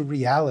attention to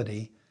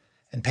reality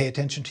and pay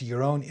attention to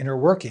your own inner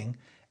working.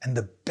 And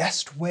the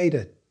best way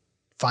to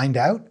find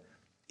out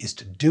is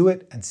to do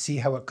it and see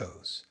how it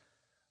goes.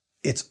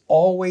 It's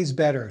always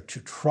better to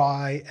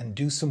try and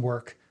do some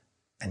work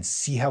and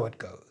see how it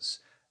goes.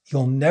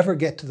 You'll never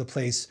get to the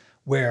place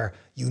where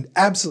you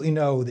absolutely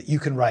know that you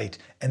can write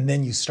and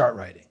then you start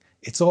writing.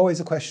 It's always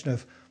a question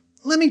of,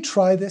 let me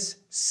try this,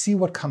 see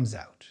what comes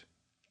out.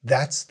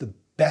 That's the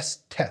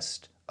best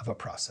test of a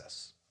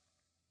process.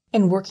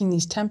 And working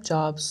these temp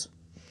jobs,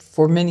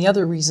 for many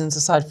other reasons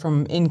aside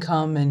from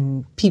income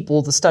and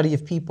people, the study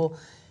of people,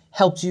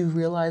 helped you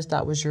realize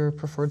that was your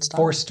preferred style?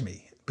 Forced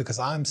me, because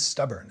I'm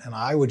stubborn and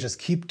I would just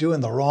keep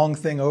doing the wrong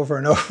thing over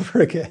and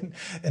over again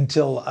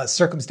until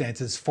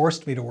circumstances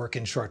forced me to work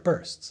in short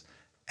bursts.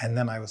 And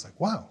then I was like,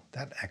 wow,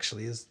 that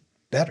actually is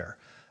better.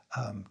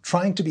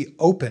 Trying to be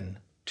open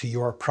to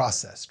your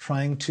process,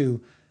 trying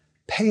to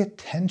pay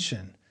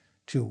attention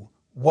to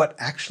what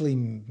actually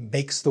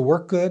makes the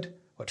work good,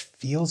 what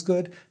feels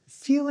good.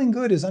 Feeling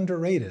good is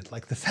underrated.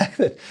 Like the fact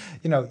that,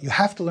 you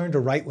have to learn to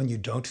write when you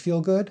don't feel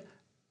good.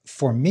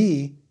 For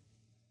me,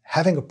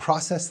 having a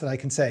process that I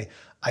can say,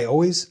 I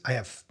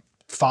have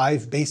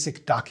 5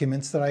 basic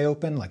documents that I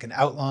open, like an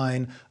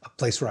outline, a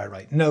place where I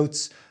write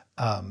notes,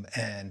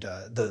 and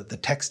the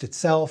text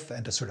itself,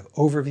 and a sort of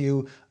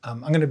overview.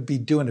 I'm going to be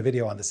doing a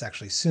video on this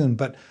actually soon,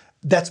 but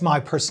that's my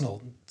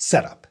personal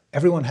setup.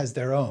 Everyone has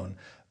their own.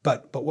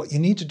 But what you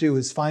need to do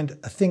is find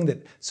a thing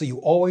that, so you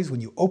always,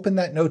 when you open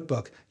that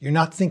notebook, you're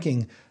not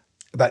thinking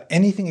about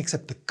anything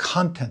except the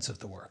contents of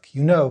the work.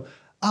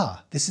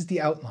 This is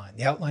the outline.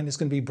 The outline is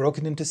going to be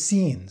broken into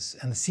scenes,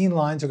 and the scene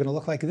lines are going to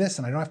look like this,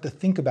 and I don't have to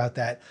think about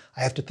that.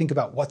 I have to think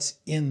about what's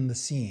in the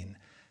scene.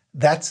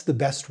 That's the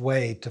best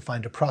way to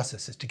find a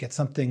process, is to get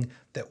something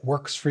that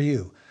works for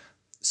you.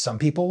 Some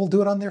people will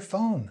do it on their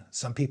phone.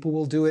 Some people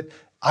will do it.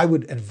 I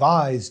would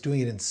advise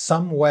doing it in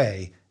some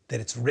way that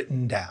it's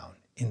written down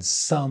in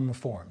some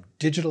form,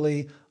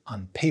 digitally,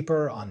 on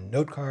paper, on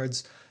note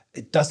cards.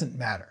 It doesn't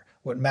matter.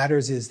 What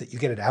matters is that you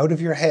get it out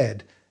of your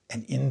head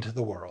and into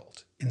the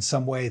world in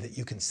some way that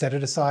you can set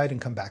it aside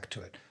and come back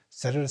to it.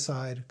 Set it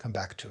aside, come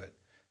back to it.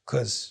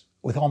 Because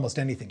with almost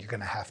anything, you're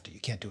going to have to. You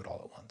can't do it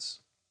all at once.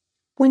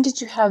 When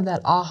did you have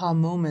that aha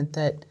moment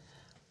that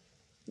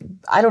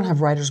I don't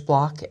have writer's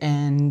block,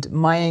 and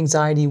my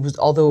anxiety was,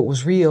 although it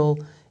was real,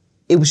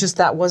 it was just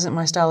that wasn't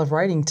my style of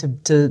writing,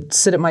 to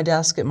sit at my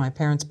desk at my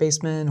parents'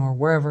 basement or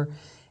wherever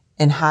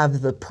and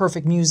have the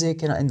perfect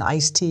music and the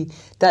iced tea.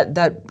 That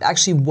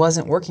actually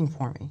wasn't working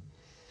for me.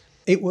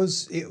 It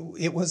was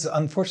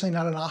unfortunately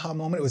not an aha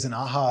moment. It was an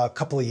aha a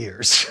couple of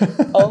years.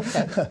 Oh,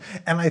 okay.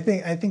 And I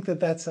think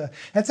that's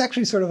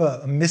actually sort of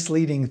a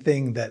misleading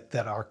thing that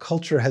our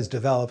culture has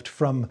developed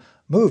from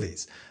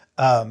movies.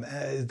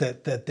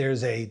 That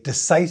there's a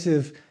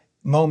decisive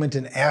moment,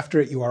 and after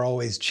it you are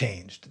always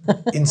changed.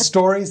 In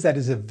stories, that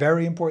is a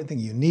very important thing.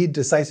 You need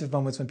decisive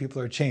moments when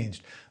people are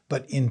changed.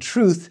 But in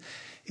truth,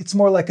 it's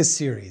more like a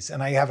series,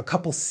 and I have a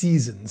couple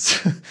seasons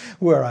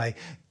where I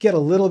get a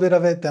little bit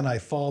of it, then I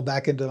fall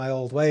back into my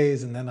old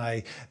ways, and then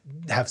I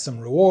have some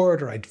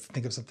reward, or I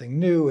think of something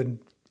new. And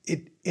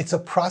it's a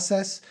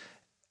process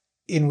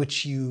in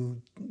which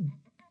you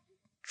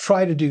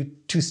try to do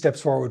 2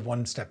 steps forward,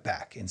 1 step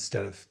back,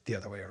 instead of the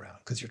other way around,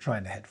 because you're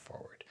trying to head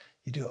forward.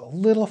 You do a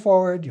little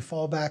forward, you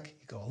fall back,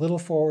 you go a little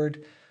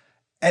forward.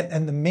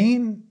 And the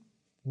main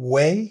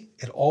way,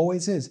 it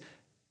always is,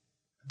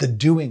 the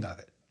doing of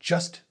it.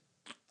 Just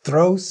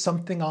throw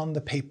something on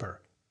the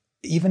paper,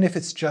 even if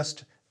it's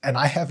just, and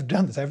I have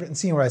done this, I've written a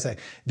scene where I say,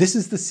 this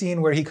is the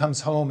scene where he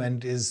comes home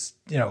and is,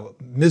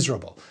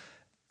 miserable.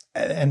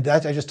 And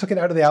that I just took it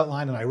out of the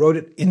outline and I wrote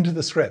it into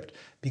the script,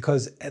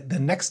 because the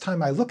next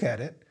time I look at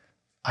it,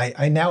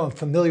 I now am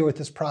familiar with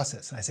this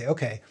process. And I say,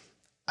 okay,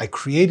 I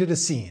created a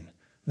scene.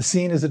 The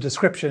scene is a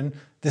description.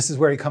 This is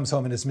where he comes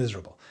home and is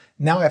miserable.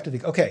 Now I have to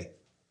think, okay,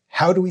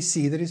 how do we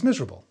see that he's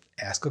miserable?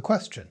 Ask a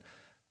question.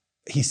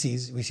 We see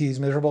he's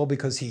miserable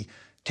because he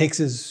takes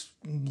his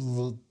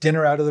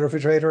dinner out of the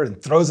refrigerator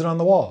and throws it on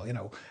the wall.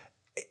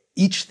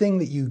 Each thing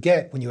that you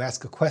get when you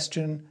ask a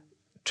question,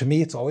 to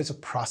me, it's always a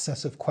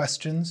process of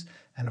questions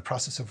and a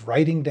process of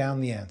writing down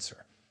the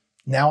answer.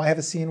 Now I have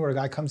a scene where a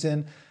guy comes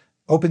in,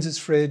 opens his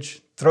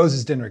fridge, throws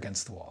his dinner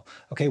against the wall.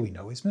 Okay, we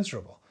know he's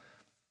miserable.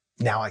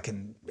 Now I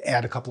can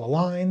add a couple of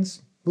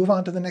lines, move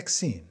on to the next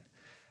scene.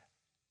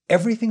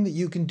 Everything that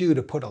you can do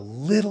to put a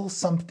little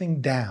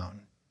something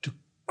down, to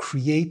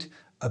create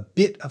a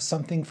bit of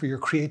something for your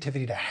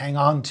creativity to hang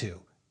on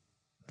to,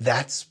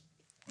 that's,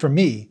 for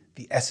me,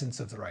 the essence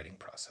of the writing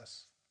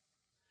process.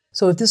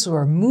 So if this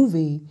were a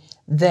movie,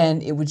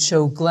 then it would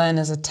show Glenn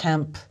as a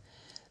temp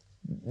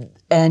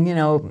and,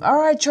 all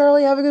right,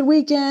 Charlie, have a good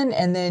weekend.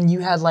 And then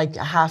you had like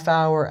a half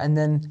hour and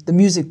then the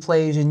music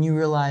plays and you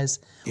realize,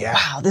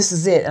 wow, this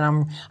is it.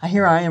 And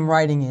I am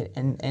writing it.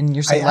 And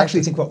you're saying, I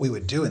actually think what we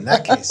would do in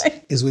that case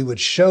is we would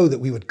show that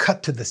we would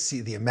cut to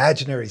the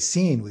imaginary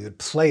scene. We would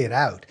play it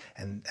out.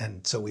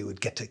 And so we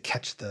would get to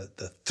catch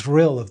the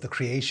thrill of the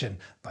creation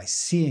by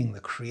seeing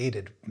the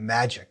created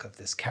magic of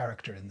this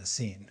character in the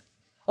scene.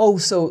 Oh,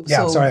 so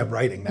I'm sorry, I'm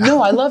writing now.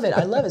 No, I love it.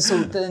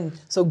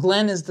 So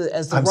Glenn is the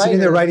writer. I'm sitting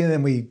there writing, and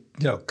then we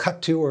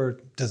cut to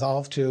or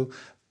dissolve to.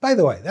 By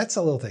the way, that's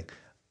a little thing.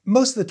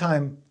 Most of the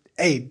time,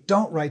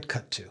 don't write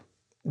cut to.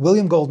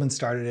 William Goldman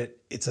started it.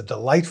 It's a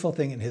delightful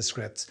thing in his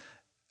scripts.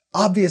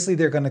 Obviously,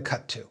 they're going to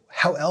cut to.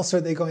 How else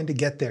are they going to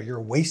get there?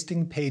 You're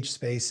wasting page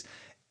space.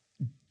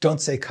 Don't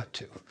say cut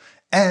to.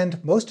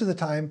 And most of the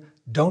time,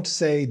 don't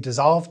say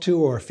dissolve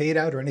to or fade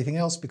out or anything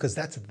else, because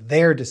that's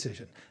their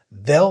decision.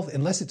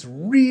 Unless it's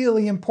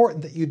really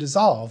important that you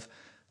dissolve,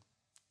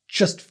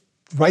 just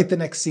write the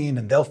next scene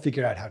and they'll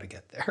figure out how to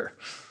get there.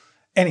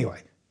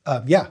 Anyway,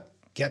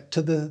 get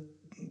to the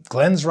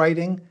Glenn's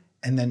writing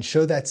and then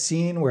show that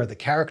scene where the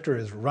character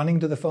is running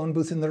to the phone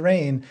booth in the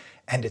rain,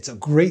 and it's a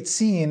great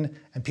scene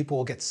and people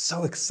will get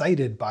so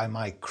excited by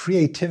my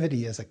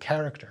creativity as a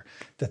character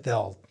that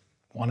they'll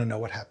want to know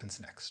what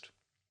happens next.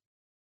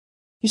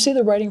 You say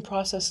the writing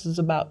process is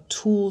about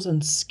tools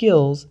and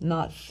skills,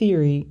 not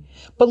theory.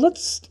 But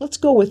let's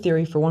go with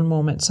theory for one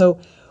moment. So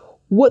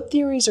what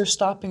theories are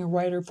stopping a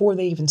writer before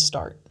they even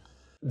start?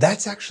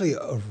 That's actually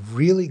a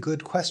really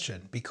good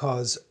question,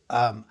 because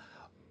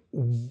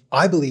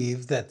I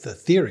believe that the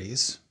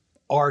theories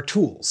are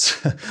tools.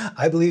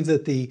 I believe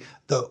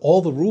that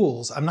all the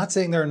rules, I'm not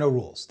saying there are no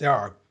rules. There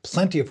are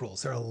plenty of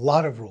rules. There are a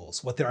lot of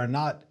rules. What there are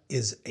not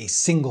is a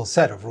single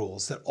set of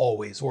rules that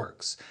always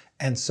works.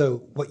 And so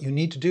what you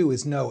need to do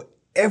is know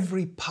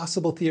every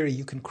possible theory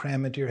you can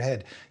cram into your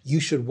head. You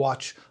should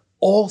watch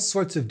all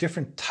sorts of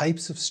different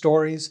types of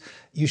stories.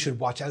 You should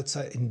watch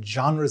in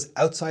genres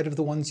outside of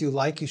the ones you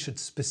like. You should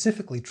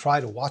specifically try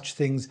to watch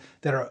things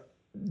that are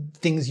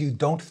things you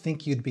don't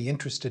think you'd be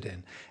interested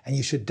in. And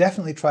you should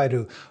definitely try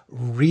to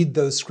read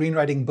those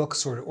screenwriting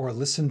books or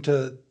listen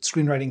to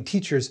screenwriting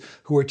teachers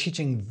who are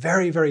teaching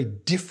very, very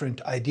different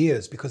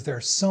ideas, because there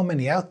are so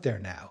many out there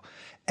now.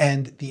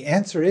 And the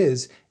answer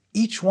is,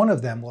 each one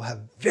of them will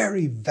have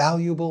very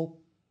valuable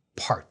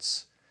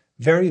parts,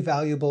 very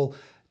valuable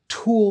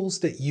tools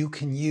that you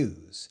can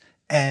use.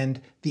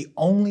 And the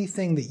only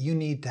thing that you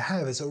need to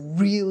have is a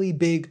really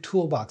big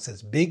toolbox,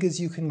 as big as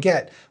you can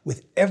get,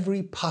 with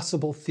every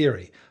possible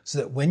theory, so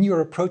that when you're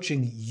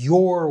approaching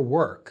your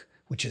work,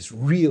 which is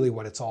really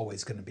what it's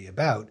always going to be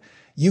about,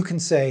 you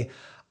can say,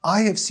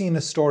 I have seen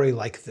a story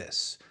like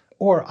this.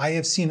 Or I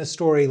have seen a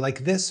story like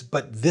this,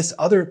 but this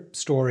other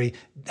story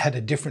had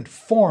a different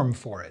form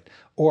for it.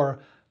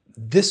 Or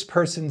this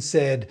person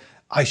said,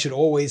 I should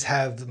always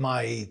have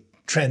my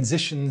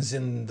transitions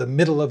in the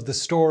middle of the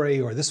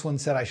story, or this one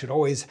said I should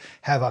always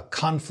have a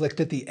conflict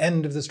at the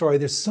end of the story.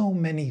 There's so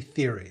many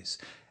theories.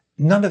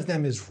 None of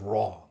them is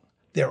wrong.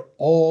 They're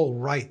all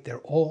right. They're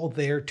all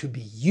there to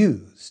be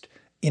used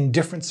in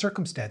different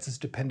circumstances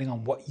depending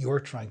on what you're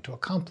trying to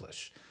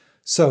accomplish.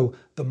 So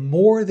the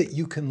more that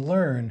you can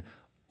learn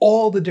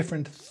all the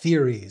different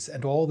theories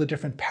and all the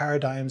different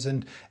paradigms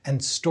and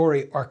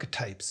story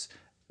archetypes,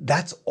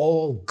 that's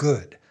all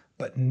good.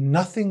 But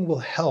nothing will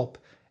help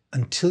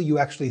until you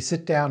actually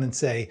sit down and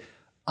say,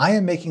 I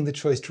am making the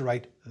choice to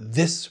write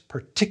this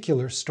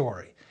particular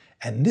story.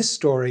 And this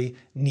story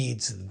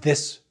needs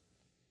this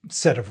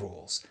set of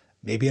rules.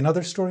 Maybe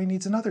another story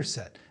needs another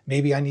set.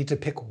 Maybe I need to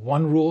pick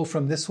one rule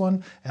from this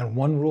one and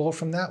one rule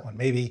from that one.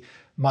 Maybe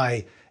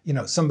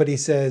somebody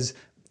says,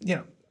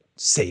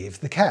 save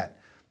the cat.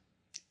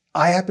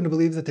 I happen to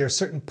believe that there are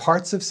certain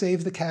parts of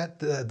Save the Cat,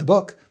 the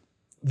book,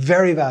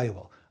 very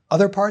valuable.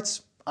 Other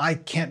parts, I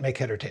can't make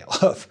head or tail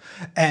of.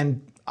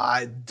 And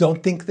I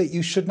don't think that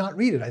you should not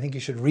read it. I think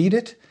you should read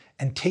it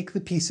and take the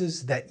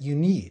pieces that you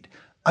need.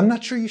 I'm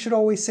not sure you should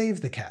always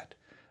save the cat,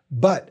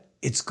 but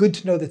it's good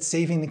to know that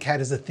saving the cat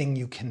is a thing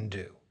you can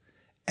do.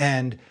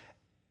 And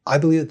I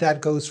believe that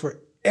that goes for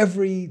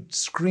every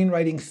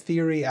screenwriting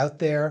theory out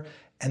there.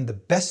 And the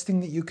best thing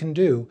that you can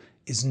do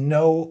is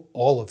know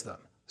all of them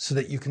so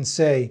that you can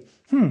say,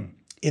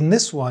 in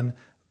this one,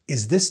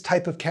 is this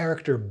type of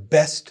character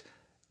best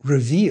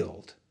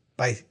revealed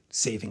by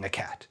saving a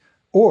cat?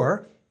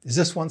 Or is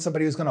this one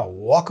somebody who's going to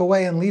walk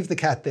away and leave the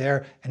cat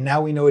there, and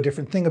now we know a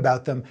different thing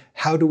about them?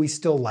 How do we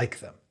still like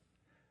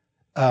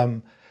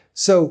them?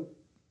 So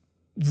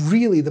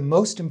really the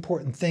most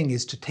important thing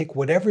is to take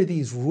whatever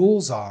these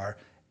rules are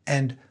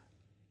and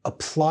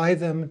apply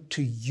them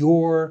to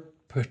your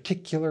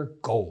particular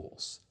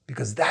goals.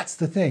 Because that's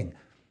the thing.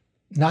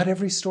 Not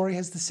every story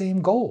has the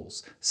same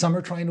goals. Some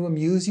are trying to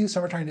amuse you,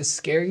 some are trying to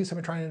scare you, some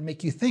are trying to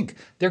make you think.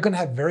 They're going to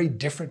have very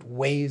different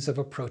ways of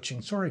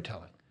approaching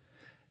storytelling.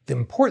 The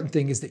important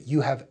thing is that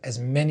you have as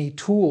many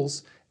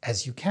tools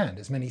as you can,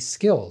 as many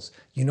skills.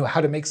 You know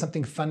how to make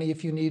something funny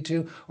if you need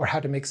to, or how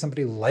to make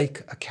somebody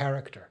like a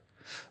character.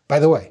 By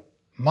the way,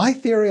 my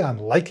theory on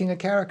liking a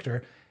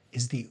character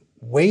is the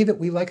way that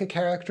we like a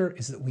character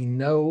is that we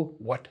know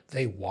what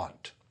they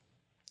want.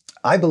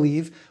 I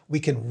believe we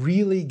can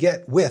really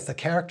get with a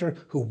character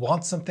who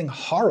wants something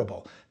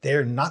horrible.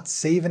 They're not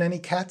saving any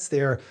cats,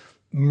 they're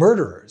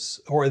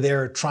murderers, or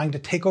they're trying to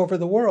take over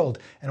the world,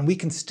 and we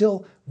can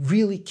still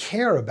really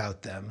care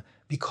about them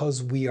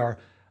because we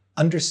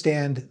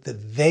understand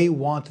that they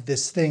want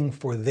this thing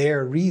for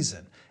their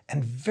reason.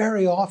 And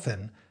very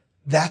often,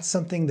 that's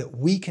something that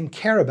we can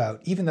care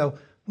about, even though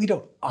we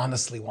don't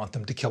honestly want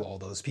them to kill all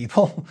those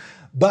people.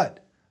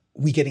 But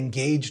we get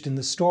engaged in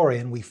the story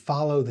and we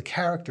follow the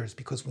characters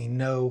because we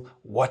know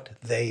what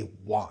they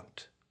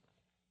want.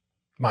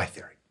 My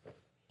theory.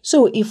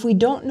 So if we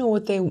don't know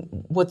what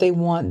they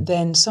want,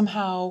 then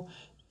somehow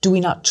do we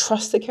not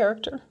trust the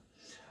character?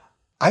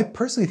 I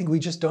personally think we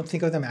just don't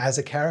think of them as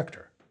a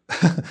character.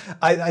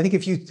 I think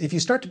if you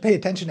start to pay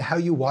attention to how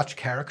you watch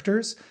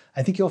characters,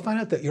 I think you'll find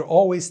out that you're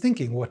always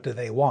thinking, what do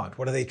they want?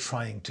 What are they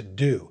trying to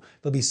do?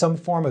 There'll be some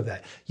form of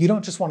that. You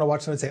don't just want to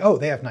watch someone and say, oh,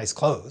 they have nice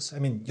clothes. I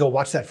mean, you'll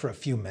watch that for a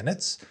few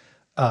minutes.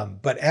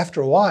 But after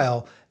a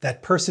while,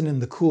 that person in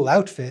the cool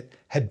outfit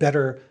had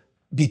better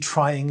be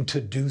trying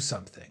to do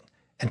something.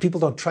 And people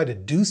don't try to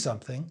do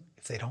something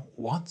if they don't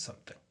want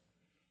something.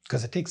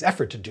 Because it takes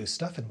effort to do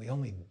stuff, and we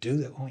only do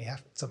that when we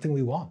have something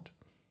we want.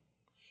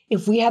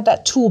 If we had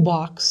that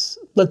toolbox,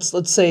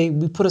 let's say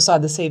we put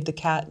aside the Save the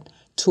Cat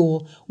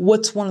tool,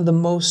 what's one of the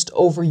most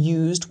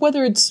overused,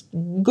 whether it's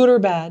good or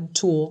bad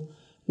tool,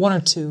 one or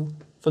two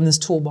from this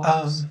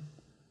toolbox?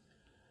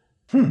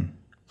 We're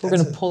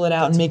going to pull it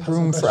out and make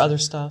room for other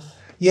stuff.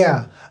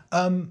 Yeah.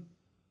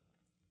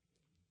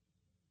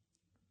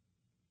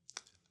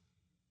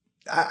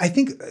 I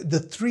think the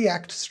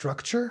 3-act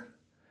structure,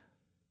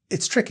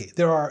 it's tricky.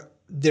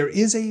 There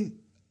is a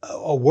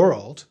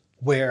world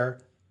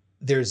where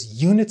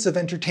there's units of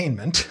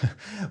entertainment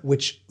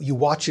which you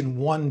watch in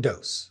one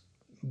dose.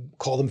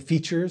 Call them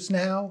features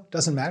now,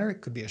 doesn't matter,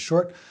 it could be a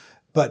short,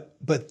 but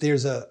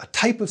there's a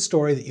type of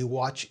story that you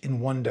watch in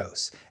one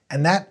dose.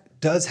 And that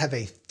does have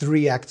a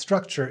 3-act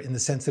structure in the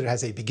sense that it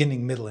has a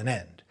beginning, middle, and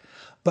end.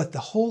 But the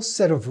whole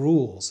set of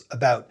rules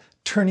about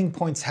turning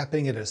points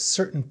happening at a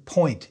certain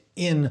point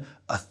in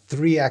a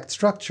 3-act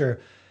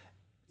structure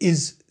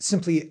is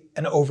simply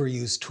an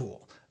overused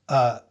tool.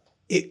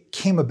 It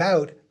came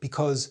about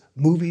because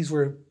movies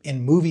were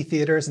in movie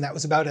theaters, and that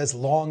was about as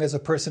long as a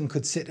person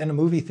could sit in a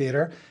movie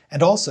theater.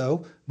 And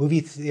also,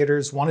 movie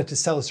theaters wanted to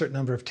sell a certain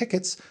number of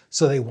tickets,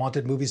 so they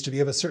wanted movies to be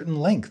of a certain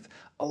length.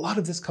 A lot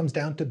of this comes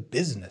down to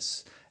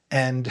business.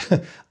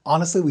 And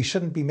honestly, we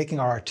shouldn't be making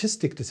our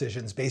artistic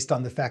decisions based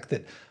on the fact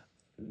that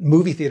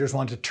movie theaters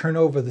want to turn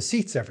over the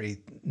seats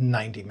every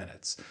 90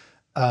 minutes.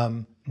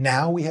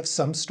 Now we have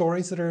some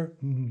stories that are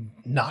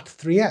not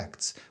 3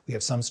 acts. We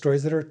have some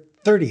stories that are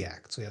 30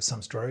 acts. We have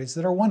some stories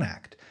that are 1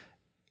 act.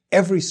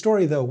 Every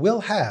story, though,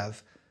 will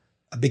have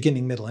a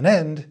beginning, middle, and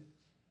end.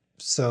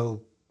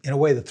 So in a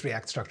way, the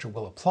three-act structure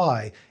will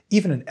apply.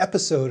 Even an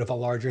episode of a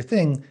larger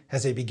thing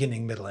has a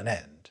beginning, middle, and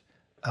end.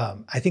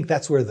 I think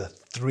that's where the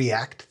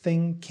three-act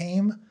thing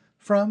came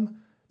from.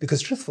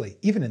 Because truthfully,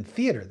 even in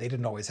theater, they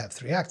didn't always have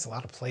 3 acts. A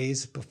lot of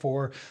plays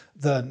before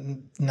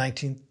the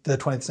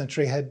 20th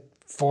century had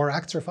 4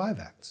 acts or 5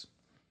 acts.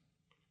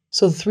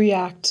 So the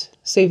 3-act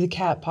Save the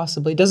Cat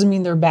possibly doesn't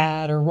mean they're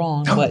bad or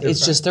wrong, but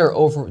it's just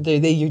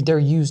they're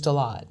used a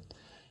lot.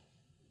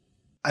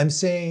 I'm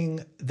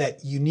saying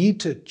that you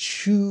need to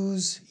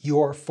choose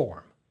your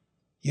form.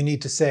 You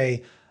need to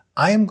say,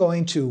 I am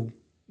going to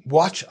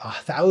watch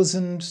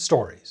 1,000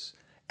 stories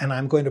and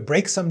I'm going to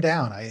break some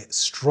down. I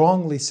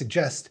strongly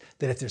suggest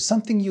that if there's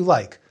something you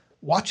like,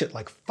 watch it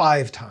like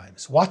 5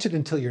 times. Watch it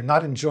until you're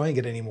not enjoying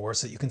it anymore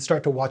so that you can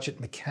start to watch it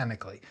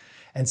mechanically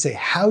and say,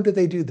 how do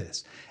they do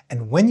this?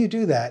 And when you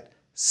do that,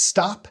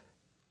 stop,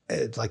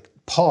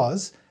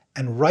 pause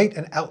and write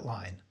an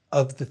outline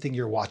of the thing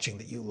you're watching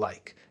that you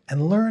like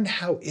and learn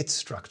how it's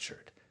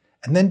structured.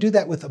 And then do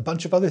that with a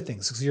bunch of other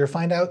things because you'll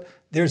find out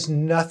there's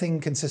nothing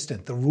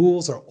consistent. The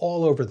rules are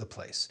all over the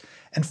place.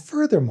 And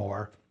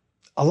furthermore,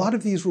 a lot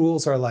of these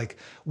rules are like,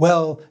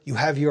 well, you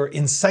have your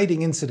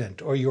inciting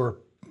incident or your,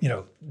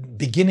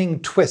 beginning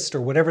twist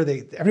or whatever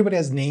everybody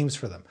has names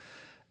for them.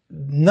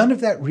 None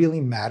of that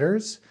really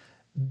matters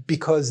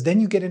because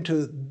then you get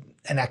into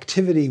an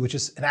activity, which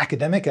is an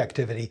academic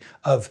activity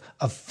of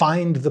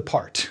find the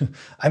part.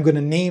 I'm going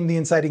to name the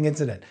inciting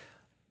incident.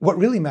 What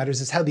really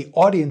matters is how the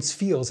audience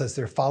feels as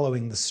they're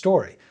following the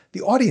story.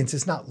 The audience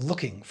is not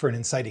looking for an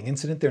inciting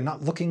incident. They're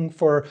not looking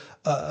for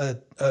a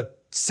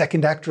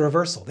second act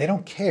reversal. They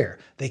don't care.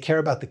 They care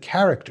about the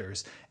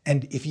characters.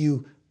 And if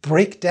you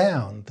break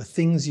down the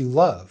things you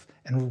love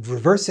and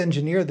reverse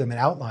engineer them and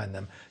outline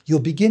them, you'll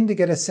begin to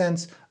get a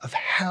sense of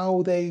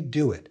how they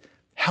do it.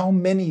 How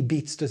many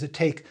beats does it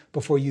take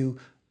before you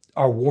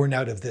are worn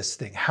out of this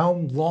thing? How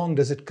long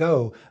does it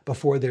go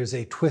before there's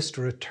a twist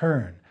or a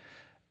turn?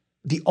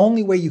 The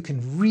only way you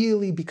can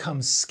really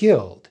become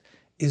skilled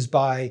is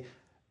by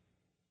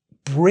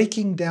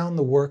breaking down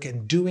the work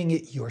and doing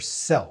it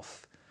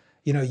yourself.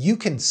 You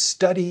can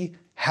study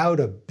how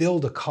to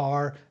build a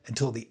car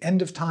until the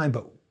end of time,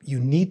 but you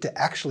need to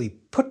actually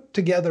put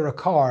together a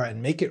car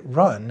and make it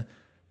run.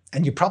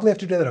 And you probably have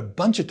to do that a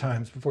bunch of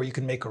times before you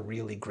can make a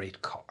really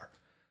great car.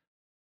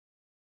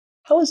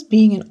 How is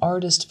being an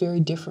artist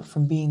very different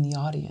from being the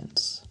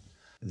audience?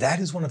 That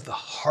is one of the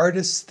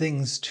hardest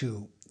things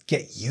to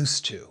get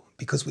used to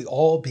because we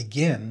all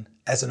begin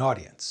as an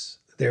audience.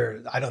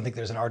 I don't think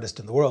there's an artist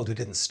in the world who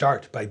didn't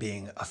start by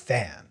being a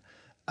fan.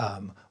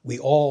 We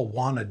all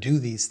want to do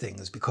these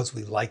things because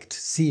we liked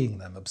seeing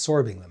them,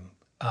 absorbing them.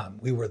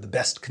 We were the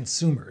best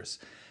consumers.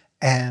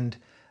 And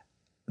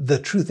the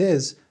truth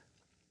is,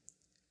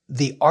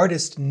 the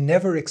artist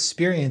never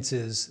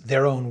experiences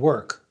their own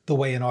work the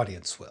way an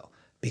audience will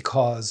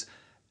because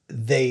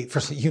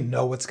first of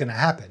all, what's going to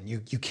happen.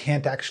 You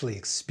can't actually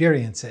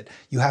experience it.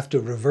 You have to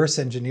reverse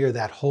engineer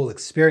that whole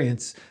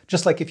experience.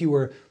 Just like if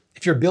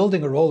you're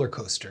building a roller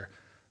coaster,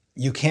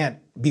 you can't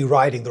be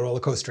riding the roller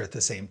coaster at the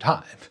same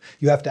time.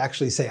 You have to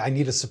actually say, I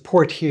need a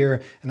support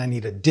here and I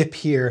need a dip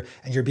here.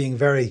 And you're being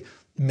very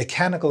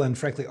mechanical and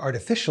frankly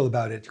artificial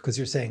about it because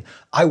you're saying,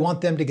 I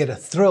want them to get a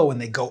thrill when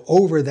they go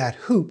over that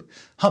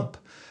hump.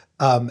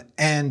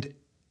 And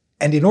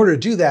in order to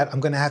do that,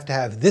 I'm going to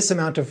have this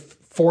amount of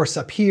force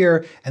up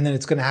here, and then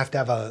it's going to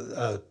have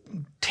a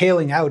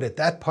tailing out at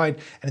that point,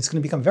 and it's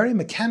going to become very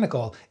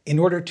mechanical in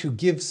order to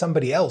give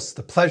somebody else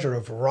the pleasure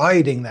of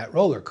riding that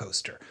roller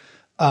coaster.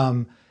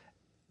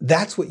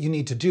 That's what you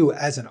need to do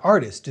as an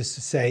artist, is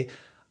to say,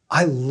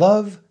 I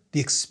love the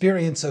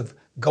experience of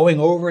going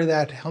over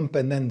that hump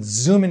and then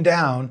zooming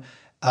down,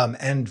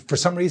 and for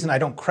some reason I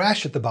don't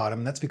crash at the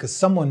bottom. That's because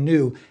someone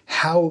knew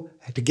how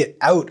to get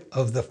out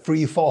of the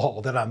free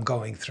fall that I'm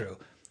going through.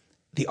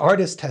 The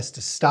artist has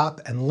to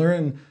stop and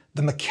learn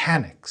the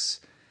mechanics,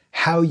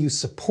 how you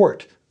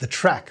support the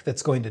track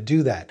that's going to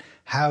do that,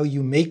 how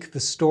you make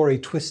the story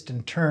twist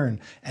and turn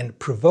and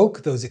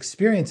provoke those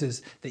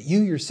experiences that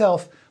you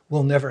yourself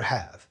will never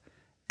have.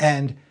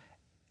 And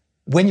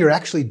when you're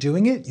actually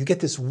doing it, you get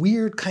this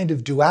weird kind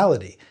of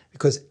duality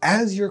because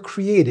as you're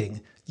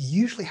creating,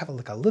 you usually have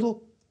a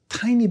little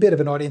tiny bit of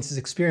an audience's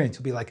experience.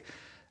 You'll be like,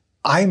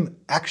 I'm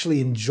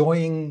actually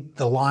enjoying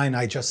the line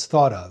I just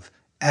thought of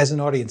as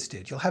an audience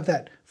did. You'll have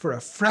that for a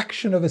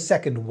fraction of a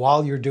second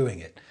while you're doing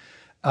it.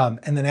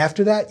 And then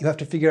after that, you have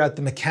to figure out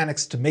the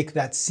mechanics to make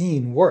that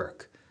scene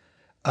work.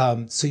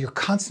 So you're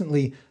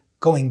constantly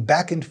going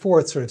back and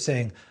forth, sort of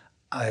saying,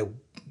 I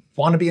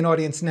want to be an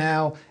audience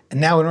now, and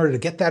now in order to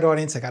get that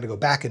audience, I got to go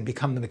back and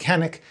become the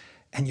mechanic.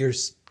 And you're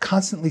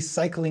constantly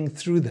cycling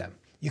through them.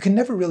 You can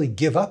never really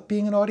give up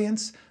being an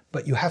audience,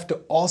 but you have to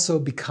also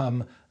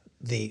become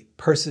the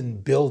person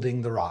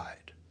building the ride.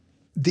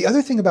 The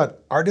other thing about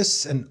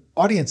artists and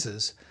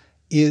audiences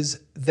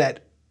is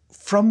that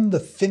from the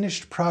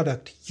finished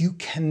product, you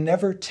can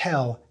never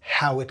tell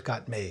how it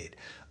got made.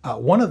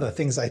 One of the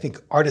things I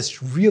think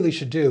artists really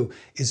should do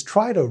is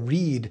try to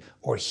read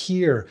or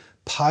hear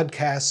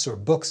podcasts or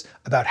books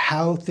about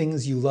how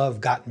things you love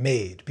got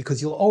made,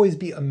 because you'll always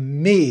be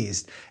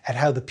amazed at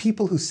how the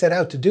people who set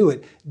out to do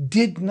it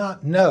did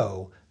not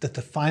know that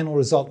the final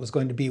result was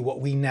going to be what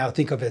we now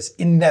think of as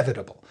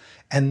inevitable.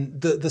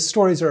 And the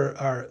stories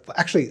are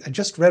actually, I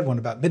just read one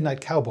about Midnight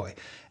Cowboy.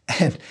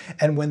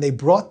 And when they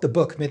brought the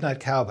book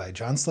Midnight Cowboy,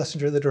 John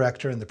Schlesinger, the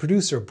director, and the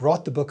producer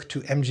brought the book to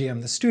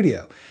MGM, the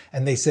studio,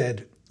 and they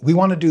said, we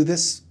want to do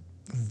this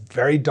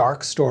very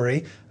dark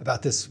story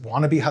about this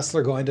wannabe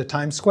hustler going to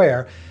Times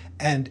Square.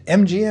 And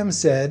MGM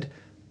said,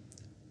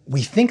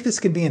 we think this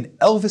could be an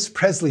Elvis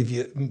Presley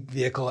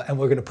vehicle, and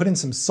we're going to put in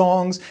some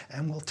songs,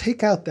 and we'll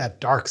take out that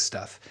dark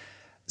stuff.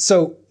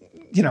 So,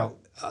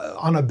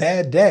 on a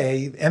bad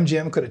day,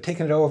 MGM could have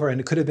taken it over,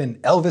 and it could have been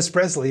Elvis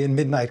Presley in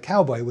Midnight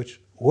Cowboy,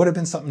 which would have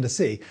been something to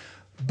see.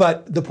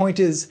 But the point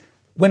is,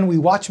 when we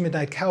watch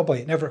Midnight Cowboy,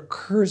 it never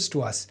occurs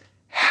to us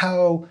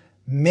how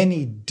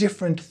many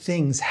different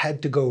things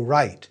had to go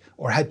right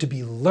or had to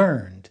be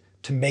learned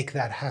to make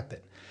that happen.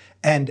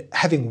 And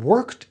having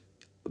worked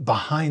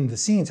behind the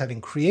scenes, having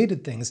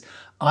created things,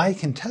 I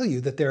can tell you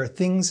that there are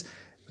things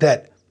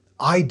that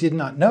I did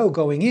not know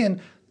going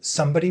in.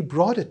 Somebody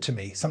brought it to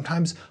me.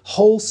 Sometimes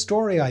whole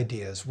story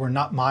ideas were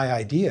not my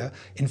idea.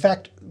 In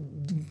fact,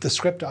 the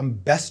script I'm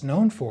best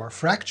known for,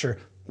 Fracture,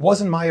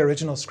 wasn't my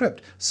original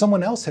script.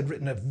 Someone else had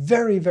written a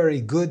very,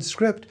 very good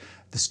script.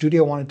 The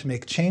studio wanted to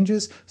make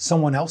changes.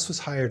 Someone else was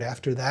hired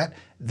after that.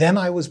 Then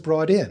I was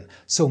brought in.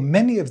 So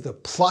many of the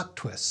plot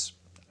twists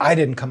I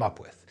didn't come up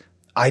with.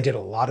 I did a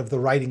lot of the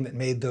writing that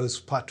made those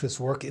plot twists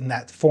work in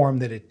that form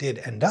that it did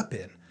end up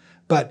in.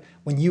 But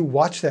when you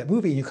watch that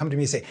movie and you come to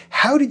me and say,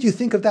 how did you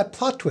think of that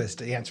plot twist?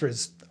 The answer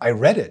is, I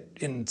read it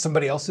in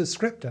somebody else's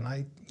script and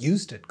I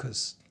used it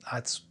because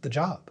that's the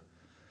job.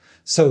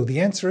 So the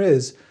answer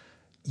is,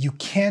 you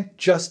can't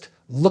just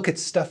look at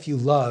stuff you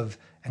love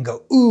and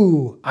go,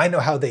 ooh, I know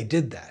how they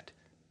did that.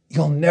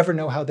 You'll never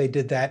know how they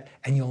did that,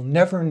 and you'll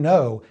never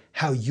know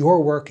how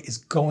your work is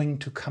going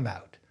to come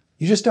out.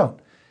 You just don't.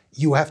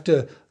 You have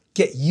to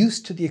get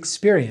used to the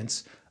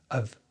experience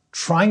of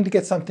trying to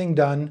get something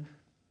done,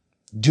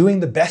 doing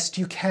the best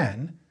you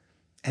can,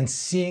 and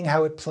seeing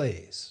how it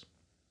plays.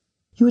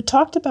 You had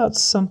talked about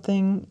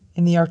something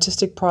in the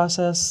artistic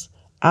process,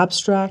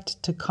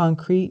 abstract to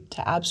concrete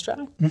to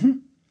abstract? Mm-hmm.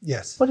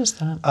 Yes. What is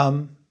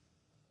that?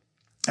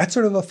 That's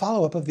sort of a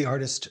follow-up of the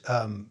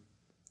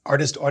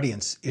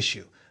artist-audience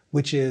issue,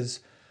 which is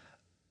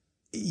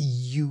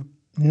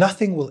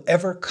nothing will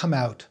ever come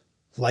out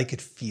like it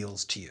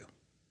feels to you.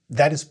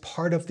 That is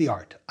part of the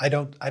art. I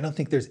don't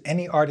think there's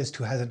any artist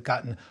who hasn't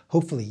gotten,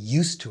 hopefully,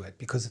 used to it,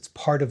 because it's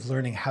part of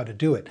learning how to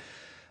do it.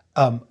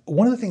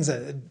 One of the things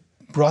that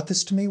brought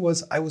this to me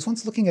was I was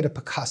once looking at a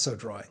Picasso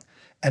drawing,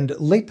 and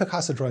late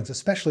Picasso drawings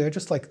especially are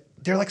just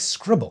they're like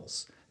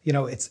scribbles.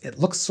 It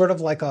looks sort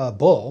of like a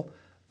bull,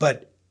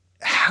 but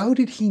how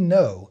did he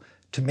know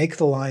to make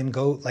the line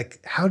go?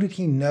 How did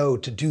he know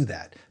to do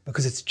that?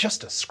 Because it's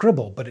just a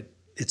scribble, but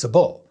it's a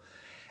bull.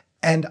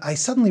 And I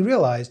suddenly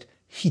realized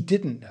he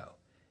didn't know.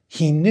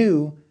 He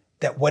knew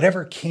that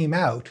whatever came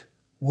out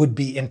would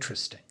be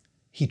interesting.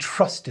 He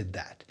trusted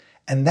that.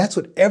 And that's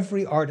what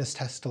every artist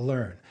has to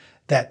learn,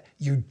 that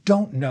you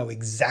don't know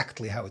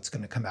exactly how it's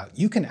going to come out.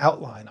 You can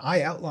outline.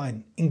 I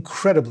outline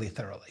incredibly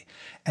thoroughly.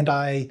 And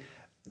I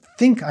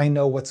think I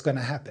know what's going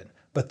to happen.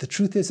 But the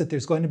truth is that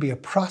there's going to be a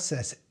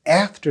process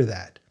after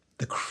that,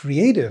 the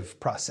creative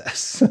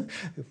process,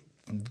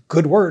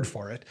 good word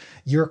for it.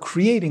 You're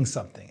creating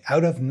something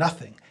out of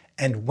nothing.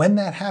 And when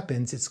that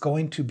happens, it's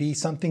going to be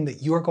something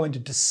that you're going to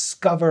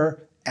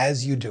discover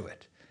as you do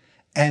it.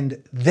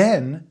 And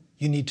then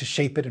you need to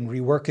shape it and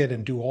rework it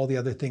and do all the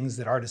other things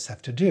that artists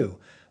have to do.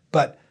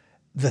 But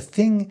the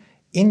thing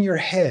in your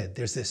head,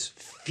 there's this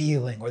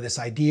feeling or this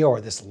idea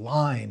or this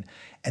line,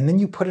 and then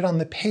you put it on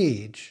the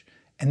page,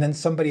 and then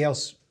somebody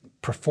else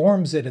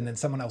performs it, and then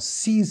someone else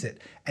sees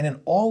it. And in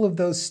all of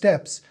those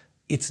steps,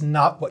 it's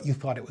not what you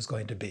thought it was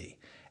going to be.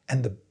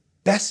 And the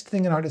best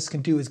thing an artist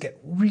can do is get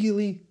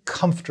really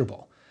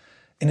comfortable.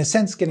 In a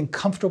sense, getting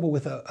comfortable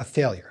with a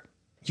failure.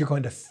 You're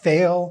going to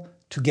fail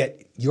to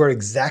get your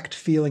exact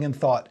feeling and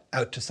thought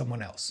out to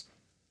someone else.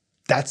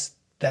 That's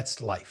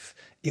life.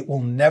 It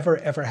will never,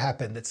 ever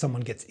happen that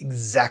someone gets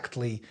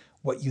exactly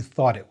what you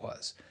thought it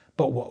was.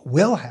 But what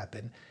will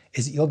happen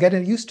is you'll get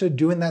used to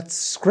doing that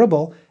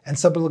scribble, and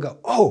somebody will go,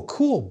 oh,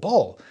 cool,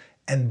 bull.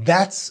 And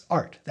that's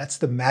art. That's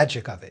the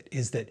magic of it,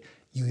 is that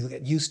you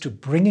get used to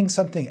bringing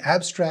something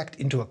abstract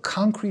into a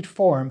concrete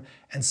form,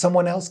 and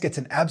someone else gets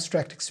an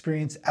abstract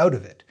experience out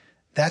of it.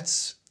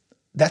 That's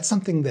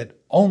something that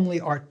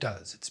only art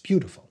does. It's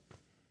beautiful.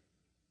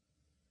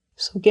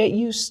 So get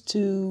used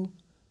to,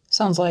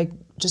 sounds like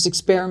just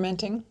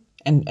experimenting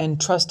and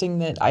trusting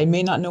that I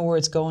may not know where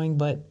it's going,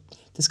 but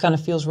this kind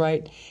of feels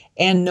right.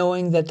 And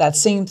knowing that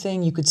same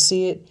thing, you could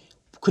see it,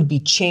 could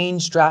be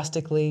changed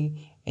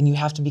drastically, and you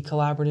have to be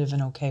collaborative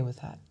and okay with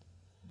that.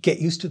 Get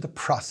used to the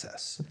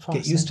process.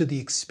 Get used to the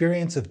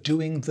experience of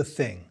doing the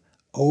thing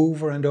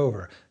over and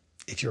over.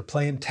 If you're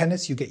playing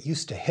tennis, you get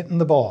used to hitting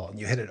the ball and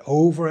you hit it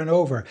over and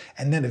over.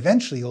 And then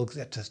eventually you'll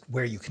get to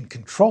where you can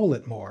control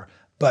it more.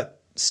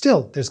 But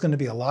still, there's going to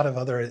be a lot of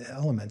other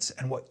elements.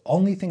 And what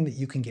only thing that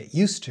you can get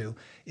used to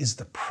is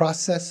the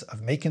process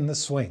of making the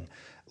swing.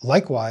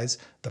 Likewise,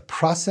 the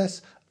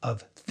process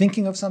of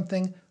thinking of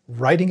something,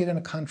 writing it in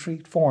a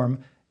concrete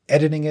form,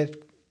 editing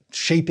it,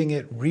 shaping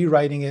it,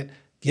 rewriting it,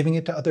 giving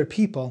it to other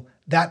people,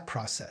 that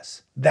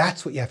process,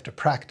 that's what you have to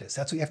practice.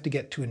 That's what you have to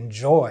get to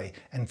enjoy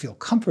and feel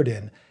comfort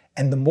in.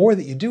 And the more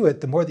that you do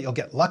it, the more that you'll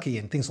get lucky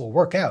and things will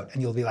work out.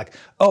 And you'll be like,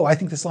 oh, I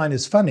think this line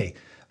is funny.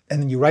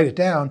 And then you write it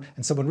down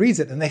and someone reads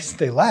it and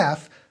they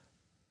laugh.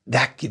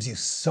 That gives you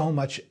so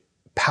much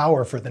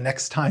power for the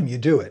next time you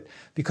do it.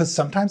 Because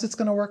sometimes it's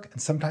going to work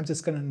and sometimes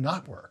it's going to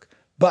not work.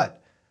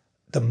 But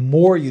the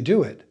more you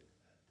do it,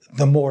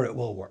 the more it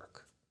will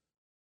work.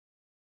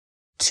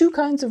 Two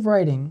kinds of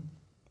writing,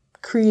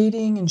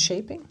 creating and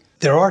shaping?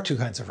 There are two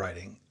kinds of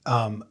writing.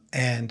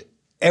 And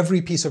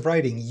every piece of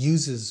writing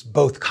uses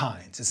both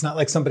kinds. It's not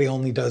like somebody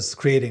only does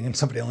creating and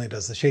somebody only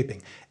does the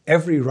shaping.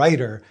 Every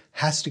writer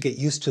has to get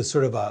used to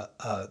sort of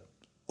a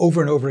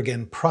over and over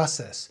again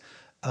process.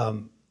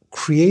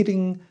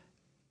 Creating,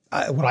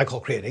 what I call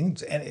creating,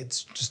 and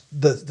it's just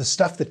the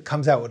stuff that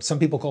comes out, what some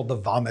people call the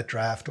vomit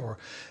draft, or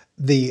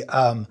the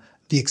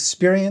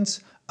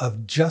experience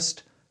of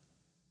just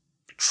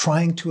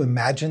trying to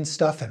imagine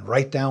stuff and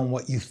write down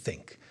what you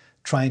think.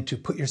 Trying to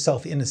put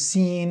yourself in a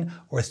scene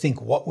or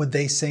think what would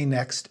they say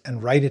next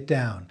and write it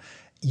down.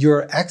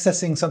 You're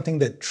accessing something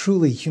that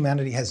truly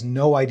humanity has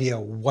no idea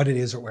what it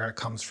is or where it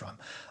comes from.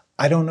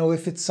 I don't know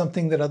if it's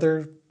something that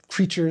other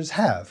creatures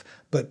have,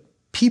 but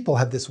people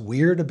have this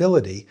weird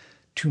ability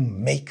to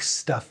make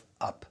stuff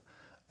up.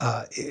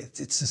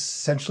 It's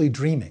essentially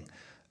dreaming.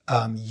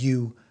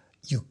 You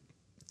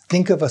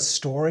think of a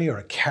story or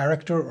a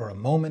character or a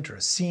moment or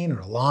a scene or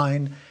a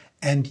line,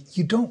 and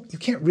you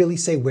can't really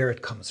say where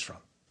it comes from.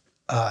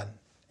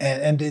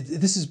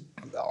 This is,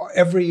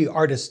 every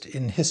artist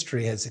in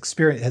history has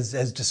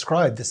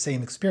described the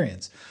same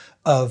experience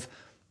of,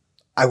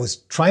 I was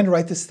trying to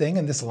write this thing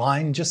and this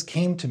line just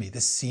came to me,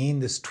 this scene,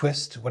 this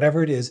twist,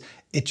 whatever it is,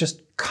 it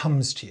just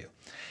comes to you.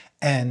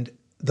 And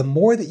the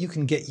more that you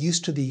can get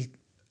used to the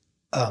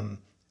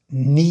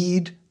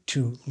need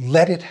to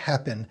let it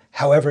happen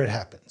however it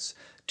happens,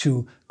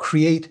 to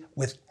create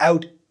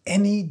without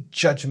any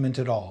judgment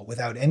at all,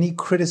 without any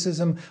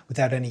criticism,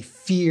 without any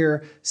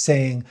fear,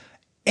 saying,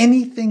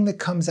 anything that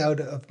comes out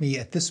of me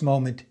at this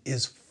moment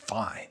is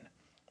fine.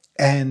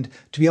 And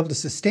to be able to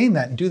sustain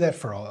that and do that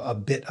for a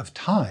bit of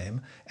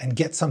time and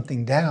get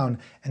something down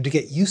and to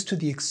get used to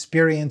the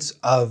experience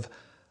of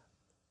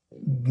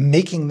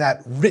making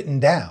that written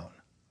down,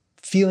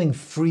 feeling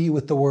free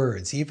with the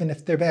words, even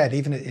if they're bad,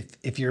 even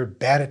if you're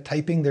bad at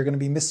typing, they're going to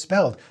be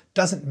misspelled.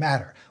 Doesn't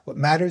matter. What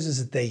matters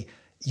is that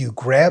you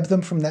grab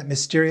them from that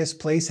mysterious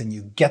place and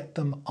you get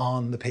them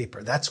on the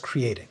paper. That's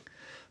creating.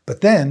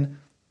 But then,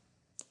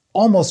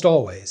 almost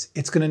always,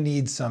 it's going to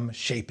need some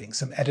shaping,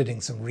 some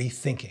editing, some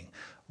rethinking,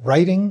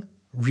 writing,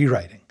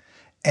 rewriting.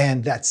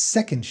 And that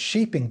second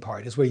shaping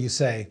part is where you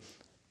say,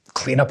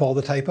 clean up all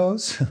the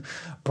typos,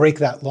 break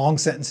that long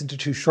sentence into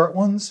two short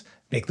ones,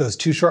 make those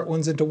two short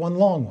ones into one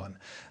long one.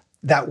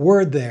 That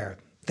word there,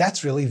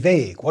 that's really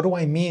vague. What do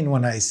I mean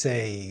when I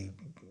say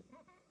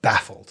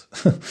baffled?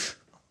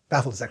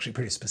 Baffled is actually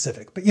pretty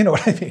specific, but you know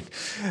what I mean.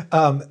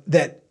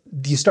 That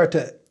you start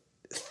to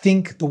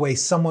think the way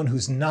someone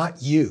who's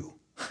not you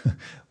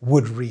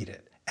would read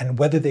it and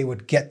whether they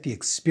would get the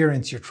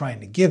experience you're trying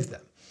to give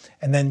them.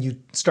 And then you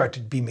start to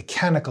be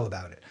mechanical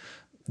about it.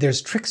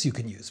 There's tricks you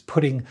can use,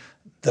 putting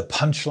the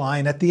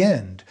punchline at the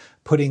end,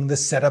 putting the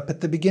setup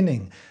at the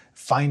beginning,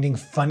 finding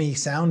funny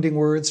sounding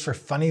words for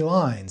funny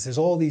lines. There's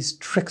all these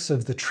tricks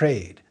of the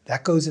trade.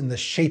 That goes in the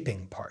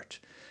shaping part.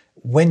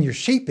 When you're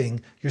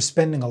shaping, you're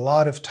spending a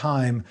lot of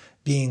time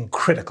being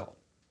critical.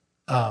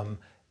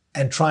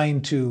 And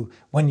trying to,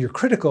 when you're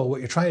critical, what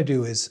you're trying to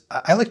do is,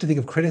 I like to think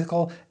of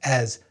critical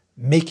as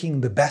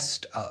making the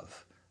best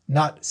of,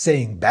 not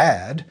saying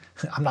bad.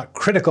 I'm not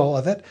critical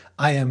of it.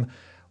 I am,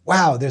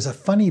 wow, there's a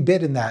funny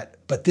bit in that,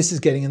 but this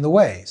is getting in the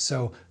way.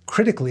 So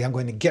critically, I'm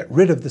going to get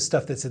rid of the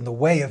stuff that's in the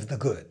way of the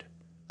good.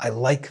 I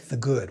like the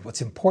good.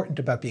 What's important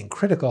about being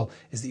critical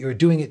is that you're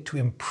doing it to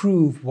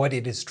improve what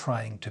it is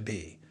trying to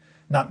be,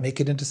 not make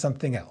it into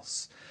something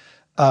else.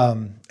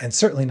 And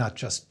certainly not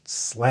just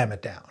slam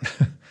it down.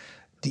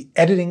 The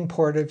editing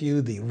part of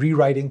you, the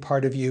rewriting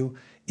part of you,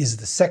 is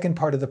the second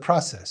part of the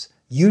process.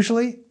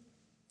 Usually,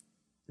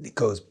 it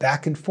goes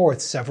back and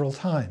forth several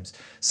times.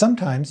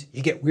 Sometimes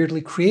you get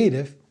weirdly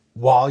creative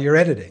while you're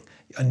editing.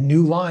 A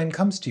new line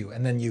comes to you,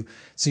 and then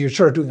so you're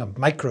sort of doing a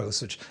micro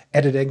switch,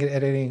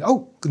 editing,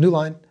 oh, new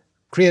line,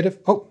 creative,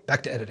 oh,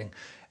 back to editing.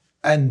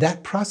 And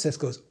that process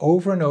goes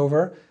over and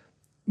over.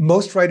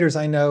 Most writers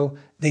I know,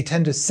 they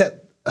tend to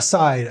set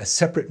aside a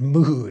separate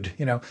mood,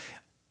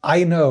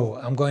 I know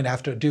I'm going to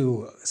have to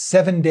do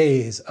 7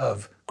 days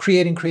of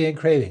creating.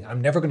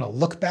 I'm never going to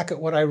look back at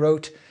what I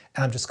wrote,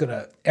 and I'm just going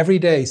to every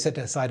day set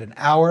aside an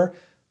hour,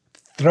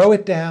 throw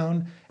it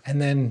down,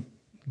 and then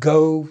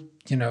go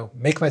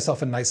make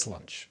myself a nice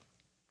lunch.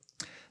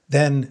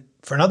 Then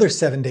for another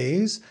 7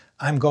 days,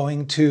 I'm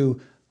going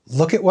to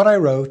look at what I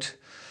wrote,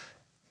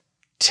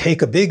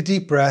 take a big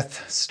deep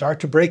breath, start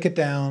to break it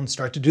down,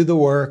 start to do the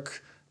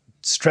work,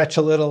 stretch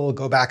a little,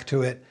 go back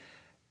to it.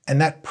 And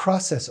that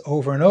process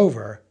over and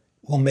over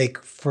will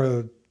make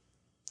for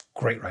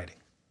great writing.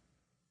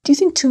 Do you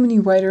think too many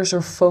writers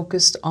are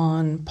focused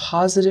on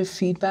positive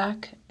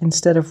feedback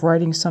instead of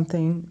writing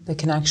something that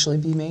can actually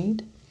be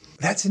made?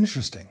 That's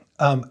interesting.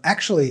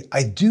 Actually,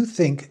 I do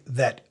think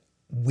that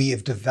we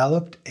have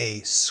developed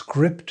a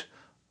script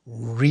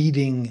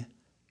reading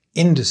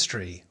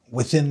industry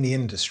within the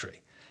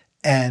industry.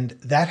 And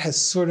that has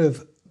sort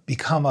of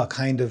become a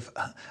kind of,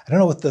 I don't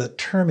know what the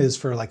term is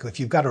for, like if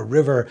you've got a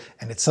river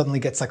and it suddenly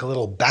gets like a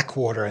little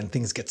backwater and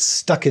things get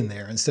stuck in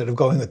there instead of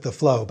going with the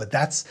flow. But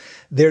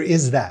there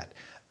is that.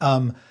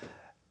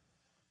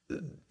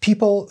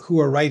 People who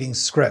are writing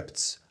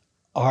scripts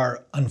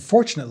are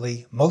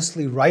unfortunately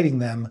mostly writing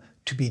them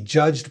to be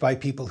judged by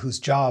people whose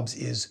jobs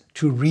is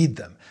to read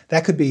them.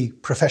 That could be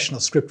professional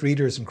script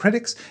readers and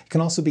critics. It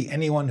can also be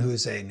anyone who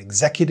is an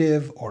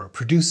executive or a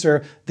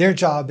producer. Their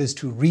job is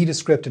to read a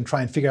script and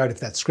try and figure out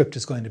if that script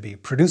is going to be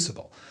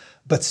producible.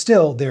 But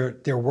still,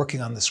 they're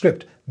working on the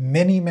script.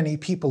 Many, many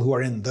people who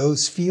are in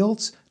those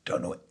fields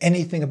don't know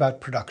anything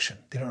about production.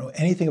 They don't know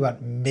anything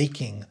about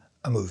making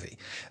a movie.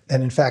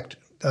 And in fact,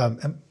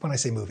 when I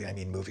say movie, I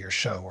mean movie or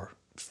show or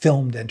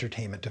filmed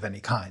entertainment of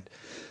any kind.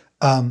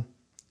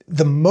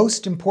 The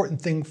most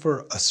important thing for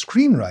a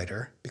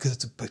screenwriter, because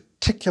it's a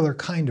particular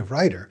kind of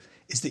writer,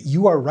 is that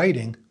you are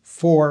writing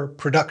for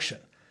production.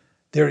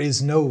 There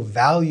is no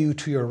value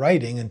to your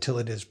writing until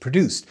it is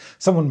produced.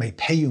 Someone may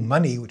pay you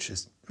money, which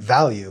is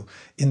value,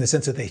 in the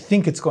sense that they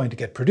think it's going to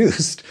get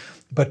produced.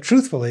 But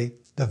truthfully,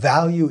 the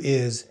value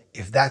is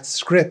if that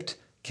script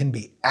can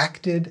be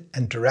acted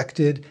and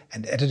directed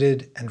and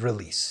edited and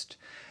released.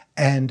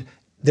 And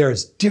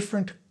there's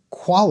different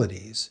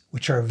qualities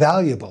which are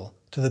valuable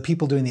to the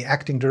people doing the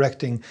acting,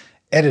 directing,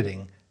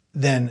 editing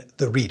than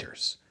the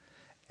readers.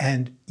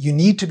 And you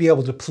need to be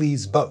able to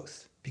please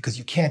both, because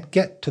you can't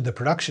get to the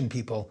production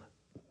people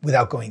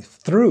without going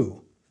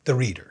through the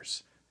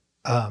readers.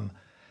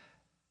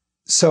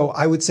 So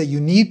I would say you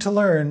need to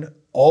learn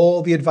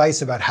all the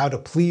advice about how to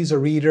please a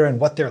reader and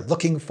what they're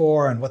looking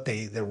for and what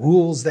the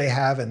rules they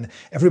have. And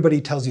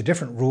everybody tells you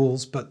different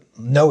rules, but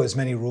know as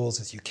many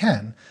rules as you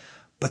can.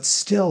 But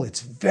still,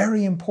 it's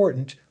very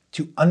important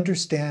to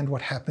understand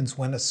what happens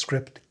when a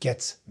script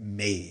gets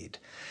made.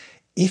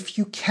 If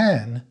you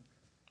can,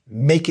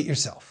 make it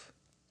yourself.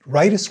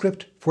 Write a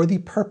script for the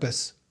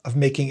purpose of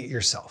making it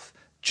yourself,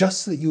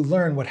 just so that you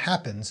learn what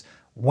happens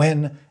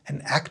when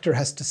an actor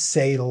has to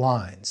say the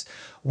lines.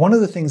 One of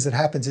the things that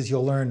happens is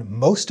you'll learn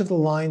most of the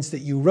lines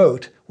that you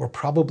wrote were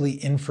probably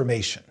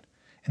information.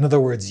 In other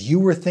words, you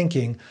were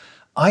thinking,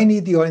 I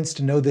need the audience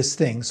to know this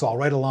thing, so I'll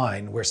write a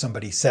line where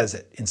somebody says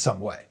it in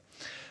some way.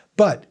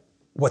 But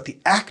what the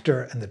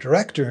actor and the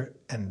director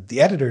and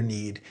the editor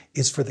need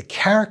is for the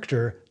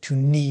character to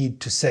need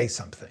to say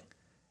something.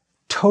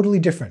 Totally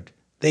different.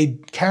 The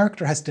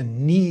character has to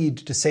need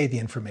to say the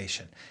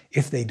information.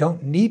 If they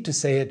don't need to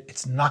say it,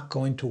 it's not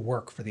going to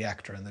work for the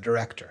actor and the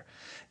director.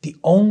 The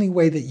only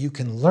way that you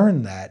can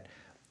learn that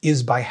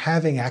is by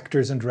having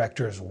actors and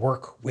directors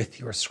work with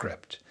your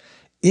script.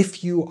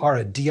 If you are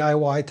a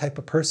DIY type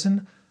of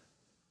person,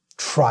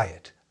 try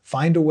it.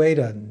 Find a way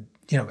to,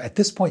 at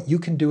this point, you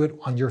can do it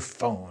on your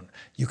phone.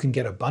 You can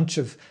get a bunch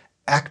of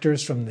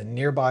actors from the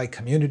nearby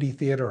community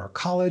theater or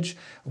college,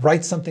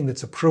 write something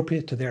that's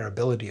appropriate to their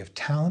ability of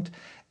talent,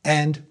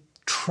 and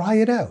try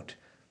it out.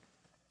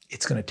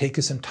 It's going to take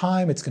you some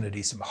time. It's going to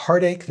be some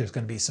heartache. There's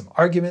going to be some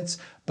arguments,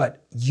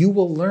 but you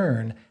will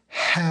learn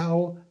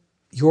how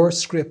your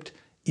script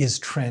is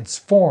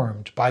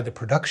transformed by the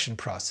production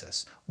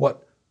process,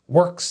 what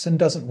works and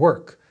doesn't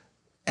work.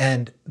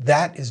 And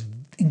that is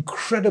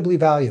incredibly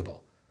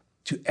valuable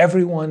to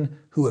everyone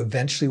who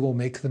eventually will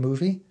make the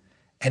movie.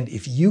 And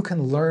if you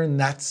can learn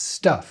that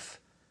stuff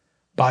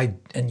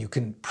and you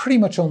can pretty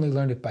much only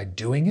learn it by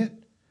doing it,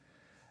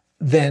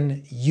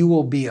 then you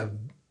will be a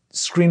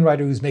screenwriter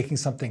who's making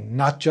something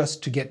not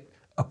just to get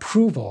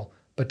approval,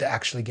 but to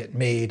actually get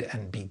made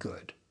and be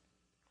good.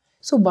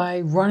 So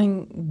by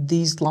running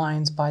these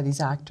lines by these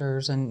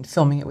actors and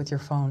filming it with your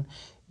phone,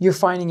 you're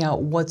finding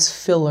out what's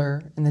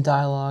filler in the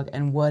dialogue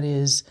and what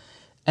is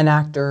an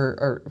actor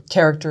or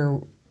character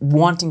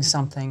wanting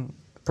something,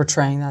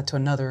 portraying that to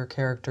another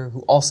character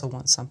who also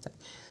wants something.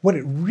 What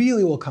it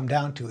really will come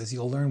down to is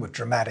you'll learn what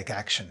dramatic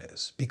action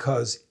is,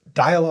 because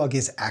dialogue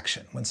is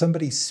action. When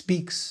somebody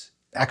speaks,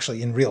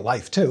 actually in real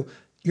life too,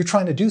 you're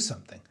trying to do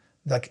something.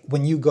 Like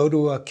when you go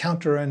to a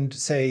counter and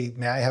say,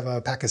 may I have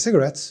a pack of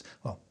cigarettes?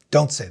 Well,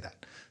 don't say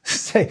that.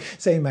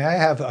 say, may I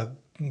have a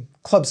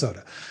club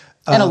soda?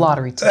 And a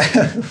lottery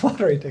ticket.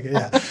 Lottery ticket,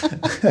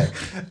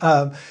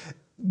 yeah.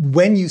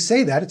 When you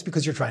say that, it's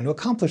because you're trying to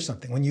accomplish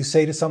something. When you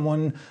say to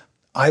someone,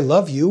 I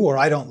love you or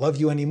I don't love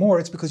you anymore,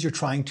 it's because you're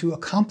trying to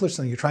accomplish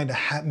something. You're trying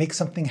to make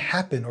something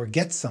happen or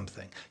get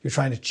something. You're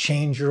trying to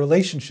change your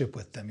relationship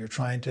with them. You're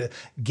trying to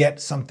get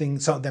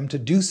them to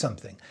do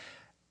something.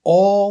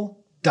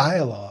 All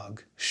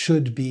dialogue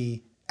should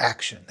be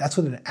action. That's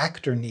what an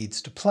actor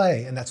needs to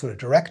play, and that's what a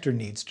director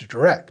needs to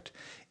direct,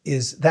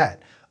 is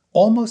that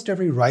almost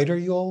every writer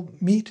you'll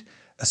meet,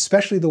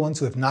 especially the ones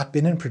who have not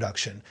been in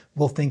production,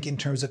 will think in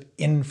terms of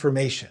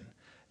information.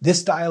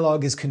 This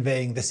dialogue is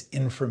conveying this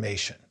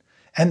information.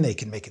 And they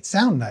can make it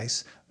sound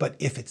nice, but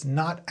if it's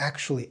not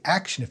actually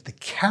action, if the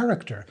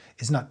character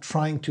is not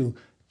trying to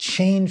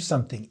change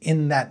something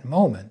in that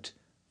moment,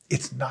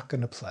 it's not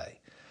going to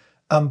play.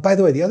 By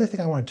the way, the other thing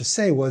I wanted to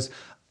say was,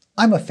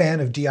 I'm a fan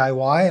of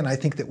DIY, and I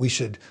think that we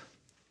should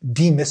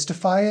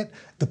demystify it.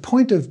 The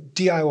point of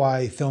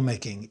DIY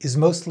filmmaking is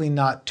mostly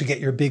not to get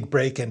your big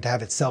break and to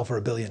have it sell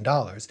for $1 billion.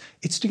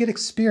 It's to get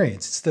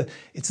experience.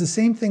 It's the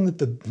same thing that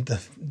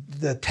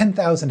the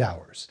 10,000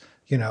 hours.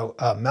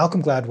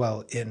 Malcolm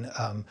Gladwell in,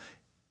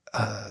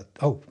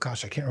 oh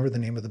gosh, I can't remember the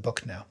name of the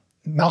book now.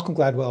 Malcolm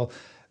Gladwell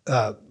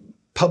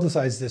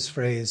publicized this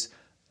phrase,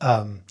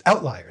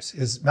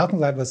 outliers. Malcolm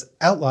Gladwell's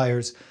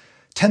Outliers,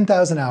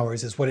 10,000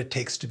 hours is what it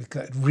takes to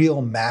become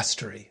real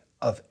mastery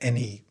of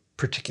any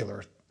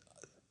particular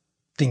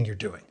thing you're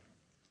doing.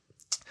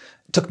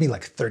 It took me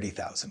like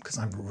 30,000 because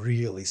I'm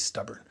really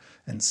stubborn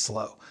and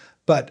slow.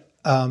 But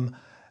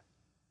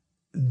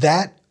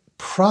that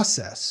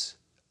process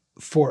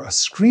for a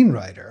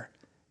screenwriter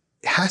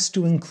has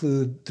to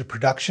include the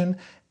production.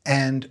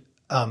 And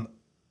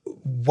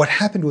what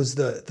happened was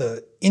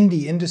the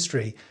indie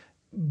industry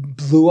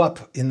blew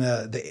up in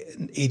the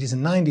 80s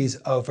and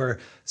 90s over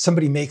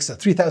somebody makes a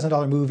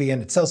 $3,000 movie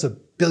and it sells $1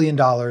 billion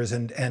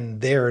and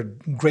they're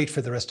great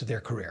for the rest of their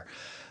career.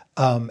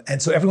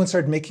 And so everyone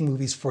started making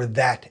movies for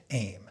that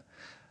aim.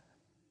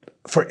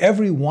 For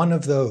every one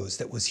of those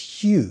that was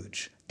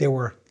huge, there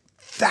were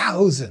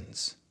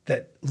thousands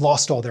that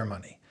lost all their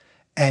money.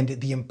 And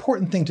the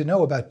important thing to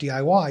know about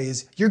DIY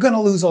is you're going to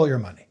lose all your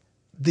money.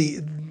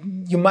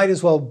 You might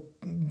as well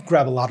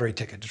grab a lottery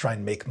ticket to try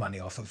and make money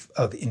off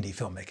of indie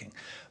filmmaking.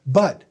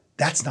 But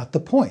that's not the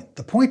point.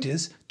 The point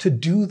is to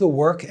do the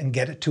work and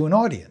get it to an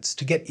audience,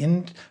 to get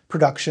in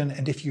production.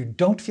 And if you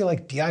don't feel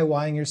like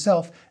DIYing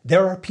yourself,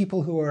 there are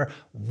people who are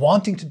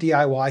wanting to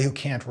DIY who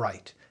can't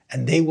write.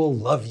 And they will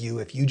love you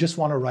if you just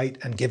want to write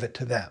and give it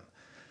to them.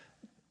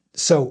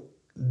 So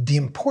the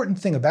important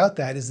thing about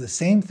that is the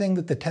same thing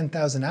that the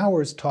 10,000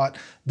 hours taught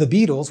the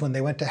Beatles when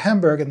they went to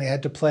Hamburg and they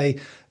had to play,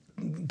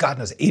 God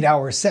knows,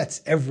 8-hour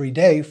sets every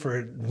day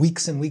for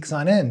weeks and weeks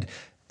on end.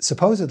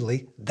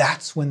 Supposedly,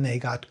 that's when they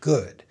got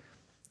good.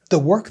 The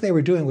work they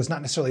were doing was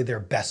not necessarily their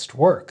best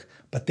work,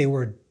 but they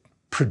were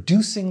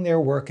producing their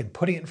work and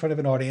putting it in front of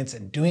an audience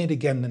and doing it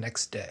again the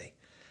next day.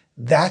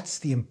 That's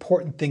the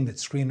important thing that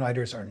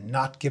screenwriters are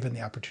not given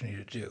the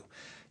opportunity to do.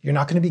 You're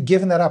not going to be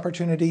given that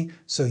opportunity,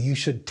 so you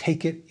should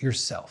take it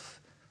yourself.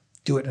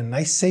 Do it in a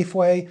nice, safe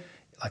way.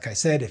 Like I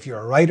said, if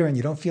you're a writer and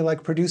you don't feel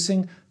like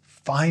producing,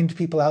 find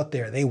people out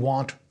there. They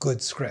want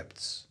good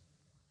scripts.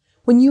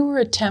 When you were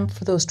at Temp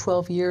for those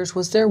 12 years,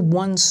 was there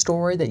one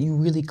story that you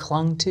really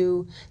clung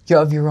to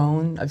of your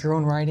own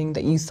writing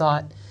that you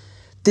thought,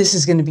 this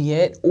is going to be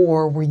it?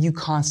 Or were you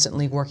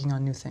constantly working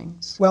on new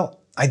things? Well,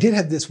 I did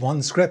have this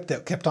one script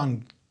that kept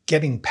on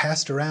getting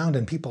passed around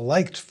and people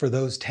liked for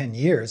those 10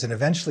 years, and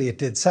eventually it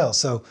did sell.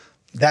 So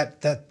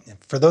that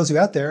for those of you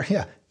out there,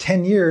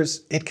 10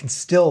 years, it can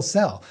still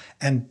sell.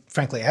 And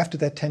frankly, after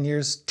that 10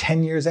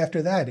 years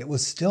after that, it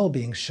was still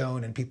being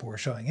shown and people were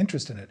showing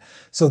interest in it.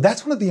 So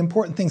that's one of the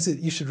important things that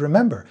you should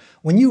remember.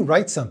 When you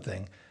write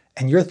something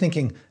and you're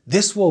thinking,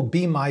 this will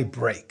be my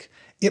break,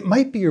 it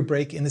might be your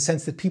break in the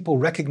sense that people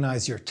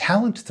recognize your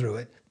talent through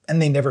it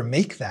and they never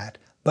make that,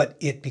 but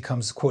it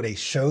becomes, quote, a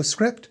show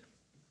script.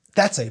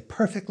 That's a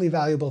perfectly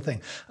valuable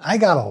thing. I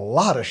got a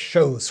lot of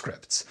show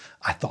scripts.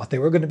 I thought they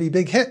were going to be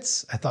big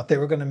hits. I thought they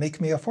were going to make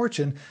me a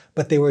fortune,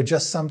 but they were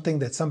just something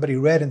that somebody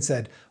read and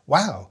said,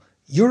 wow,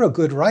 you're a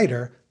good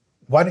writer.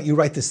 Why don't you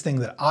write this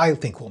thing that I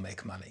think will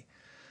make money?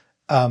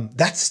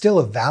 That's still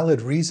a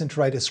valid reason to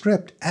write a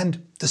script,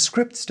 and the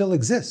script still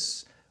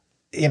exists.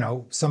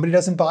 Somebody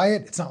doesn't buy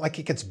it. It's not like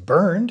it gets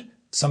burned.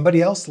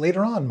 Somebody else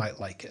later on might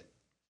like it.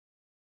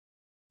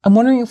 I'm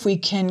wondering if we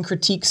can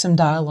critique some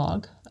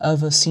dialogue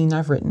of a scene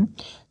I've written.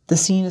 The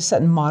scene is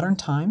set in modern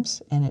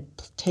times, and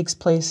it takes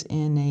place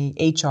in a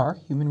HR,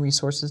 Human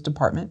Resources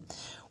Department,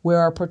 where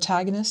our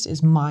protagonist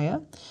is Maya.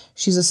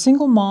 She's a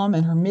single mom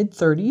in her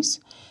mid-30s.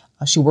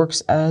 She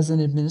works as an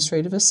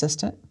administrative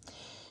assistant.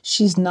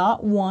 She's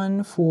not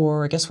one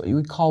for, I guess, what you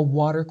would call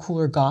water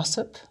cooler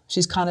gossip.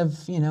 She's kind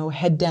of,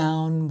 head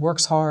down,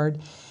 works hard.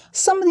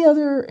 Some of the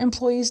other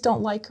employees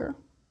don't like her,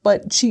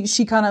 but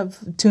she kind of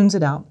tunes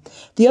it out.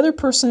 The other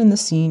person in the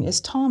scene is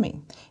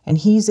Tommy, and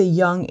he's a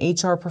young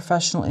HR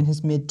professional in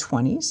his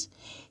mid-20s.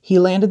 He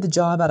landed the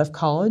job out of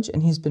college,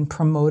 and he's been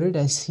promoted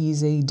as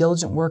he's a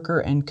diligent worker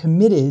and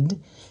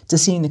committed to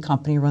seeing the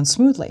company run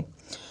smoothly.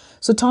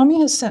 So Tommy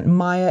has sent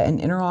Maya an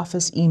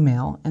inter-office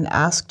email and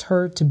asked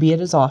her to be at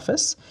his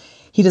office.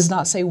 He does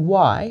not say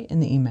why in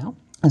the email.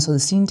 And so the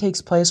scene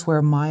takes place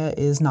where Maya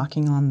is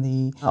knocking on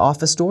the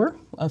office door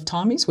of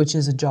Tommy's, which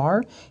is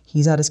ajar.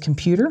 He's at his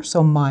computer.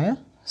 So Maya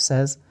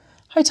says,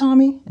 "Hi,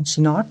 Tommy." And she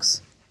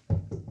knocks.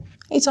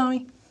 "Hey,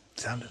 Tommy."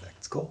 Sounded like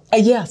it's cool.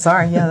 Yeah,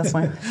 sorry. Yeah, that's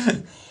fine.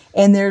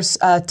 And there's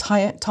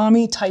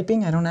Tommy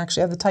typing. I don't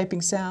actually have the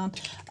typing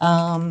sound.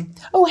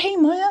 "Oh, hey,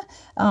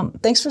 Maya.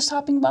 Thanks for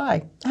stopping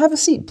by. Have a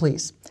seat,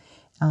 please."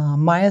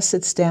 Maya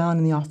sits down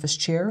in the office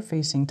chair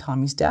facing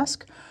Tommy's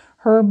desk.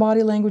 Her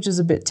body language is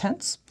a bit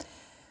tense.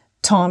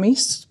 Tommy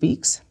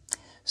speaks.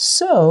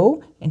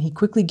 "So," and he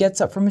quickly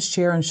gets up from his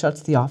chair and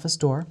shuts the office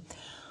door.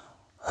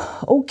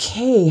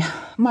 "Okay,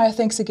 Maya,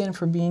 thanks again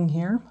for being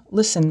here.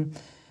 Listen,"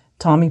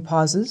 Tommy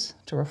pauses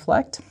to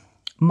reflect.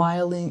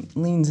 Maya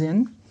leans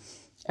in.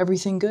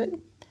 "Everything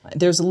good?"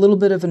 There's a little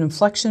bit of an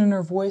inflection in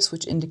her voice,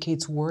 which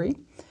indicates worry.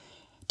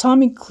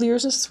 Tommy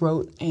clears his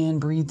throat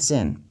and breathes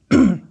in.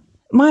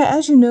 "Maya,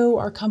 as you know,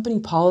 our company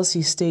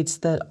policy states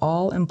that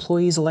all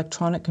employees'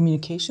 electronic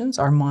communications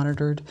are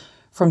monitored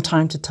from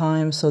time to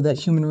time so that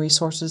human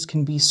resources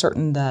can be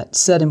certain that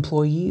said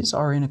employees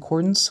are in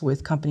accordance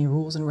with company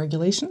rules and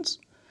regulations."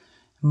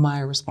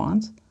 Maya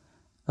responds,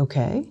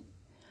 "Okay."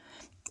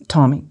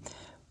 Tommy,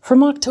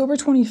 "From October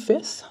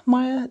 25th,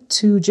 Maya,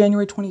 to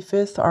January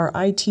 25th, our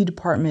IT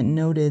department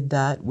noted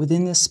that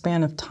within this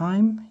span of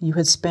time, you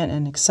had spent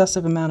an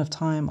excessive amount of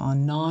time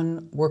on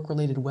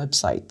non-work-related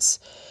websites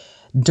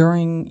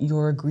during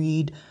your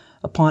agreed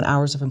upon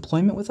hours of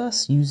employment with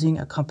us using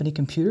a company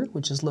computer,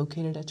 which is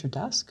located at your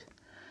desk."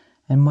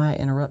 And Maya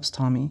interrupts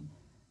Tommy.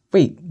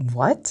 "Wait,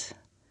 what?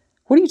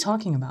 What are you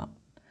talking about?"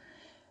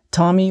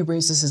 Tommy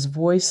raises his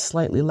voice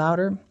slightly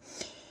louder.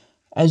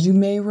 "As you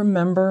may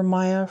remember,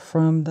 Maya,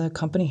 from the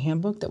company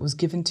handbook that was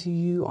given to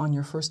you on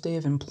your first day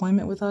of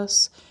employment with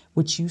us,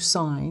 which you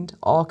signed,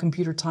 all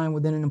computer time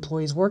within an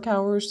employee's work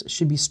hours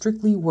should be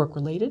strictly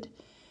work-related.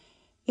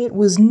 It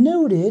was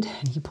noted,"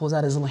 and he pulls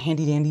out his little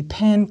handy-dandy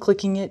pen,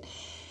 clicking it,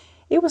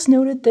 "it was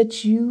noted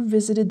that you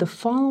visited the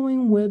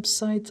following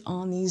websites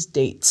on these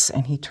dates."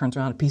 And he turns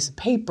around a piece of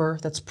paper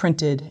that's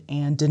printed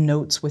and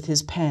denotes with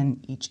his pen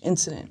each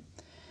incident.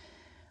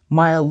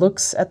 Maya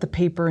looks at the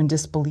paper in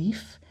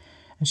disbelief,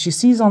 and she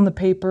sees on the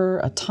paper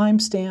a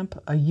timestamp,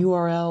 a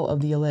URL of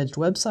the alleged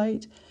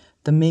website,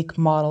 the make,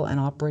 model, and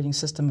operating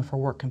system of her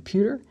work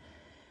computer.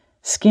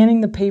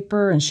 Scanning the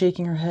paper and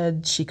shaking her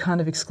head, she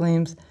kind of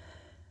exclaims,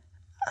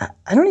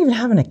 I don't even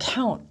have an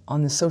account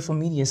on this social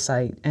media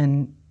site,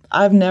 and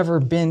I've never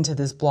been to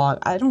this blog.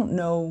 I don't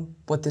know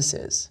what this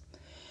is."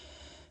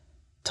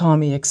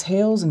 Tommy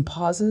exhales and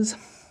pauses.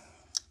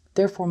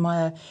 "Therefore,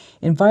 Maya,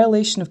 in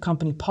violation of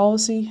company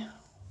policy,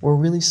 we're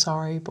really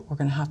sorry, but we're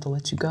going to have to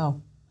let you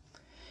go."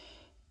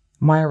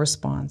 Maya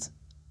responds,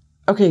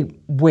 "Okay,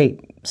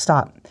 wait,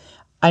 stop.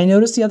 I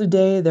noticed the other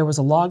day there was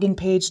a login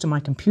page to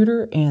my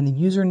computer and the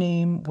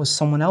username was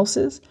someone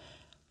else's.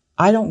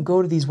 I don't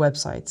go to these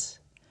websites.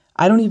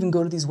 I don't even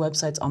go to these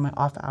websites on my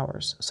off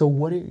hours. So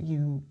what are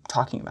you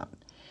talking about?"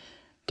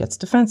 Gets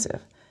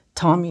defensive.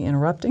 Tommy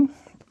interrupting,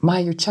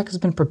 "Maya, your check has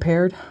been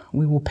prepared.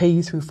 We will pay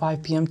you through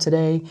 5 p.m.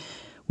 today.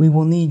 We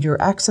will need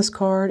your access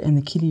card and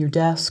the key to your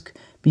desk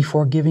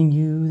before giving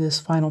you this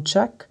final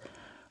check.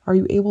 Are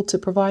you able to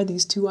provide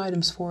these 2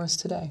 items for us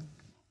today?"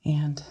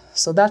 And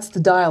so that's the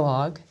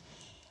dialogue.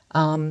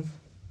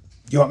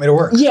 You want me to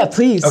work? Yeah,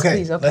 please. Okay,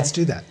 please, okay. let's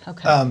do that.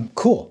 Okay.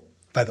 Cool,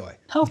 by the way.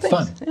 Oh,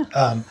 thanks. Fun.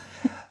 Yeah.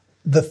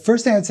 The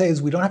first thing I'd say is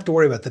we don't have to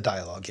worry about the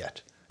dialogue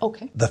yet.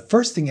 Okay. The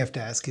first thing you have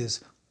to ask is,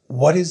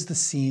 what is the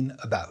scene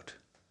about?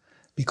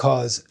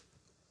 Because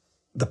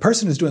the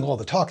person who's doing all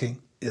the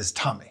talking is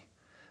Tommy.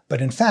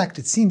 But in fact,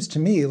 it seems to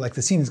me like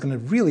the scene is going to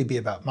really be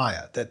about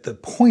Maya, that the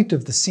point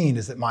of the scene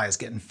is that Maya's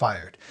getting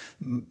fired.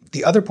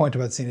 The other point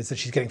about the scene is that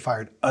she's getting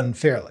fired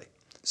unfairly.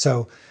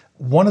 So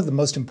one of the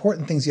most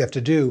important things you have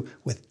to do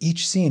with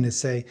each scene is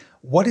say,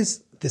 what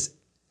is this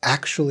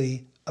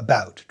actually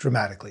about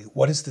dramatically?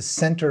 What is the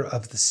center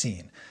of the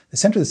scene? The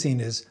center of the scene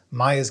is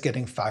Maya's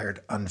getting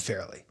fired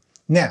unfairly.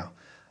 Now,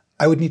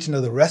 I would need to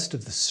know the rest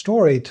of the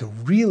story to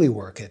really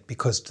work it,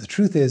 because the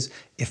truth is,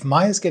 if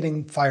Maya's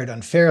getting fired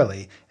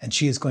unfairly and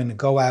she is going to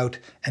go out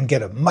and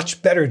get a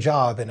much better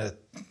job in a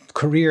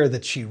career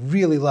that she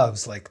really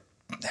loves, like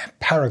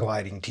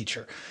paragliding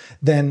teacher,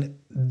 then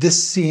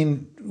this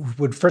scene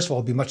would first of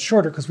all be much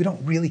shorter because we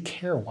don't really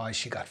care why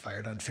she got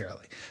fired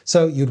unfairly.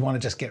 So you'd want to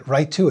just get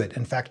right to it.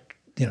 In fact,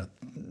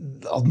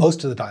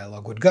 most of the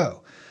dialogue would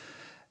go.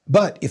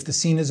 But if the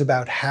scene is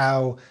about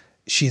how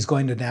she's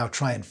going to now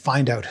try and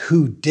find out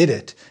who did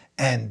it,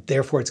 and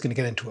therefore it's going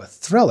to get into a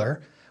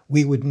thriller,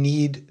 we would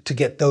need to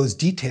get those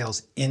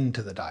details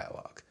into the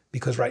dialogue.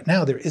 Because right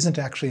now there isn't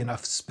actually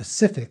enough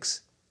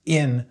specifics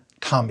in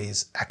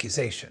Tommy's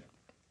accusation.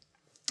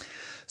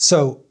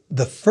 So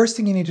the first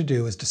thing you need to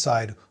do is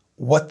decide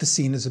what the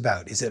scene is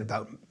about. Is it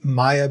about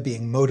Maya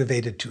being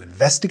motivated to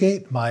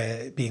investigate,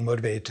 Maya being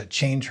motivated to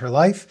change her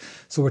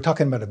life? So we're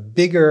talking about a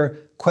bigger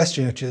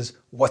question, which is,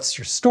 what's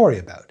your story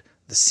about?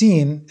 The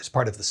scene is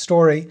part of the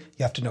story.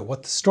 You have to know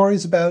what the story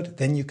is about,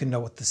 then you can know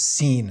what the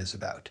scene is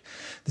about.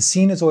 The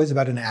scene is always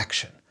about an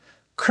action.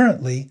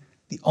 Currently,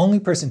 the only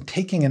person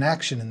taking an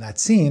action in that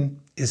scene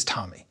is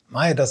Tommy.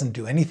 Maya doesn't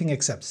do anything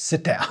except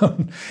sit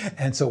down.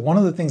 And so one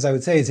of the things I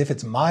would say is if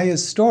it's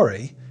Maya's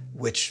story,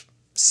 which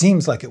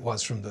seems like it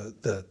was from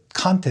the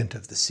content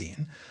of the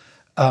scene,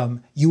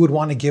 you would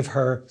want to give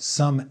her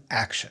some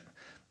action.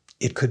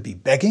 It could be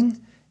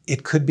begging.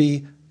 It could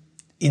be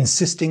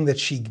insisting that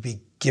she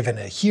be given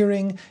a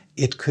hearing.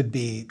 It could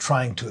be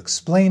trying to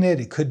explain it.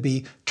 It could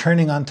be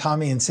turning on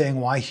Tommy and saying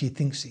why she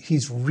thinks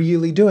he's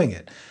really doing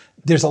it.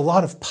 There's a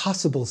lot of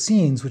possible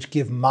scenes which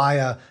give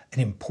Maya an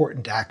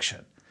important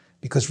action.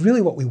 Because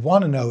really what we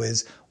want to know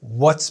is,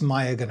 what's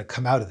Maya going to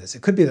come out of this?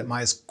 It could be that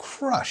Maya's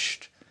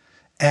crushed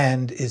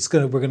and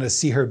we're going to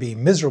see her be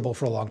miserable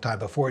for a long time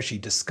before she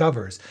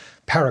discovers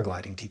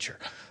paragliding teacher.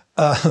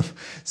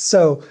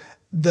 So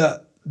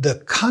the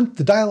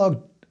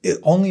dialogue, it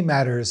only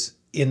matters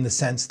in the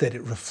sense that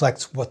it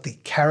reflects what the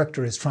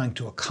character is trying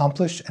to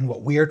accomplish and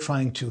what we are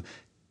trying to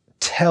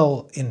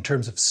tell in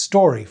terms of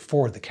story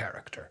for the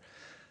character.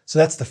 So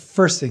that's the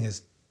first thing,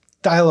 is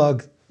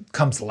dialogue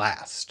comes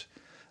last.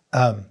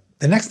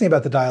 The next thing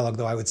about the dialogue,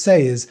 though, I would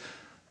say is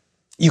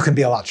you can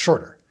be a lot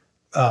shorter.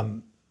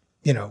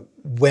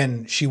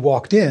 When she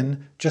walked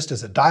in, just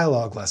as a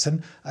dialogue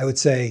lesson, I would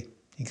say,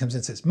 he comes in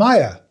and says,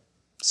 Maya,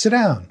 sit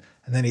down.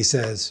 And then he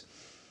says,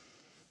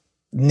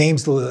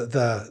 names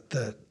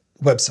the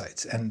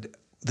websites. And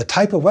the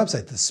type of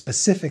website, the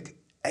specific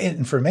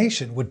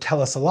information would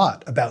tell us a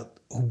lot about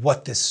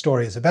what this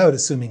story is about,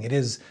 assuming it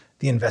is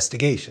the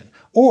investigation.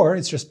 Or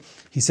it's just,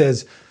 he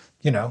says,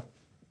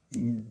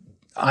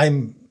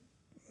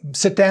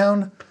 sit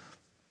down,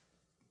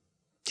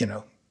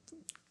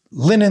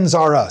 linens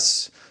are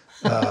us,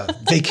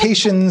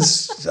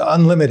 vacations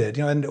unlimited,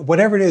 and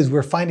whatever it is,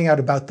 we're finding out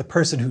about the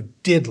person who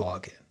did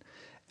log in.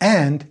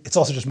 And it's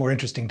also just more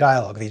interesting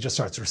dialogue if he just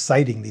starts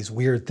reciting these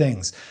weird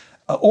things.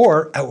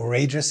 Or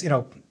outrageous,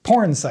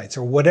 porn sites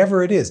or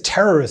whatever it is,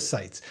 terrorist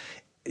sites.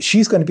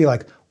 She's going to be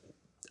like,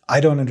 I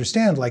don't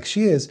understand, like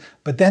she is,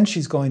 but then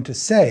she's going to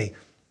say,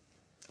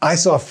 I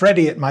saw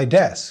Freddie at my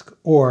desk,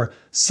 or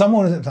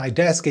someone was at my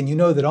desk and you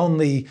know that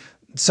only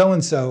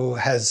so-and-so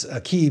has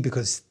a key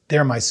because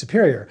they're my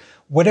superior.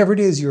 Whatever it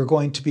is, you're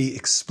going to be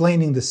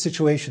explaining the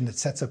situation that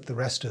sets up the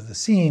rest of the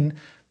scene,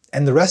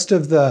 and the rest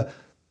of the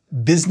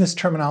business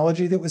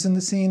terminology that was in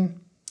the scene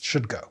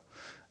should go.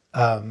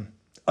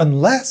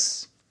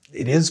 Unless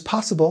it is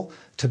possible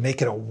to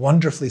make it a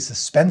wonderfully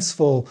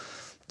suspenseful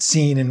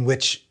scene in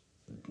which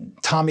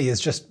Tommy is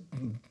just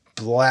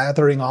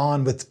blathering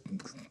on with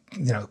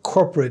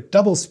corporate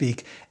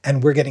doublespeak,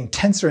 and we're getting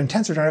tenser and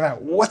tenser trying to find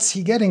out what's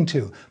he getting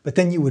to. But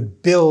then you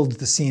would build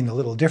the scene a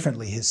little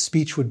differently. His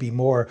speech would be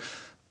more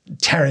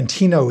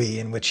Tarantino-y,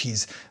 in which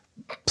he's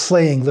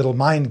playing little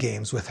mind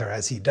games with her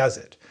as he does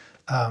it.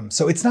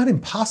 So it's not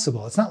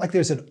impossible. It's not like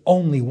there's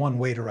only one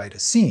way to write a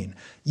scene.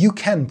 You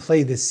can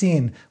play this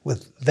scene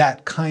with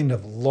that kind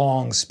of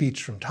long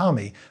speech from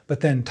Tommy, but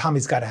then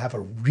Tommy's got to have a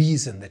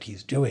reason that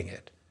he's doing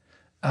it.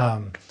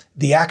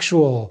 The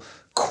actual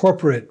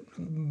corporate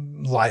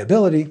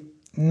liability,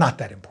 not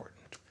that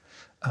important.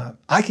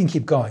 I can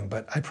keep going,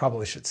 but I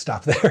probably should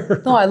stop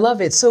there. No, I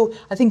love it. So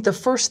I think the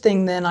first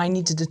thing then I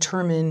need to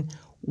determine,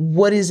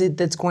 what is it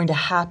that's going to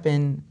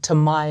happen to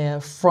Maya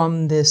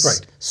from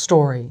this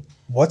story?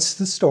 What's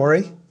the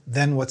story?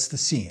 Then what's the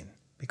scene?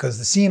 Because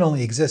the scene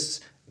only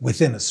exists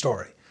within a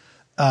story.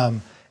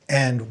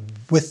 And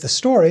with the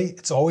story,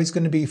 it's always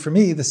going to be, for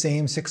me, the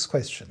same 6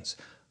 questions.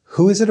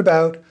 Who is it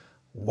about?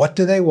 What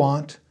do they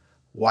want?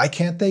 Why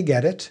can't they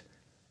get it?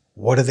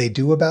 What do they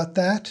do about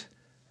that?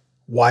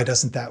 Why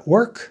doesn't that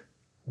work?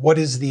 What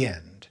is the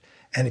end?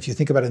 And if you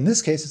think about it in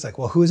this case, it's like,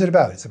 well, who is it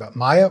about? It's about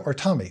Maya or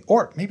Tommy?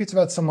 Or maybe it's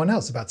about someone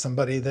else, about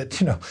somebody that,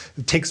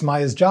 who takes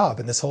Maya's job.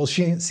 And this whole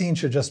scene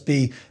should just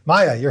be,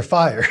 Maya, you're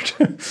fired.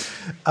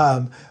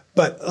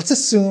 But let's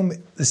assume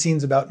the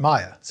scene's about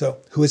Maya.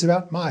 So who is it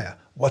about? Maya.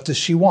 What does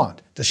she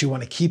want? Does she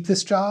want to keep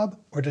this job,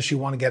 or does she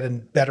want to get a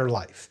better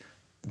life?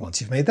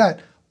 Once you've made that,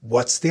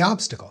 what's the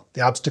obstacle?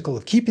 The obstacle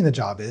of keeping the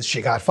job is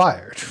she got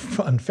fired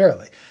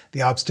unfairly.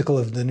 The obstacle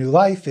of the new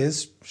life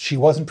is she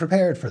wasn't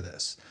prepared for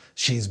this.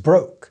 She's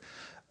broke.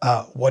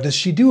 What does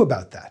she do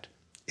about that?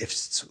 If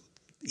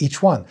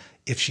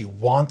she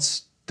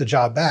wants the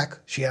job back,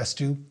 she has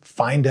to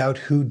find out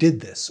who did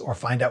this, or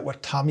find out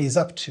what Tommy's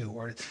up to,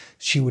 or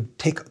she would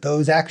take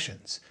those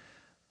actions.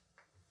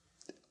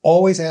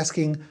 Always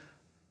asking,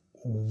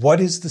 what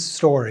is the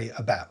story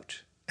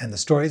about? And the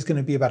story is going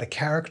to be about a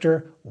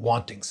character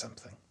wanting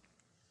something.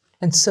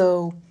 And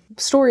so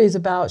the story is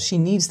about, she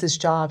needs this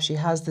job, she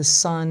has this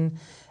son,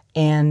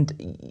 and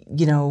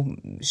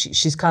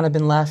she's kind of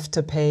been left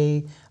to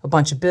pay a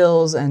bunch of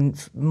bills,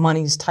 and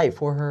money's tight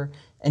for her,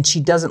 and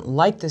she doesn't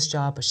like this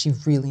job, but she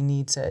really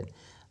needs it.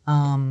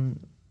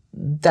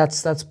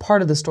 That's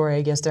part of the story.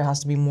 I guess there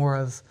has to be more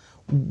of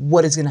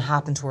what is going to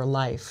happen to her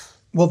life.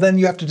 Well, then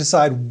you have to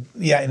decide,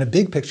 in a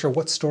big picture,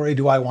 what story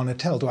do I want to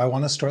tell? Do I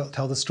want to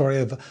tell the story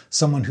of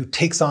someone who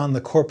takes on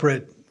the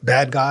corporate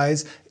bad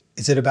guys?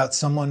 Is it about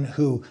someone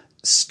who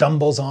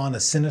stumbles on a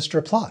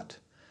sinister plot?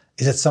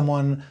 Is it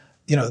someone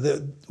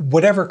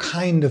whatever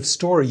kind of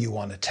story you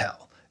want to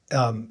tell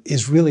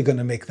is really going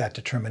to make that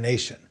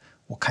determination.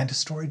 What kind of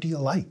story do you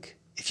like?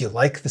 If you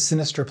like the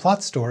sinister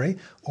plot story,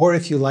 or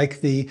if you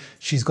like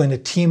she's going to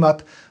team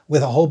up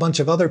with a whole bunch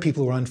of other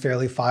people who are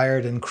unfairly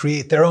fired and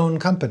create their own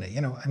company.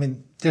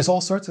 There's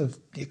all sorts of,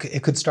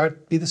 it could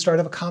be the start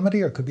of a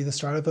comedy, or it could be the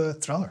start of a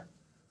thriller.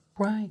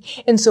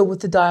 Right. And so with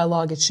the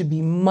dialogue, it should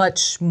be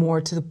much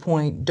more to the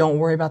point. Don't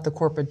worry about the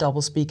corporate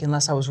doublespeak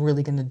unless I was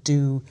really going to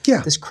do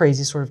this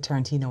crazy sort of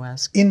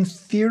Tarantino-esque. In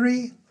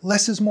theory,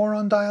 less is more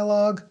on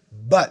dialogue,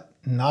 but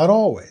not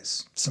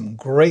always. Some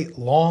great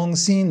long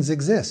scenes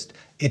exist.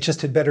 It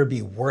just had better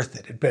be worth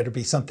it. It better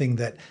be something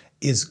that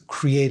is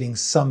creating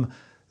some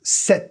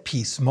set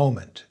piece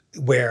moment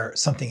where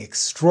something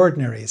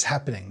extraordinary is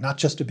happening, not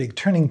just a big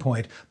turning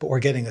point, but we're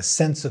getting a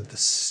sense of the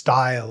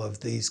style of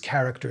these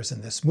characters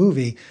in this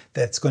movie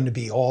that's going to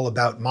be all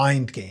about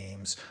mind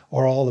games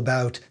or all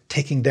about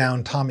taking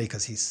down Tommy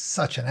because he's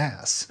such an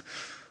ass.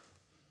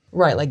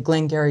 Right, like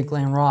Glengarry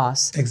Glen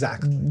Ross.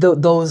 Exactly.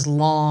 Those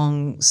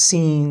long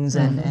scenes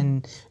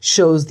and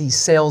shows these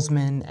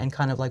salesmen and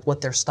kind of like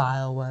what their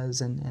style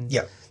was and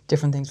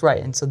different things.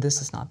 Right, and so this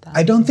is not that.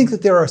 I don't think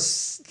that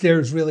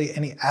there's really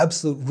any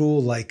absolute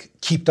rule like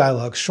keep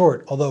dialogue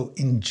short, although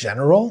in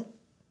general,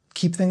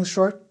 keep things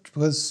short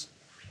because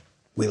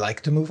we like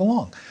to move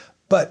along.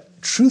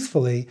 But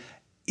truthfully,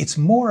 it's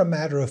more a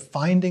matter of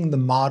finding the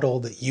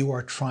model that you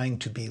are trying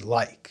to be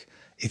like.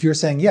 If you're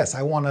saying, yes,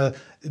 I want to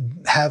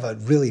have a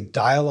really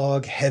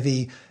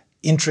dialogue-heavy,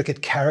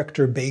 intricate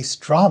character-based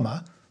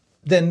drama,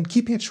 then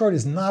keeping it short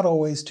is not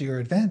always to your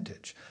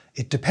advantage.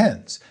 It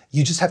depends.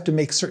 You just have to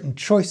make certain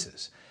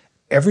choices.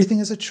 Everything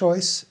is a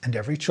choice, and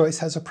every choice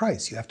has a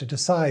price. You have to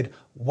decide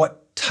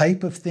what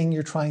type of thing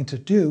you're trying to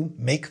do,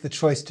 make the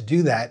choice to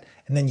do that,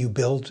 and then you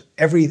build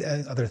every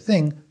other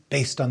thing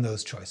based on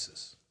those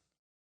choices.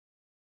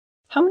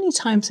 How many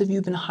times have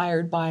you been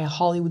hired by a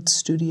Hollywood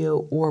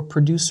studio or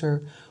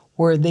producer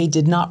where they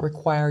did not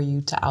require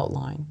you to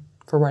outline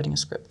for writing a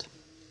script?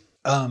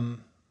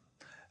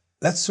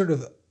 That's sort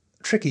of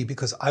tricky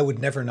because I would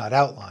never not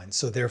outline.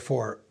 So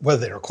therefore,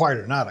 whether they required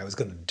it or not, I was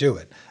going to do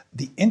it.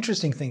 The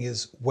interesting thing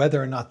is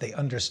whether or not they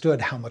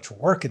understood how much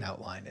work an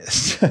outline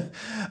is.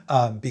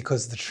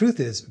 Because the truth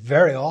is,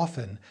 very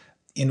often,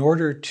 in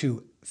order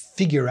to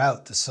figure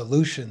out the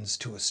solutions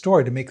to a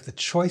story, to make the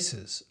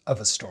choices of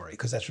a story,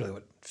 because that's really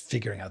what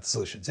figuring out the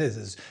solutions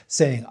is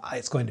saying,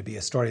 it's going to be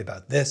a story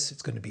about this,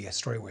 it's going to be a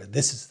story where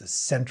this is the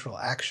central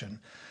action.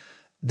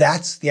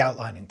 That's the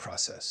outlining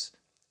process.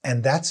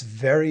 And that's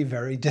very,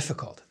 very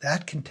difficult.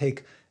 That can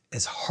take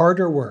as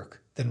harder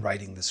work than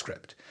writing the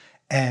script.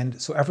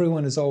 And so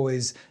everyone is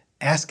always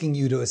asking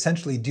you to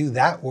essentially do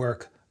that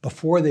work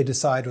before they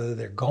decide whether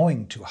they're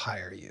going to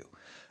hire you.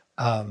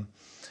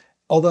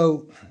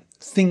 Although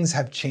things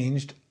have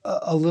changed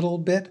a little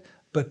bit,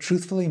 but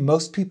truthfully,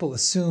 most people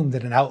assume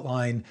that an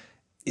outline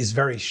is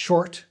very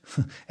short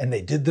and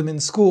they did them in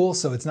school,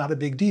 so it's not a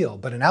big deal.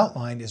 But an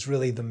outline is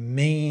really the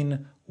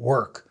main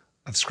work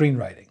of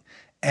screenwriting.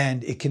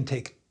 And it can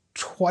take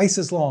twice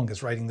as long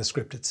as writing the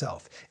script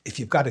itself. If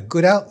you've got a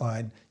good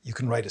outline, you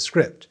can write a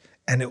script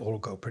and it will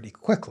go pretty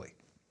quickly.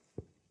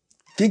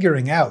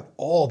 Figuring out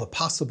all the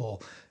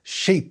possible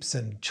shapes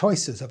and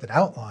choices of an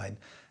outline,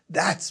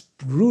 that's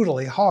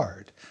brutally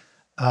hard.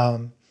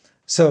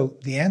 So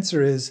the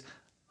answer is,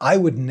 I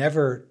would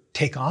never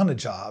take on a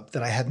job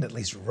that I hadn't at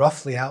least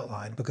roughly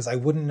outlined because I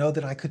wouldn't know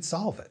that I could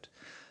solve it.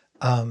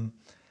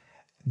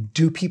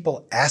 Do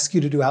people ask you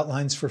to do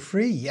outlines for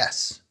free?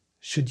 Yes.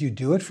 Should you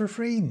do it for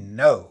free?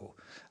 No.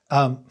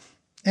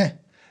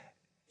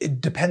 It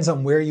depends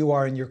on where you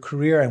are in your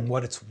career and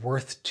what it's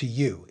worth to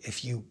you.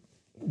 If you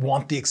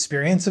want the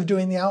experience of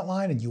doing the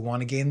outline and you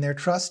want to gain their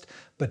trust,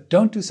 but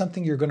don't do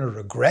something you're going to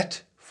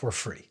regret for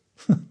free.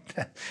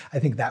 I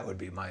think that would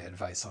be my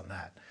advice on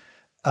that.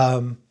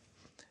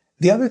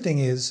 The other thing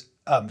is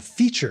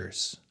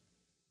features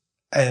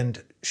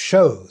and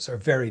shows are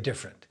very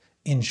different.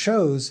 In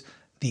shows,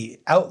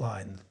 the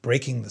outline,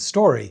 breaking the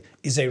story,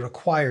 is a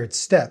required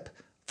step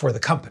for the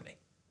company.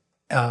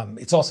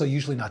 It's also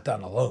usually not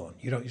done alone.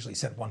 You don't usually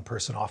send one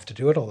person off to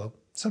do it, although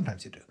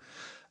sometimes you do.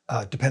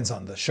 Depends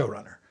on the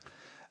showrunner.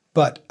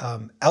 But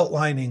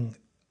outlining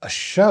a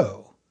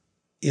show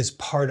is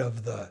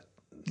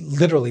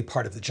literally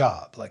part of the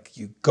job. Like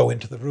you go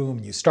into the room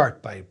and you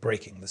start by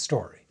breaking the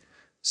story.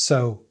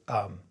 So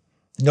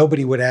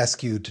nobody would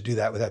ask you to do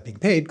that without being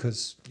paid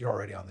because you're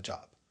already on the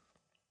job.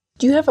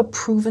 Do you have a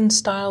proven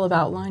style of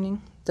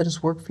outlining that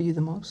has worked for you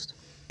the most?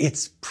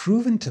 It's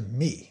proven to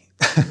me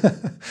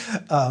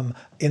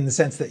in the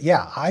sense that,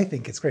 I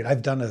think it's great.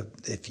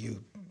 If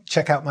you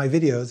check out my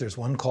videos, there's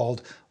one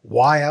called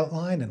Why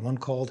Outline and one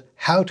called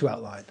How to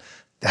Outline.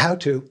 The How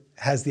to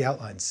has the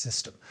outline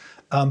system.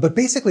 But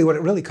basically what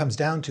it really comes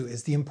down to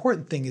is the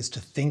important thing is to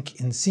think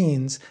in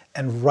scenes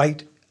and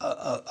write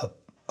a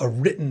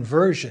written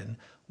version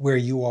where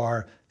you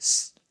are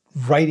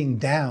writing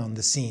down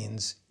the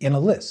scenes in a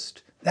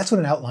list. That's what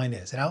an outline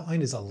is. An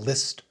outline is a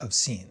list of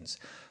scenes.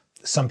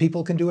 Some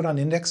people can do it on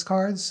index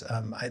cards.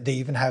 They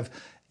even have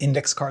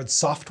index card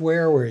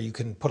software where you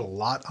can put a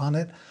lot on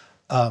it.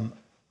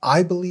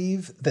 I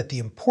believe that the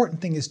important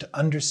thing is to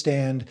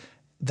understand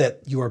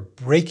that you are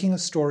breaking a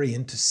story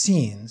into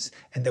scenes,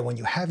 and that when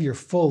you have your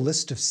full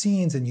list of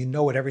scenes and you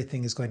know what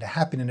everything is going to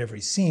happen in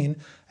every scene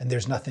and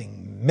there's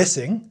nothing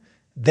missing,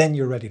 then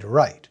you're ready to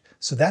write.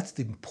 So that's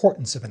the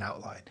importance of an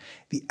outline.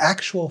 The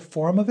actual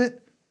form of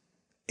it,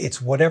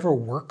 it's whatever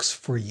works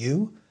for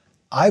you.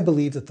 I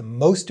believe that the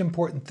most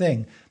important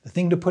thing, the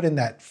thing to put in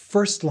that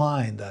first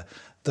line,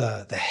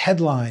 the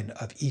headline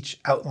of each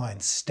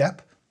outline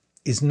step,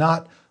 is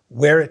not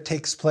where it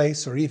takes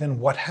place or even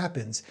what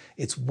happens.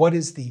 It's what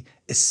is the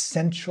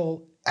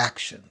essential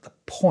action, the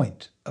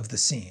point of the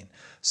scene.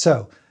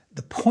 So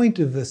the point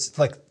of this,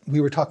 like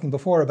we were talking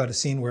before about a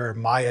scene where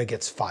Maya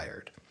gets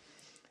fired.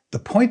 The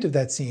point of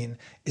that scene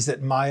is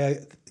that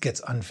Maya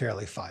gets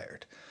unfairly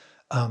fired.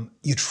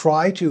 You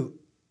try to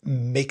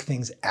make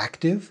things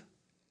active,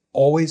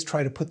 always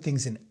try to put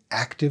things in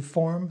active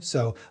form.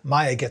 So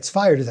Maya gets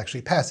fired is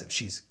actually passive.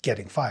 She's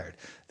getting fired.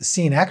 The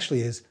scene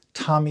actually is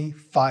Tommy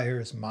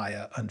fires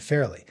Maya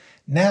unfairly.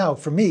 Now,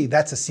 for me,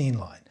 that's a scene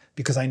line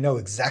because I know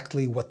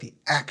exactly what the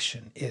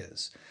action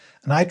is.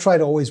 And I try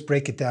to always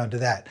break it down to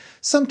that.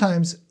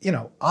 Sometimes,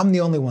 I'm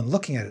the only one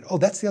looking at it. Oh,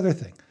 that's the other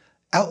thing.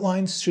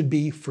 Outlines should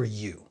be for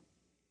you.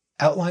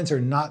 Outlines are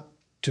not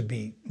to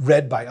be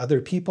read by other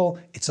people.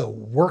 It's a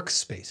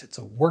workspace. It's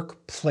a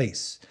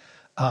workplace.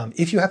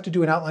 If you have to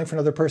do an outline for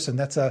another person,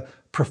 that's a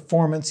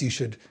performance. You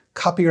should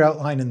copy your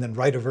outline and then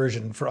write a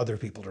version for other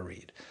people to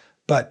read.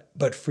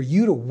 But for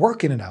you to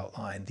work in an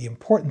outline, the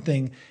important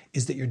thing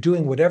is that you're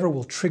doing whatever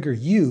will trigger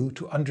you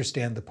to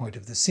understand the point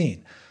of the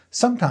scene.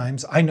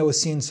 Sometimes I know a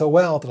scene so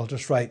well that I'll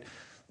just write,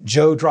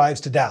 Joe drives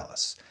to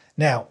Dallas.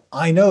 Now,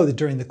 I know that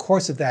during the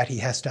course of that he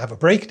has to have a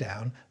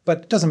breakdown,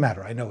 but it doesn't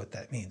matter, I know what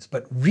that means.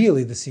 But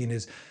really the scene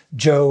is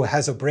Joe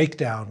has a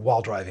breakdown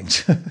while driving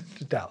to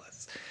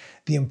Dallas.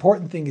 The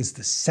important thing is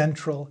the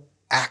central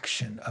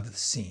action of the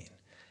scene.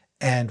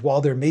 And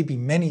while there may be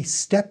many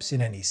steps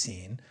in any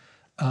scene,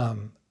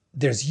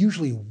 there's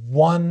usually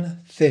one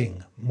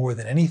thing more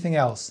than anything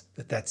else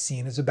that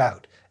scene is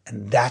about,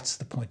 and that's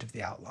the point of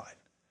the outline.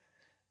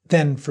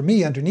 Then for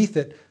me, underneath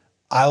it,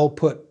 I'll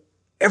put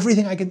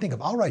everything I can think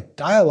of. I'll write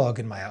dialogue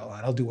in my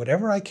outline. I'll do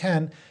whatever I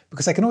can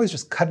because I can always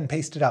just cut and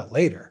paste it out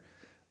later.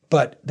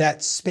 But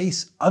that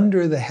space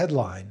under the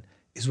headline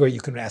is where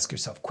you can ask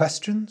yourself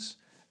questions.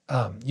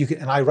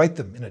 And I write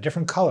them in a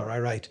different color. I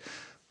write,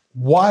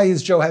 why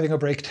is Joe having a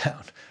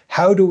breakdown?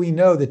 How do we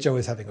know that Joe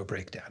is having a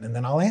breakdown? And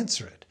then I'll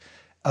answer it.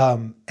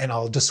 And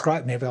I'll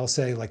describe, maybe I'll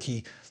say like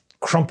he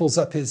crumples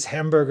up his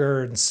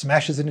hamburger and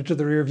smashes it into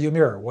the rearview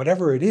mirror.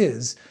 Whatever it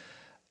is,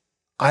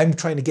 I'm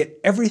trying to get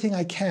everything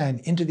I can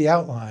into the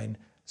outline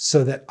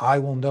so that I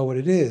will know what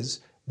it is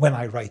when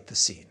I write the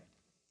scene.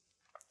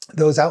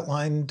 Those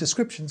outline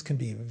descriptions can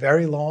be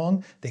very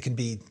long. They can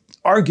be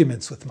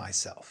arguments with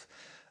myself.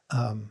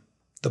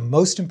 The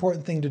most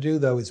important thing to do,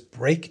 though, is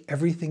break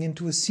everything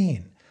into a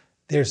scene.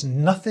 There's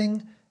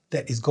nothing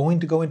that is going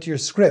to go into your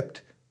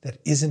script that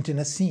isn't in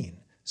a scene.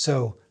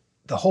 So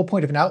the whole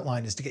point of an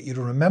outline is to get you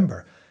to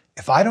remember,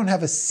 if I don't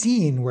have a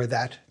scene where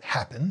that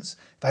happens,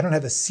 if I don't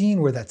have a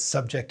scene where that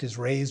subject is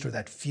raised or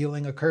that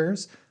feeling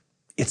occurs,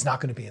 it's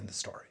not going to be in the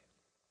story.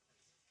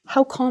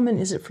 How common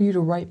is it for you to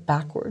write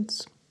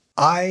backwards?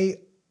 I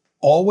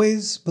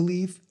always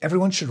believe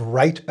everyone should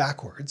write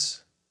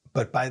backwards,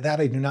 but by that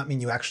I do not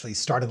mean you actually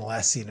start in the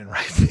last scene and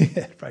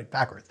write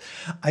backwards.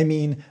 I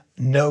mean,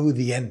 know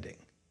the ending.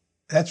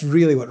 That's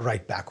really what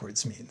write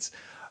backwards means.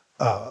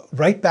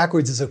 Write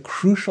backwards is a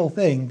crucial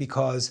thing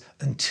because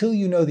until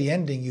you know the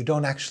ending, you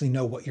don't actually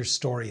know what your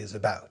story is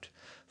about.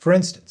 For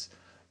instance,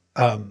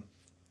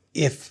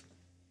 if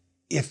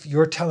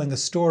you're telling a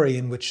story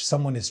in which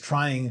someone is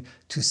trying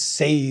to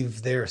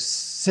save their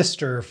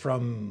sister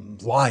from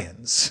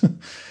lions,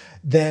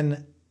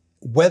 then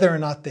whether or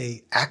not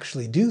they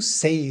actually do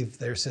save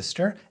their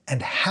sister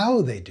and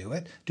how they do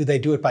they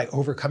do it by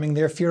overcoming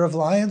their fear of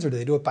lions, or do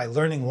they do it by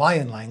learning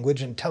lion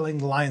language and telling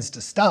the lions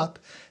to stop?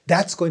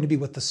 That's going to be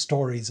what the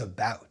story's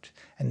about.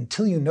 And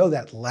until you know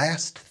that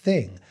last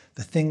thing,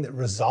 the thing that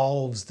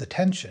resolves the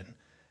tension,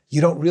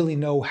 you don't really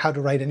know how to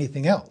write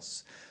anything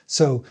else.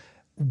 So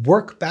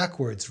work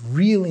backwards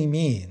really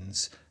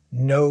means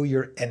know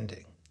your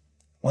ending.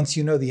 Once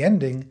you know the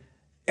ending,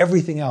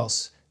 everything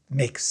else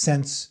makes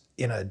sense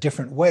in a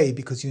different way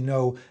because you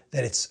know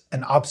that it's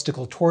an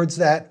obstacle towards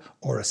that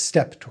or a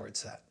step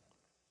towards that.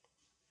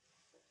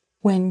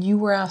 When you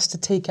were asked to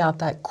take out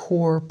that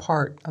core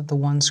part of the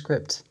one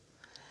script,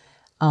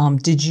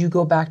 did you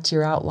go back to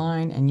your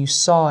outline and you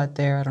saw it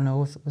there? I don't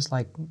know if it was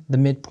like the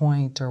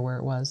midpoint or where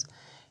it was,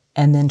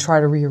 and then try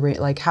to rearrange.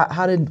 Like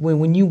how did,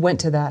 when you went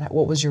to that,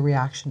 what was your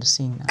reaction to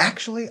seeing that?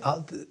 Actually,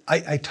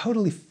 I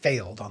totally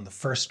failed on the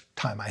first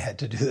time I had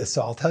to do this,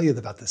 so I'll tell you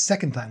about the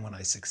second time when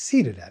I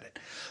succeeded at it.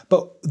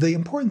 But the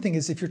important thing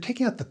is if you're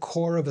taking out the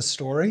core of a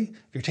story,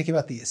 if you're taking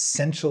out the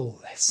essential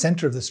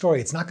center of the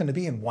story, it's not going to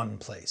be in one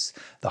place.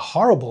 The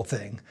horrible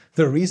thing,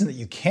 the reason that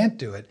you can't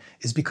do it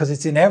is because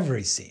it's in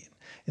every scene.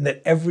 in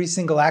that every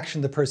single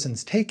action the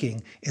person's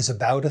taking is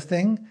about a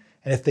thing.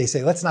 And if they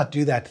say, let's not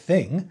do that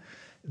thing,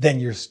 then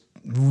you're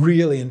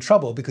really in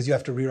trouble because you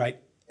have to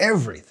rewrite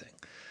everything.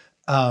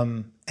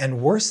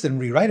 And worse than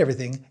rewrite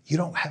everything, you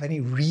don't have any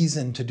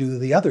reason to do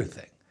the other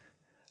thing.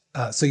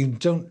 So you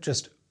don't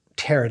just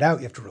tear it out,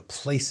 you have to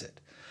replace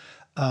it.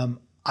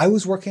 I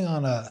was working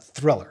on a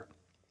thriller.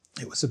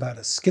 It was about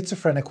a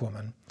schizophrenic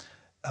woman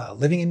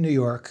living in New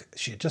York.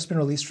 She had just been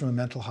released from a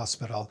mental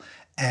hospital,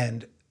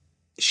 and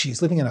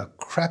she's living in a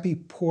crappy,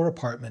 poor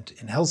apartment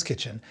in Hell's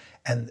Kitchen,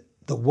 and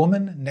the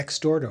woman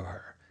next door to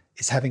her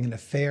is having an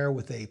affair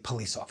with a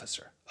police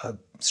officer, a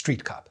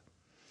street cop.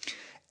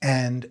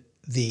 And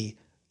they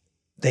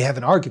have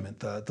an argument,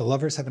 the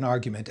lovers have an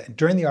argument, and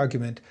during the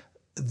argument,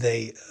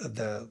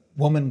 the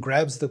woman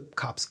grabs the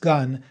cop's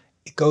gun,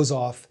 it goes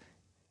off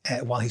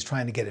while he's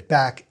trying to get it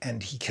back,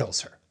 and he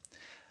kills her.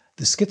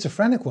 The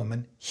schizophrenic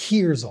woman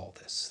hears all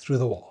this through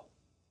the wall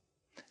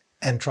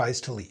and tries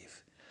to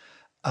leave.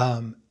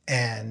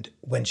 And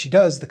when she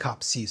does, the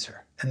cop sees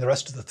her. And the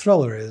rest of the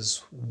thriller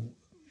is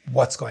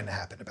what's going to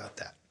happen about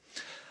that.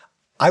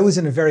 I was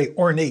in a very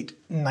ornate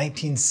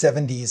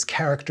 1970s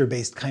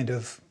character-based kind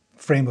of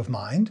frame of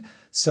mind.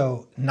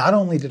 So not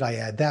only did I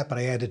add that, but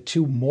I added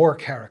two more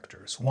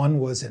characters. One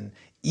was an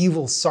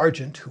evil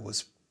sergeant who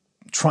was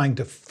trying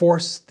to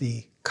force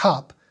the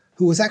cop,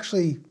 who was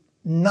actually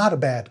not a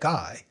bad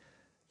guy,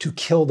 to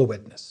kill the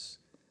witness.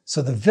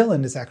 So the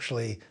villain is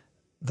actually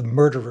the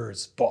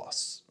murderer's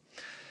boss.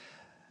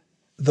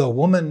 The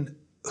woman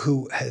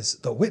who has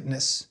the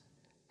witness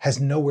has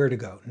nowhere to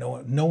go.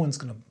 No one's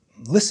going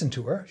to listen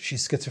to her.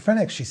 She's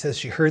schizophrenic. She says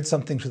she heard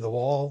something through the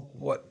wall.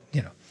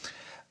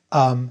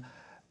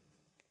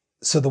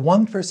 So the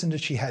one person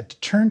that she had to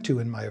turn to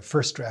in my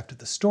first draft of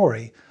the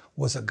story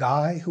was a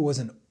guy who was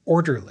an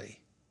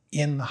orderly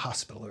in the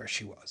hospital where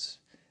she was.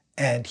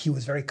 And he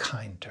was very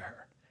kind to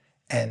her.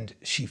 And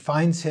she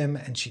finds him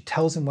and she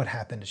tells him what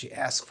happened and she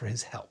asks for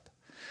his help.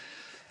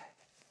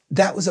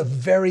 That was a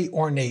very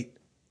ornate,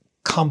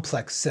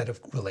 complex set of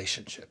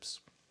relationships.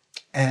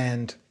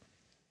 And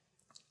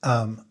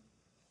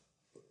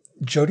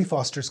Jodie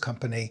Foster's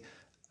company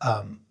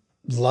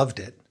loved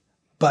it,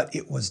 but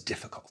it was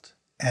difficult.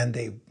 And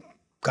they,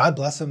 God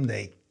bless them,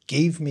 they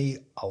gave me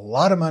a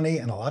lot of money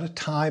and a lot of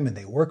time, and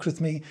they worked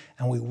with me,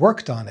 and we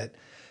worked on it,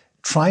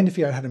 trying to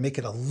figure out how to make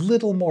it a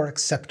little more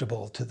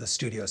acceptable to the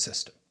studio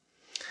system.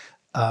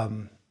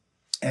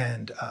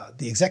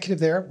 The executive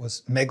there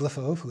was Meg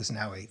Lefauve, who is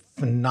now a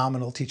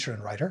phenomenal teacher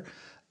and writer.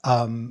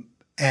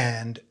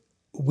 And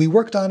we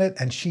worked on it,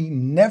 and she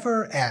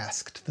never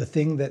asked the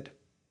thing that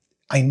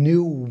I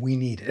knew we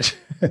needed.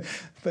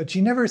 But she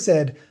never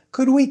said,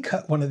 could we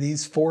cut one of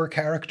these 4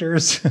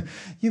 characters?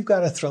 You've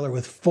got a thriller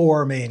with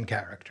 4 main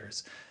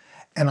characters.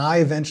 And I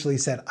eventually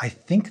said, I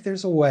think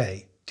there's a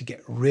way to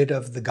get rid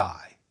of the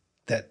guy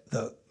that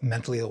the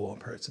mentally ill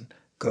person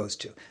goes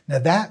to. Now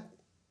that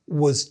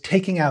was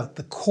taking out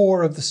the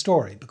core of the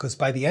story, because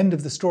by the end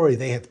of the story,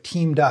 they have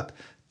teamed up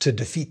to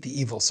defeat the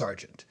evil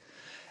sergeant.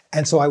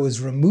 And so I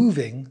was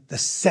removing the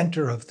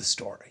center of the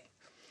story.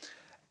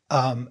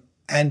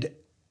 And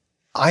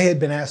I had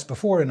been asked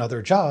before in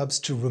other jobs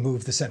to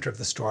remove the center of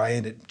the story,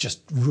 and it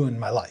just ruined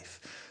my life.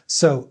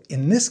 So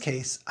in this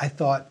case, I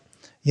thought,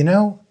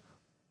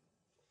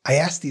 I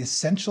asked the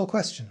essential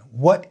question,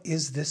 what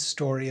is this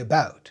story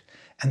about?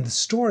 And the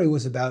story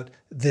was about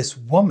this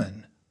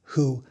woman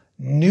who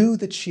knew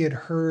that she had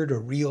heard a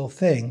real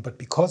thing, but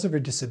because of her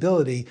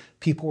disability,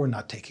 people were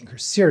not taking her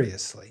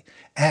seriously.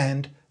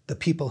 And the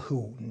people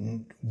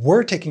who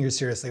were taking her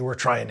seriously were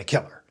trying to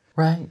kill her.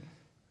 Right.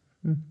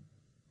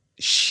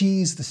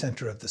 She's the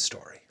center of the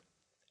story.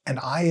 And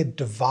I had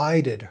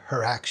divided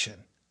her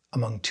action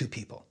among 2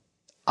 people.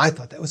 I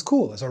thought that was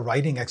cool. As a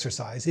writing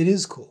exercise, it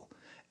is cool.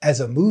 As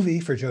a movie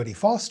for Jodie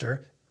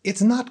Foster,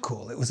 it's not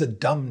cool. It was a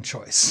dumb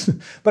choice.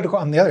 But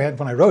on the other hand,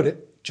 when I wrote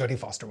it, Jodie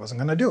Foster wasn't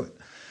going to do it.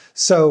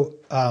 So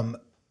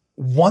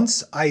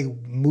once I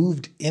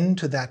moved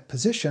into that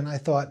position, I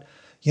thought,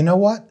 you know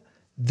what?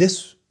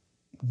 This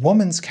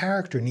woman's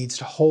character needs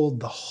to hold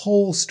the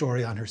whole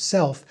story on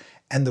herself,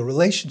 and the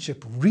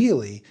relationship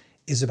really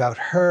is about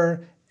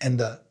her and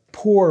the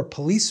poor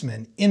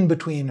policeman in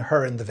between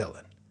her and the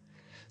villain.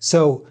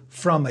 So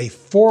from a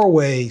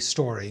 4-way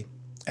story,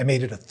 I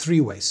made it a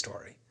 3-way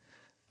story.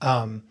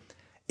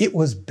 It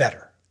was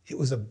better. It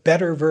was a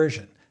better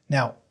version.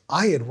 Now,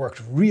 I had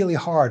worked really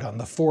hard on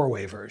the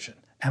 4-way version,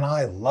 and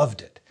I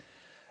loved it.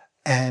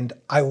 And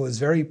I was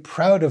very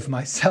proud of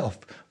myself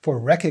for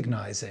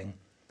recognizing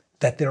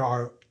that there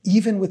are,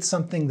 even with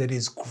something that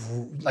is,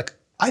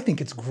 I think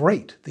it's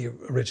great, the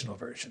original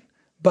version,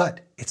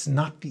 but it's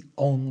not the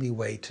only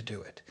way to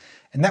do it.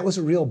 And that was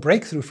a real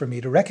breakthrough for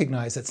me to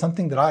recognize that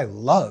something that I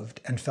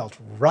loved and felt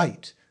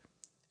right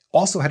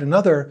also had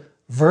another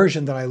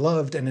version that I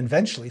loved and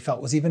eventually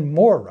felt was even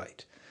more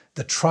right.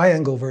 The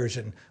triangle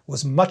version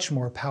was much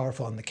more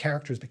powerful and the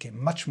characters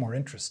became much more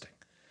interesting.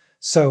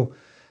 So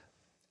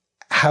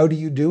how do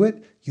you do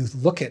it? You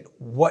look at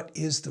what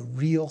is the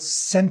real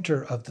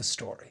center of the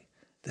story.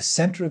 The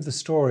center of the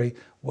story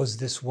was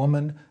this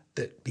woman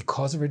that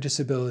because of her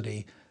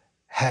disability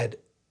had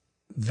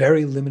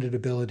very limited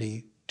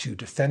ability to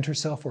defend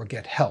herself or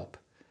get help,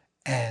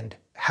 and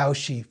how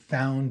she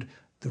found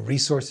the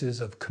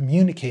resources of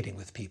communicating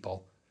with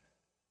people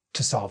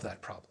to solve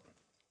that problem.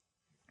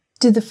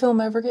 Did the film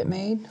ever get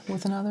made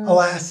with another?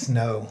 Alas,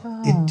 no,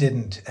 it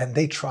didn't. And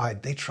they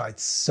tried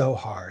so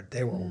hard.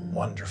 They were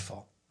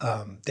wonderful.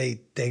 They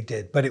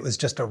did, but it was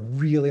just a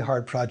really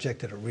hard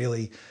project at a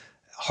really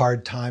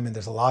hard time. And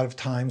there's a lot of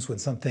times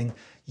when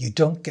you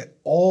don't get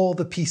all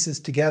the pieces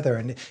together.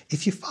 And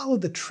if you follow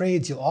the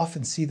trades, you'll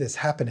often see this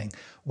happening,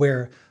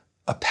 where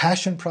a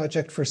passion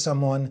project for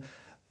someone,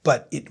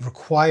 but it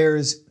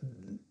requires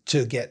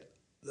to get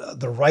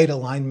the right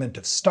alignment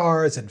of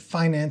stars and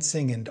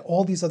financing, and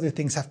all these other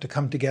things have to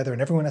come together,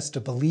 and everyone has to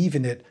believe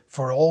in it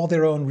for all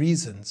their own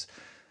reasons.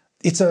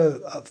 It's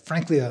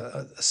frankly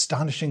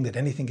astonishing that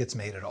anything gets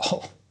made at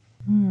all.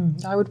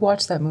 I would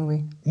watch that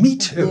movie. Me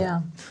too.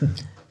 Yeah,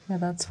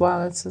 that's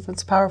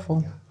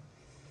powerful.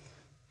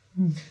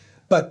 Yeah.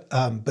 But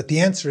the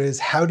answer is,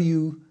 how do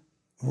you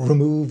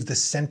remove the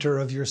center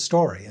of your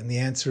story? And the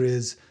answer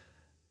is,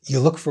 you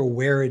look for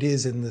where it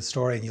is in the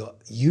story, and you'll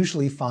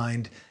usually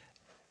find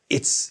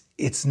it's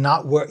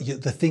not where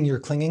the thing you're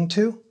clinging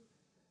to,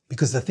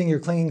 because the thing you're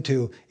clinging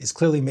to is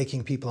clearly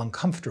making people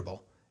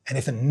uncomfortable. And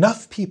if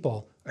enough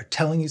people are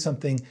telling you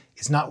something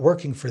is not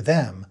working for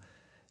them,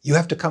 you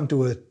have to come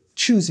to a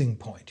choosing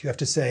point. You have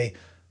to say,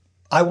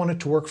 I want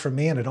it to work for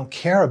me and I don't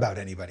care about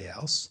anybody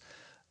else.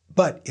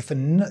 But if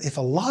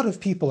a lot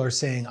of people are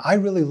saying, I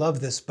really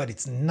love this, but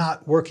it's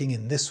not working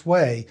in this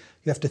way,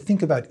 you have to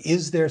think about,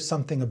 is there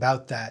something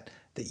about that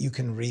you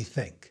can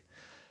rethink?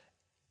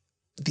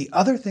 The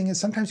other thing is,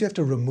 sometimes you have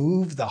to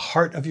remove the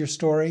heart of your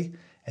story,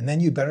 and then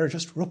you better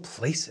just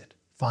replace it.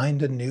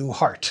 Find a new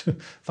heart,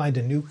 find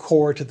a new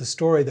core to the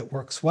story that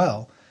works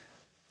well,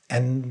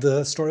 and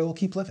the story will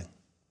keep living.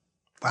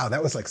 Wow,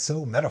 that was like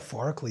so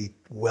metaphorically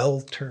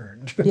well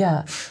turned.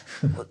 Yeah.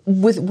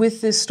 With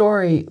this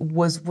story,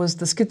 was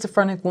the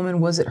schizophrenic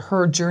woman, was it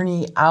her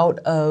journey out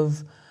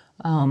of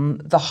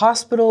the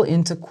hospital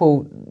into,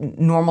 quote,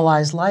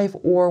 normalized life,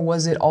 or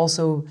was it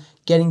also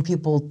getting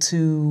people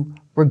to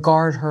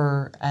regard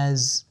her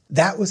as...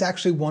 That was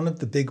actually one of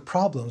the big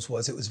problems.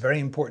 It was very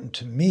important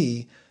to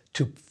me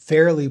to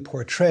fairly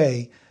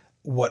portray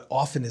what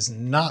often is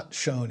not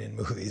shown in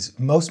movies.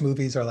 Most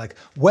movies are like,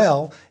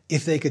 well,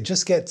 if they could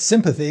just get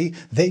sympathy,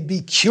 they'd be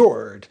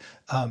cured.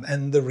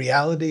 And the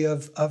reality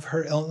of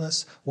her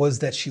illness was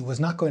that she was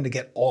not going to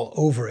get all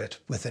over it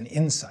with an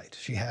insight.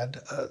 She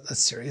had a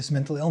serious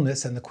mental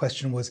illness, and the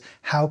question was,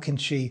 how can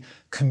she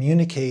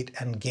communicate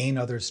and gain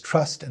others'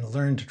 trust and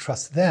learn to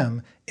trust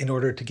them in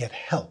order to get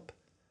help?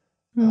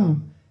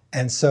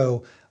 And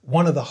so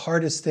one of the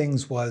hardest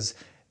things was,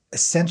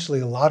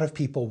 essentially, a lot of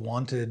people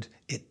wanted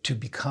it to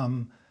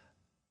become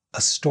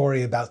a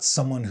story about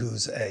someone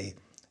who's a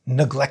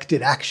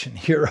neglected action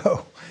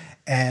hero.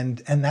 And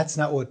that's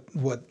not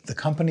what the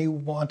company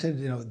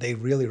wanted. They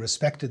really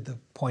respected the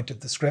point of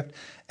the script,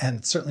 and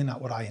it's certainly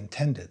not what I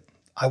intended.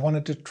 I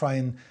wanted to try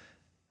and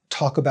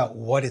talk about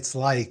what it's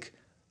like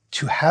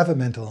to have a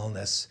mental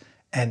illness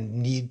and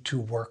need to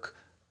work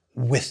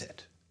with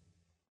it.